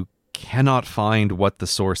 you cannot find what the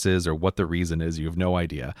source is or what the reason is. You have no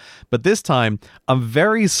idea. But this time, I'm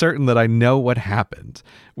very certain that I know what happened,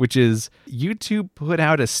 which is YouTube put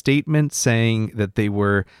out a statement saying that they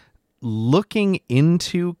were looking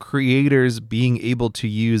into creators being able to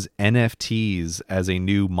use NFTs as a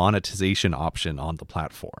new monetization option on the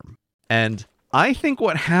platform. And I think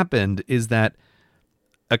what happened is that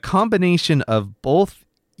a combination of both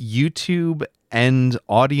YouTube and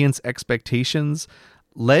audience expectations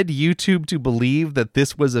led YouTube to believe that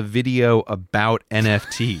this was a video about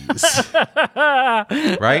NFTs,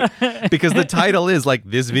 right? Because the title is like,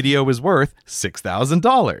 "This video is worth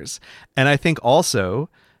 $6,000. And I think also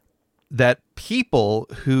that people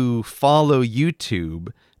who follow YouTube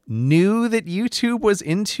knew that YouTube was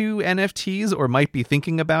into NFTs or might be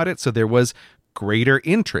thinking about it. So there was greater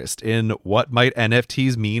interest in what might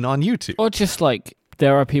NFTs mean on YouTube. Or just like,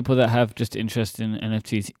 there are people that have just interest in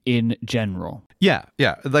NFTs in general. Yeah.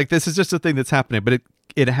 Like, this is just a thing that's happening, but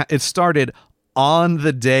it started on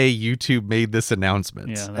the day YouTube made this announcement.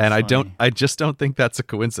 Yeah, and funny. I just don't think that's a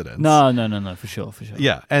coincidence. No, for sure.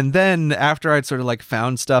 Yeah. And then after I'd sort of like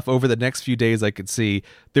found stuff over the next few days, I could see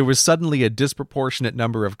there was suddenly a disproportionate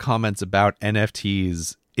number of comments about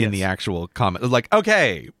NFTs in the actual comment. It was like,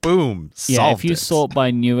 okay, boom, Yeah, solved if you it. sort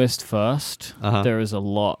by newest first, there is a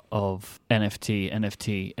lot of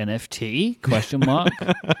NFT, question mark.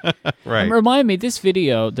 Right. And remind me, this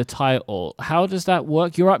video, the title, how does that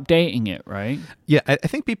work? You're updating it, right? Yeah, I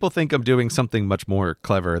think people think I'm doing something much more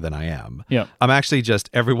clever than I am. Yeah. I'm actually just,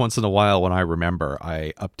 every once in a while when I remember,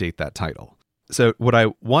 I update that title. So what I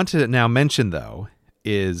want to now mention, though,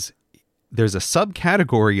 is there's a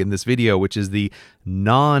subcategory in this video, which is the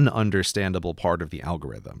non-understandable part of the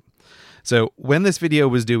algorithm. So when this video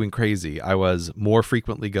was doing crazy, I was more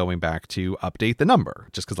frequently going back to update the number,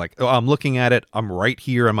 just because like, oh, I'm looking at it. I'm right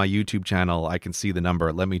here on my YouTube channel. I can see the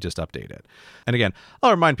number. Let me just update it. And again,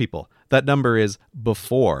 I'll remind people that number is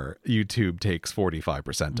before YouTube takes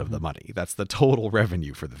 45% of the money. That's the total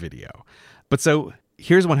revenue for the video. But so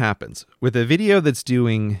here's what happens. With a video that's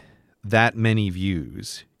doing that many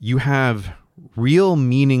views, you have real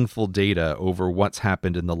meaningful data over what's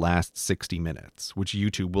happened in the last 60 minutes, which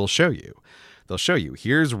YouTube will show you. They'll show you,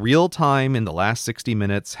 here's real time in the last 60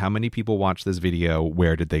 minutes, how many people watched this video,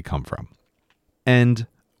 where did they come from? And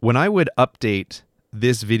when I would update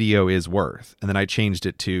 "This Video Is Worth," and then I changed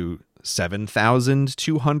it to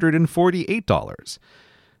 $7,248,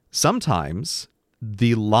 sometimes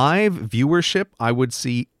the live viewership I would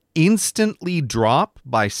see instantly drop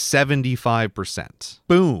by 75%.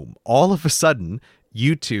 Boom. All of a sudden,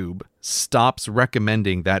 YouTube stops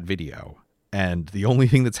recommending that video. And the only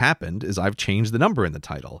thing that's happened is I've changed the number in the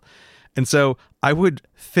title. And so I would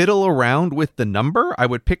fiddle around with the number. I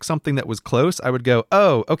would pick something that was close. I would go,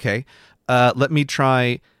 oh, okay, let me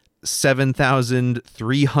try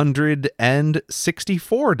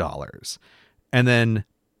 $7,364. And then,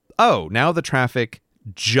 oh, now the traffic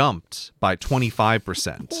jumped by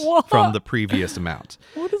 25% from the previous amount.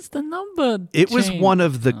 What is the number? It was one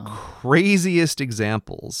of the craziest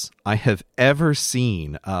examples I have ever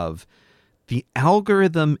seen of the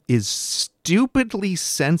algorithm is stupidly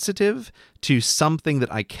sensitive to something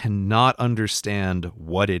that I cannot understand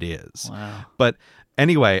what it is. Wow. But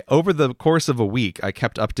Anyway, over the course of a week, I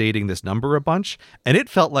kept updating this number a bunch, and it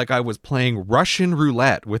felt like I was playing Russian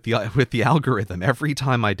roulette with the algorithm every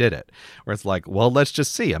time I did it. Where it's like, well, let's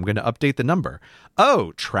just see. I'm going to update the number.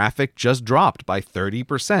 Oh, traffic just dropped by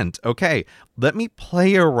 30%. Okay, let me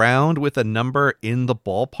play around with a number in the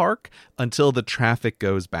ballpark until the traffic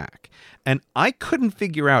goes back. And I couldn't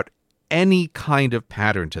figure out any kind of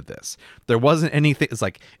pattern to this. There wasn't anything. It's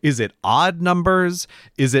like, is it odd numbers?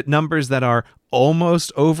 Is it numbers that are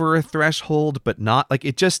almost over a threshold but not? Like,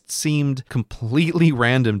 it just seemed completely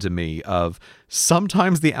random to me. Of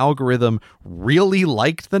sometimes the algorithm really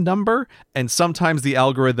liked the number, and sometimes the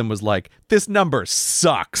algorithm was like, this number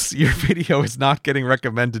sucks, your video is not getting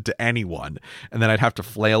recommended to anyone, and then I'd have to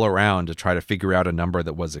flail around to try to figure out a number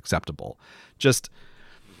that was acceptable.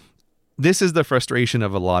 This is the frustration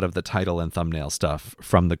of a lot of the title and thumbnail stuff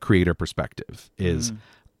from the creator perspective, is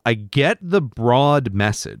I get the broad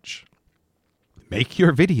message. Make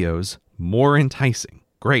your videos more enticing.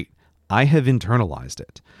 Great. I have internalized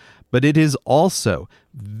it. But it is also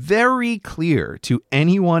very clear to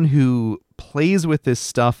anyone who plays with this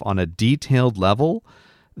stuff on a detailed level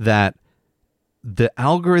that the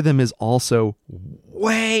algorithm is also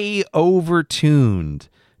way overtuned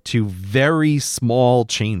to very small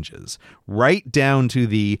changes, right down to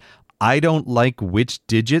the I don't like which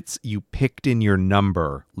digits you picked in your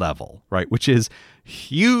number level, right? Which is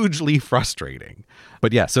hugely frustrating.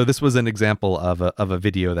 But yeah, so this was an example of a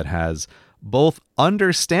video that has both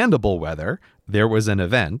understandable weather, there was an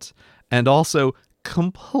event, and also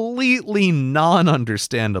completely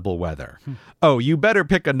non-understandable weather. Oh, you better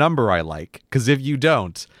pick a number I like, because if you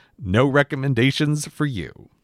don't, no recommendations for you.